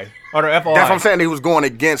ROI or the FOI. that's what I'm saying. He was going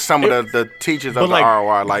against some of the teachers of the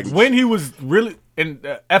ROI, like when he was really in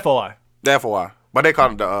FOI. the FOI. But they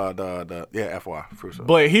called it the FOI. Fruit Soul.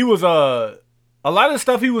 But he was a lot of the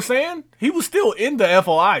stuff he was saying, he was still in the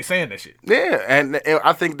FOI saying that shit. Yeah, and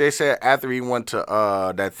I think they said after he went to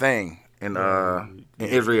that thing in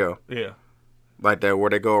Israel, Yeah. like that where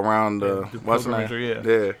they go around the what's the name? pilgrimage,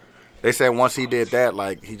 Yeah. They said once he did that,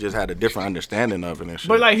 like, he just had a different understanding of it and shit.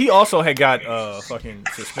 But like, he also had got fucking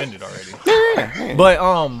suspended already. Yeah. But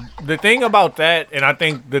the thing about that, and I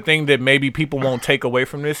think the thing that maybe people won't take away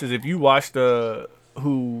from this is if you watch the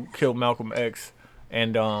Who Killed Malcolm X,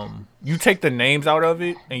 and you take the names out of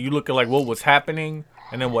it and you look at like what was happening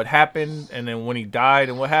and then what happened and then when he died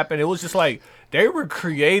and what happened, it was just like they were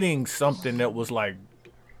creating something that was like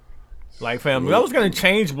fam, that was gonna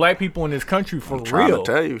change black people in this country for trying real.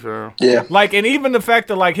 to tell you, sir. Yeah. Like, and even the fact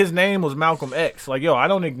that like his name was Malcolm X, like, yo, I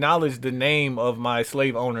don't acknowledge the name of my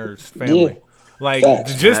slave owner's family. Yeah. Like,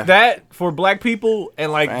 Facts. just that for black people,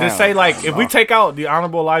 and like to say like if we no. take out the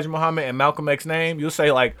Honorable Elijah Muhammad and Malcolm X name, you'll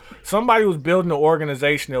say like somebody was building an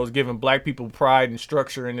organization that was giving black people pride and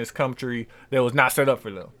structure in this country that was not set up for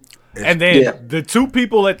them. And then the two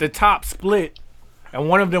people at the top split, and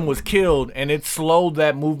one of them was killed, and it slowed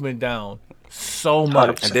that movement down so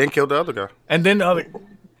much. And then killed the other guy. And then the other.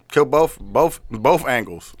 Killed both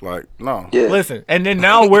angles. Like, no. Yeah. Listen, and then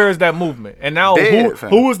now where is that movement? And now Dead, fam.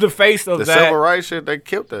 who was the face of The that? civil rights shit, they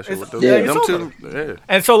killed that shit. With yeah, them it's two. Yeah.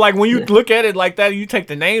 And so like when you look at it like that, you take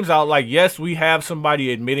the names out. Like, yes, we have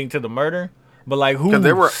somebody admitting to the murder, but like who? Because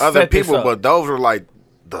there were other set this people, up? but those were like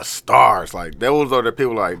the stars. Like, those are the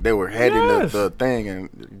people, like, they were heading Yes. the thing.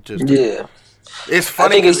 And just. Yeah. It's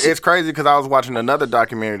funny. think It's crazy because I was watching another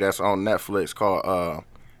documentary that's on Netflix called,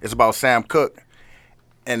 it's about Sam Cooke.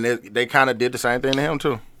 And they kind of did the same thing to him,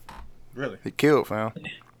 too. Really? He killed, fam.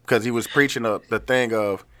 Because he was preaching the thing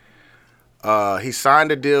of, he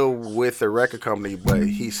signed a deal with the record company, but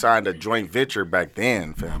he signed a joint venture back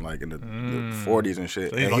then, fam, like in the 40s and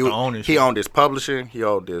shit. So he's and about to own his he shit. owned his publishing, he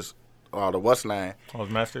owned this, all the what's name. Oh,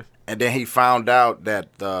 his master. And then he found out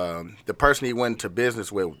that the person he went into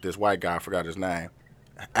business with, this white guy, I forgot his name,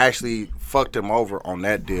 actually fucked him over on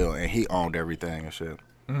that deal, and he owned everything and shit.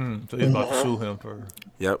 So he's about to sue him for.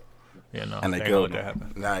 Yep. Yeah, no. And they ain't gonna killed let that him.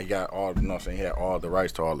 happen. Now he got all, you know what I'm saying, he had all the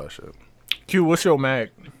rights to all that shit. Q, what's your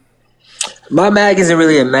mag? My mag isn't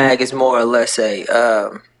really a mag. It's more or less a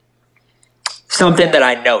something that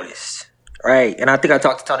I noticed, right? And I think I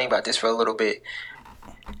talked to Tony about this for a little bit.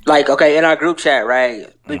 Like, okay, in our group chat, right?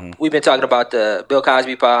 We've been talking about the Bill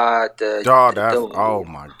Cosby pod, Oh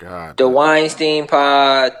my God. the Weinstein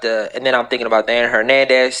pod, and then I'm thinking about the Aaron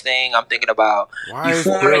Hernandez thing. I'm thinking about Why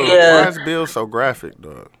Euphoria. is Bill so graphic,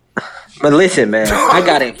 dog? But listen, man, I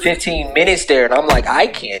got in 15 minutes there, and I'm like, I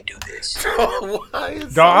can't do this. Why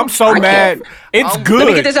is Dog, I'm so I mad. can't- It's good. Let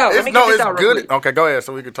me get this out. Let me get this it's out real good. quick. Okay, go ahead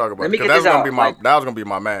so we can talk about Let it. me 'Cause get this that's gonna out, be my like- that was gonna be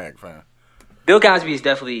my mag, fam. Bill Cosby is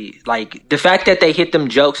definitely, like, the fact that they hit them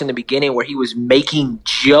jokes in the beginning where he was making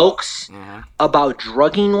jokes about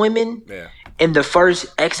drugging women Yeah. in the first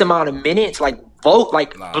X amount of minutes, like,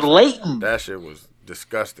 blatant. That shit was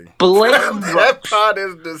disgusting. Blatant. That part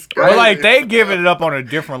is disgusting. But like they giving it up on a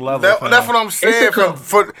different level. fam. That's what I'm saying. It's a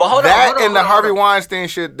For But hold on, that hold on, and the hold on, Harvey hold on. Weinstein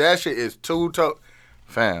shit, that shit is too tough.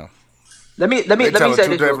 Fam. Let me They say telling this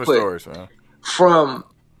two real different quick. stories, man. from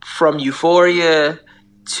Euphoria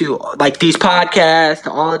to like these podcasts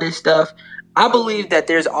to all of this stuff, I believe that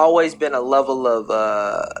there's always been a level of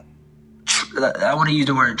I want to use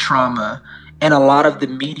the word trauma in a lot of the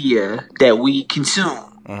media that we consume.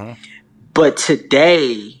 Mm-hmm. But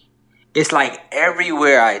today, it's like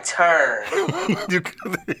everywhere I turn,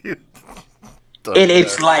 and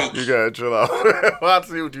it's like you gotta chill out. I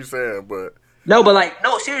see what you're saying, but no,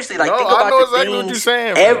 seriously, like think I about know the exactly what things. you're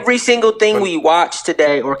saying, Every single thing we watch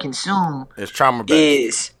today or consume it's trauma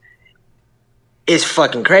based. is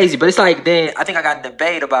fucking crazy. But it's like then I think I got a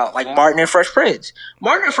debate about like Martin and Fresh Prince.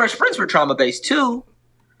 Martin and Fresh Prince were trauma based too.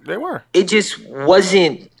 They were. It just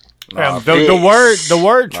wasn't. The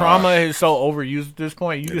word trauma is so overused at this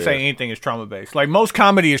point. You can say anything is trauma based. Like most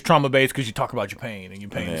comedy is trauma based because you talk about your pain and your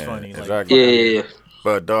pain is funny. Exactly. Yeah.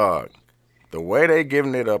 But dog, the way they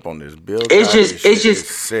giving it up on this Bill It's Cosby just- shit it's just-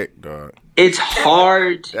 is sick, dog. It's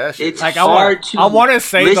hard. That shit It's is- Like hard to. I want to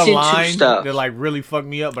say the listen to line stuff. that like really fucked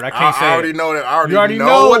me up, but I can't say I already it. know that. I You already know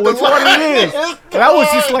know what the which one line it is. And I was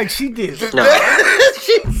just like, she did. No.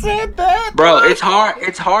 she said that, Bro, it's hard.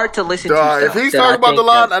 It's hard to listen dog. to If stuff he's that talking I about the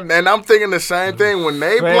think line, and I'm thinking the same thing when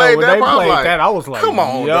they Man, played when that, they I was played like, that, I was like, come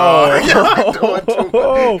on, yo. dog. Y'all doing too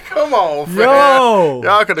much. Come on, fam. Yo.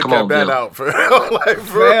 Y'all could have Come kept on, that Bill. out, fam. Like,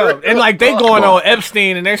 for Yeah. real. And like they going on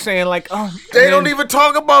Epstein and they're saying like, oh, They man, don't even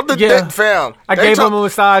talk about the Yeah. fam. I They gave talk- him a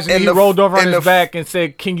massage and in he the- rolled over on in his the- back and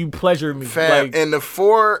said, "Can you pleasure me?" Fam, Like, in the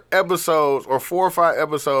 4 episodes or 4 or 5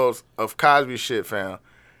 episodes of Cosby shit, fam,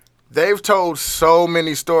 they've told so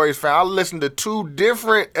many stories, fam. I listened to 2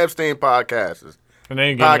 different Epstein podcasts, and they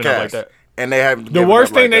ain't giving it up like that. and they haven't. The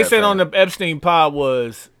worst thing they said on the Epstein pod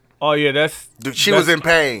was, "Oh yeah, that's she was in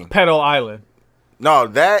pain. Pedo Island." No,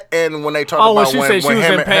 that and when they talked Oh, when about she said she was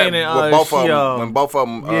him in pain and, when both of she, them, when both of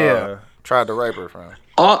them yeah. tried to rape her, fam.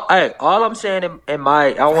 All I'm saying in my,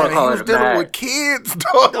 I don't want to He call was it a dealing bad. with kids,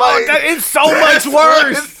 dog. Like, Like, it's so much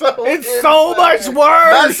worse. It's so much Not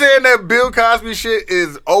worse. saying that Bill Cosby shit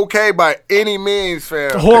is okay by any means,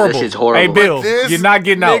 fam. Horrible. That shit's horrible. Hey, Bill, This you're not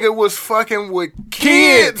getting out. nigga was fucking with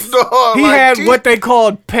kids, dog. He Like, had kids- what they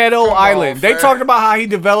called Pedo Island. They fam. talked about how he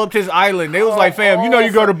developed his island. They was like, fam, you know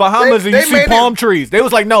you go to Bahamas and They you see made palm trees. They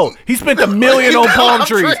was like, no, he spent $1 million on palm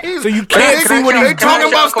trees. So you can't see what They he's talking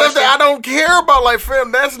doing. about stuff that I don't care about. Like,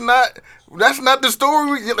 fam, that's not the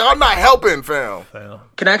story. I'm not helping, fam.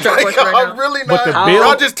 Can I ask you a Like, question right I'm now? really But not. the Y'all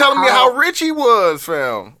bill- just telling me how rich he was,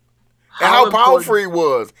 fam. And How how powerful important- he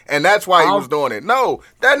was. And that's why he How- was doing it. No,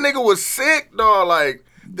 that nigga was sick, dog. Like,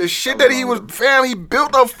 the shit that he was, fam, he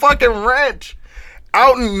built a fucking ranch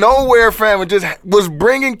out in nowhere, fam, and just was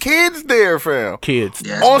bringing kids there, fam. Kids.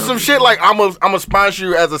 Yeah, On that's some dope. shit like, I'm gonna sponsor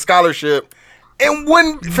you as a scholarship. And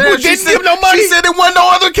when, fam, Well, she didn't said, give no money. she said there wasn't no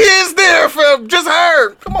other kids there, fam. Just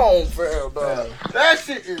her. Come on, fam, dog. That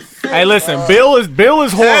shit is sick. Hey, listen, dog. Bill is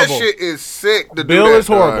That horrible. shit is sick to do Bill that, is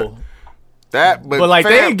horrible. dog. That, But, like,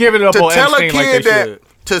 they ain't giving it up to on tell Epstein a like kid they that should.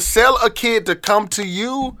 to sell a kid to come to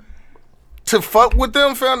you to fuck with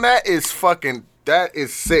them, fam. That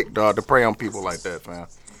is sick, dog. To prey on people like that, fam.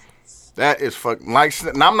 That is fucking like.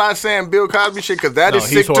 And I'm not saying Bill Cosby shit because that No, is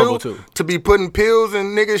he's sick horrible, too. too. To be putting pills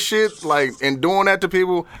and nigga shit like and doing that to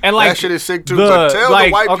people, And like that shit is sick too. the- So tell like,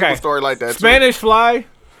 the white okay, people story like that. Spanish Fly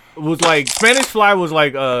was like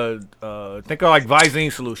think of like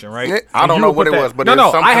Visine solution, right? too. I And don't you know would what put it that- was, but no, it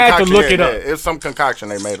was some I had to concoction, look it yeah, up. yeah, it's some concoction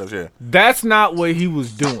they made us. Yeah, That's not what he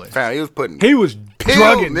was doing. fam, he was putting. He was Pills,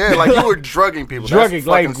 drugging. yeah, like you were drugging people. drugging. That's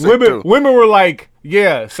Like fucking sick, too. women were like,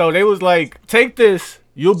 yeah. So they was like, take this,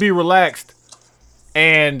 you'll be relaxed.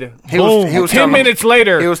 And He was- boom, he was 10 telling them- minutes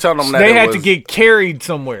later, he was telling them that they it had to was- get carried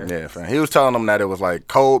somewhere. Yeah, fam. He was telling them that it was like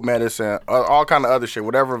cold medicine, all kind of other shit,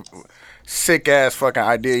 whatever sick ass fucking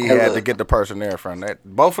idea he had to get the person there from. That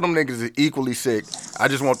both of them niggas is equally sick. I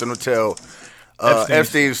just want them to tell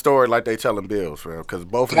Epstein's story like they telling Bill's, fam. Because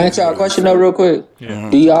both. Can I ask y'all a question though, real quick?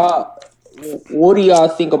 What do y'all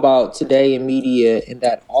think about today in media and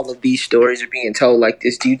that all of these stories are being told like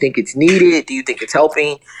this? Do you think it's needed? Do you think it's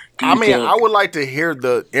helping? I mean, I would like to hear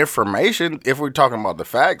the information if we're talking about the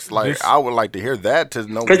facts. Like, This- I would like to hear that to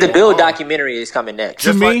know. because the what's Bill going on. documentary is coming next.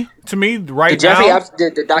 To Just me, The right Jeffrey now,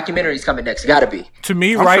 Epstein, the documentary is coming next. Got to be. to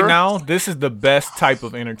me, I'm right sure. now, this is the best type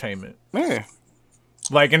of entertainment. Yeah.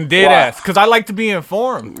 Like in dead Why? ass, because I like to be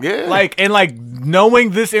informed. Yeah. Like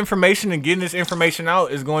knowing this information and getting this information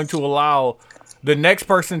out is going to allow the next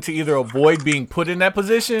person to either avoid being put in that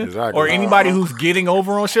position Exactly. or anybody who's getting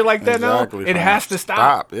over on shit like that Exactly, now. It fam. has to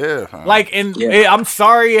stop. Yeah. fam. Like, and Yeah. I'm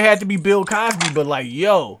sorry it had to be Bill Cosby, but like,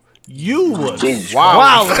 yo, You was Jesus.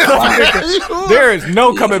 wow. There is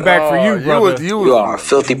no coming back for you, brother. You are a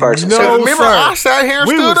filthy person. No, sir. Remember, sir. I sat here and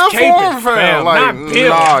We stood was up for caping, him, fam. not Bill.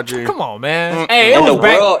 Nah, G. Come on, man. Hey, it And was the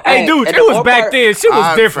back. world- Hey, and- dude, and it the was one back part- then. Shit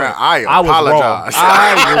was different. I was apologize. wrong.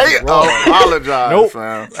 I was wrong. I apologize, Nope.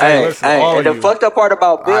 fam. Hey, listen, all and of the you. fucked up part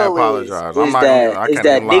about I Bill apologize. is I'm not gonna- I that can't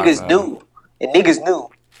even lie, niggas man. knew, and niggas knew.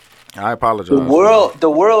 I apologize. The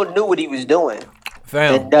world knew what he was doing,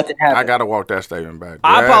 Fam. and nothing happened. I gotta walk that statement back.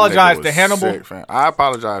 I That apologize nigga to was Hannibal. sick, fam. I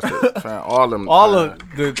apologize to fam, all them. All fam. of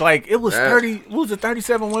the like, it was That- 30. What was it?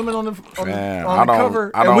 37 women on the Man, on I the don't-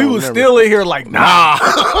 cover, I and we don't was remember. still in here like, nah.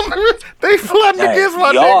 They flooding against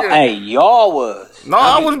my y'all, nigga. hey, y'all was. No,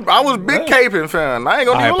 I was big caping, fam. I ain't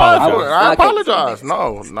gonna I even lie to apologize. it. I I can't- apologize.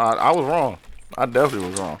 No, I was wrong. I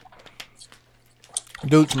definitely was wrong.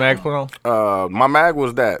 Dude's mag put on. My mag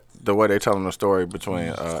was that the way they telling the story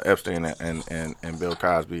between Epstein and Bill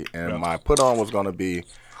Cosby, and my put on was gonna be.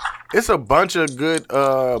 It's a bunch of good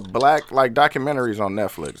black like documentaries on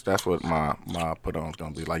Netflix. That's what my put on's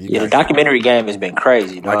gonna be like. You Yeah, the got, documentary game has been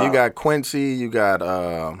crazy. like dog. you got Quincy, you got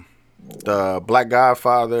the Black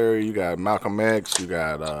Godfather, you got Malcolm X, you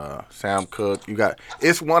got Sam Cooke, you got.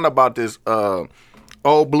 It's one about this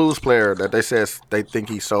old blues player that they said they think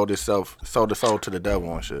he sold his soul to the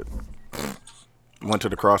devil and shit. Went to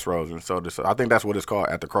the crossroads and sold his soul. I think that's what it's called,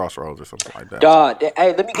 At the Crossroads or something like that. Dog,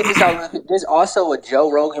 hey, let me get this out. There's also a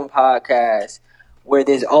Joe Rogan podcast where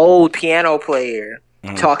this old piano player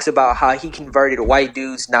talks about how he converted white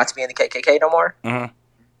dudes not to be in the KKK no more. Mhm.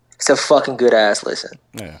 It's a fucking good ass listen.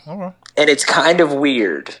 Yeah. Okay. And it's kind of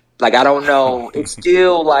weird. Like, I don't know. It's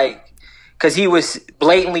still like, because he was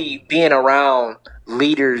blatantly being around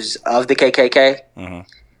leaders of the KKK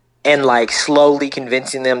and like slowly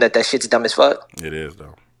convincing them that shit's dumb as fuck. It is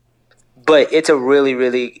though. But it's a really,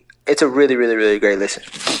 really great listen.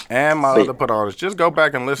 And my other put on is just go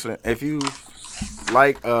back and listen. If you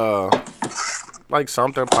like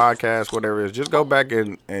something podcast, whatever it is, just go back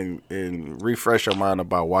and refresh your mind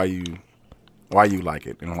about why you like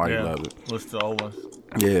it and why you love it. Listen to the old ones.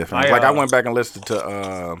 Yeah, fam. I went back and listened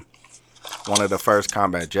to one of the first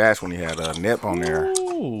Combat Jacks when he had a Nip on there.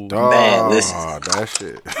 Ooh. Man, listen. That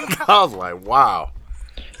shit. I was like, wow.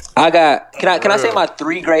 I got. Can I say my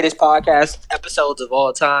 3 greatest podcast episodes of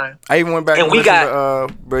all time? I even went back and, And we listened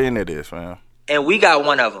to Brilliant It Is, fam. And we got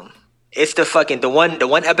one of them. It's the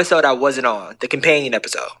one episode I wasn't on, the companion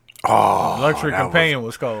episode. Oh, Luxury that Companion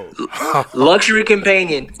was cold. Luxury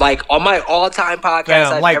Companion, like on my all-time podcast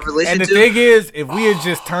Fam, I've like, ever listened and the to. thing is, if we had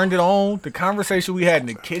just turned it on, the conversation we had in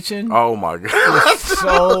the kitchen, Oh my god.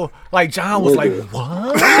 so like John was like,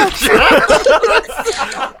 "What?"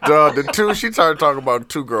 She started talking about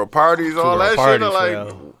 2-girl parties, all that Parties, shit. Like,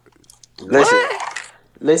 fam.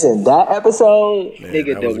 Listen, that episode,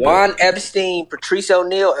 nigga, that the was Juan Epstein, Patrice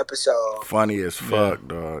O'Neal episode, funny as fuck,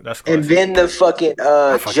 dog. That's and classic. then the fucking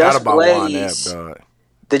Forgot Just about Juan Ep, Blaze, dog.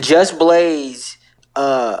 the Just Blaze,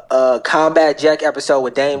 Combat Jack episode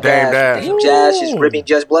with Dame Dame Dash. Dash. Dame Dash is ripping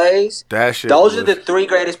Just Blaze. That shit. Those are was- the 3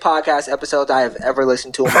 greatest podcast episodes I have ever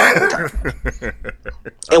listened to in my lifetime.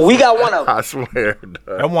 And we got one of them. I swear, dog.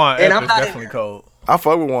 That one And Ep I'm is not definitely even- cold. I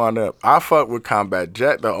fuck with Juan Ep. I fuck with Combat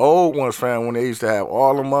Jack. The old ones, fam, when they used to have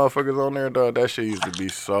all the motherfuckers on there, dog. That shit used to be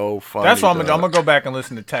so funny. That's why I'm dog. gonna go back and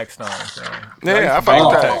listen to Tax Stone. Yeah, I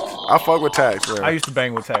fuck with Tax. I fuck with Tax, I man. used to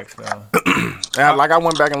bang with Tax, man. And I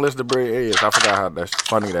went back and listened to Brilliant Idiots. I forgot how that's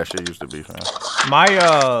funny that shit used to be, fam.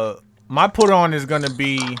 My put on is gonna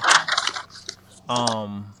be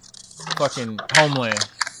fucking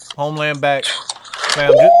Homeland back.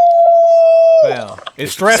 Fam,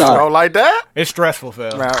 it's stressful. Oh, like that? It's stressful,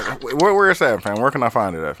 fam. Man, where it's at, fam? Where can I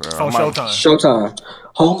find it at, fam? It's on I might- Showtime. Showtime.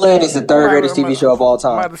 Homeland is the 3rd greatest TV show of all I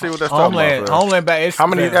might have time. to see what that's talking about, fam. Homeland back. It's, How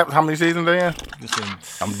many seasons they in?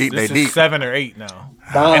 I'm deep, This they is deep. 7 or 8 now.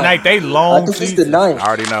 Nah, And like they I long think it's the seasons. 9th. I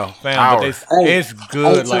already know. Fam, Hours. but it's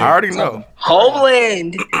good. Like I already know.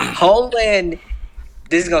 Homeland.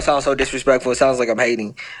 This is gonna sound so disrespectful. It sounds like I'm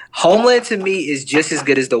hating. Homeland to me is just as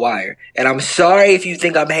good as The Wire, and I'm sorry if you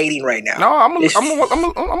think I'm hating right now. No, I'm It's- gonna watch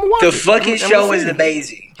the it. fucking I'm show gonna is see it.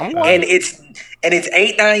 amazing, I'm watching and it's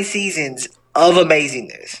 8-9 seasons of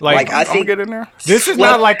amazingness. Like, Like I I'm gonna think get in there. this is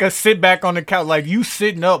Well- not like a sit back on the couch. Like you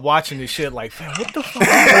sitting up watching this shit. Like, fam, what the fuck is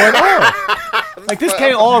going on? Like this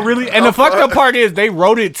can't all really. And the fucked up part is they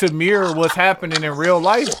wrote it to mirror what's happening in real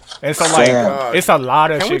life, and so like Fam. it's a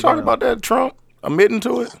lot of Can shit. we talk going on. about that Trump admitting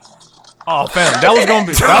to it? Oh, fam, that was gonna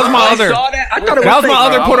be. That was my I other. saw that. I thought it That was fake. my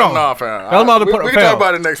other put on. Nah, fam. That was my other we put on. can talk Fam.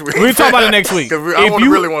 about it next week. We can talk about it next week. 'Cause I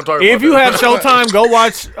really want to talk about if you that. have Showtime, go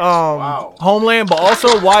watch Homeland, but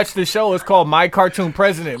also watch the show. It's called My Cartoon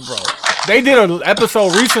President, bro. They did an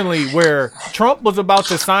episode recently where Trump was about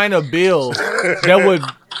to sign a bill that would,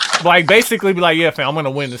 like, basically be like, yeah, fam, I'm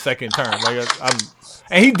gonna win the second term. Like,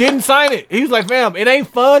 and he didn't sign it. He was like, fam, it ain't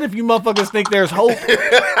fun if you motherfuckers think there's hope.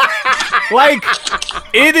 Like,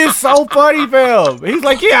 it is so funny, fam. He's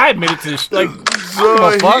like, yeah, I admitted to this. Like,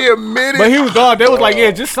 he admitted. but he was dog. They was like,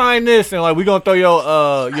 yeah, just sign this, and like, we gonna throw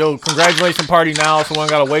your congratulation party now, so we don't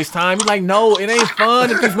gotta waste time. He's like, no, it ain't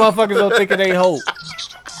fun if these motherfuckers don't think it ain't hope.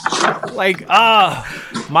 Like,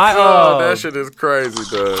 that shit is crazy,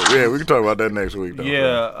 dog. Yeah, we can talk about that next week, though.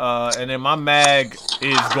 Yeah, and then my mag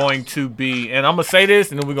is going to be, and I'm gonna say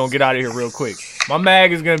this, and then we're gonna get out of here real quick. My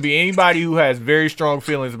mag is gonna be anybody who has very strong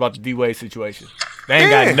feelings about the D-Wade situation. They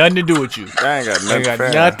ain't got nothing to do with you. They ain't got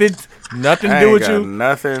nothing. Nothing to do with you.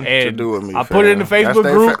 Nothing to do with me. I put it in the Facebook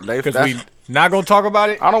group because we not gonna talk about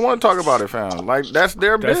it. I don't want to talk about it, fam. Like, that's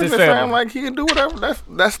their business, fam. Like, he can do whatever.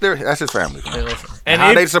 That's his family. And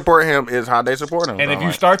how they support him is how they support him. And if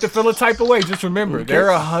you start to feel a type of way, just remember they're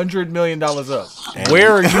 $100 million up.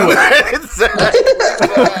 Where are you at?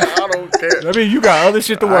 I don't care. I mean, you got other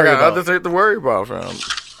shit to worry about. Other shit to worry about, fam.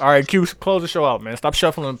 All right, Q, close the show out, man. Stop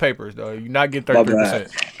shuffling the papers, though. You not get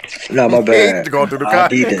 33%. No, my bad. Going through the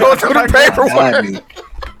paperwork.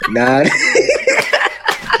 Nah.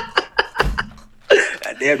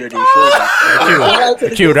 Damn, they're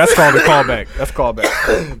Q, that's called a callback. That's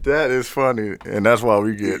callback. That is funny, and that's why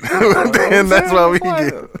we get. And that's why we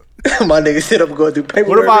get. My nigga sit up and go through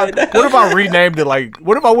paperwork. What if I renamed it like?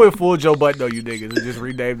 What if I went full Joe Button though, you niggas, and just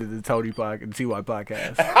renamed it the Tony Podcast, the TY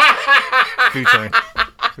Podcast, featuring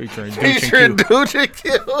Dooch and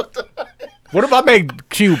Q. What if I make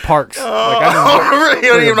Q Parks? Like, really?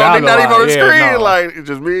 You don't even know. They're not even on the screen. No. Like, it's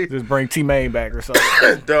just me. Just bring T-Main back or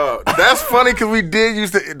something. Dog, that's funny because we did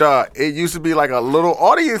used to. Dog, it used to be like a little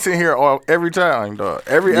audience in here every time. Dog,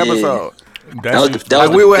 every episode.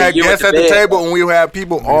 We would have guests at the table and we would have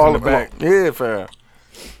people all back. Yeah, fam.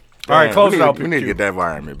 All right, close it out. We need to get that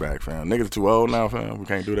environment back, fam. Niggas too old now, fam. We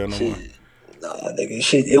can't do that no more. Nah, nigga,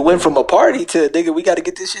 shit. It went from a party to, nigga, we got to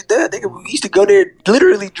get this shit done. Nigga, we used to go there,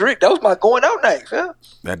 literally drink. That was my going out night, fam.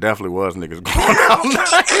 That definitely was niggas going out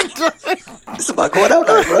night. This is my going out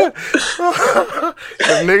night, bro.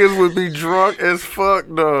 If niggas would be drunk as fuck,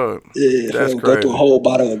 dog. Yeah, that's crazy. Go through a whole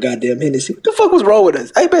bottle of goddamn Hennessy. What the fuck was wrong with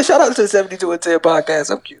us? Hey, man, shout out to the 72 and 10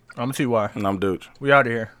 podcast. I'm cute. I'm TY. And I'm Dooch. We out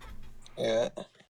of here. Yeah.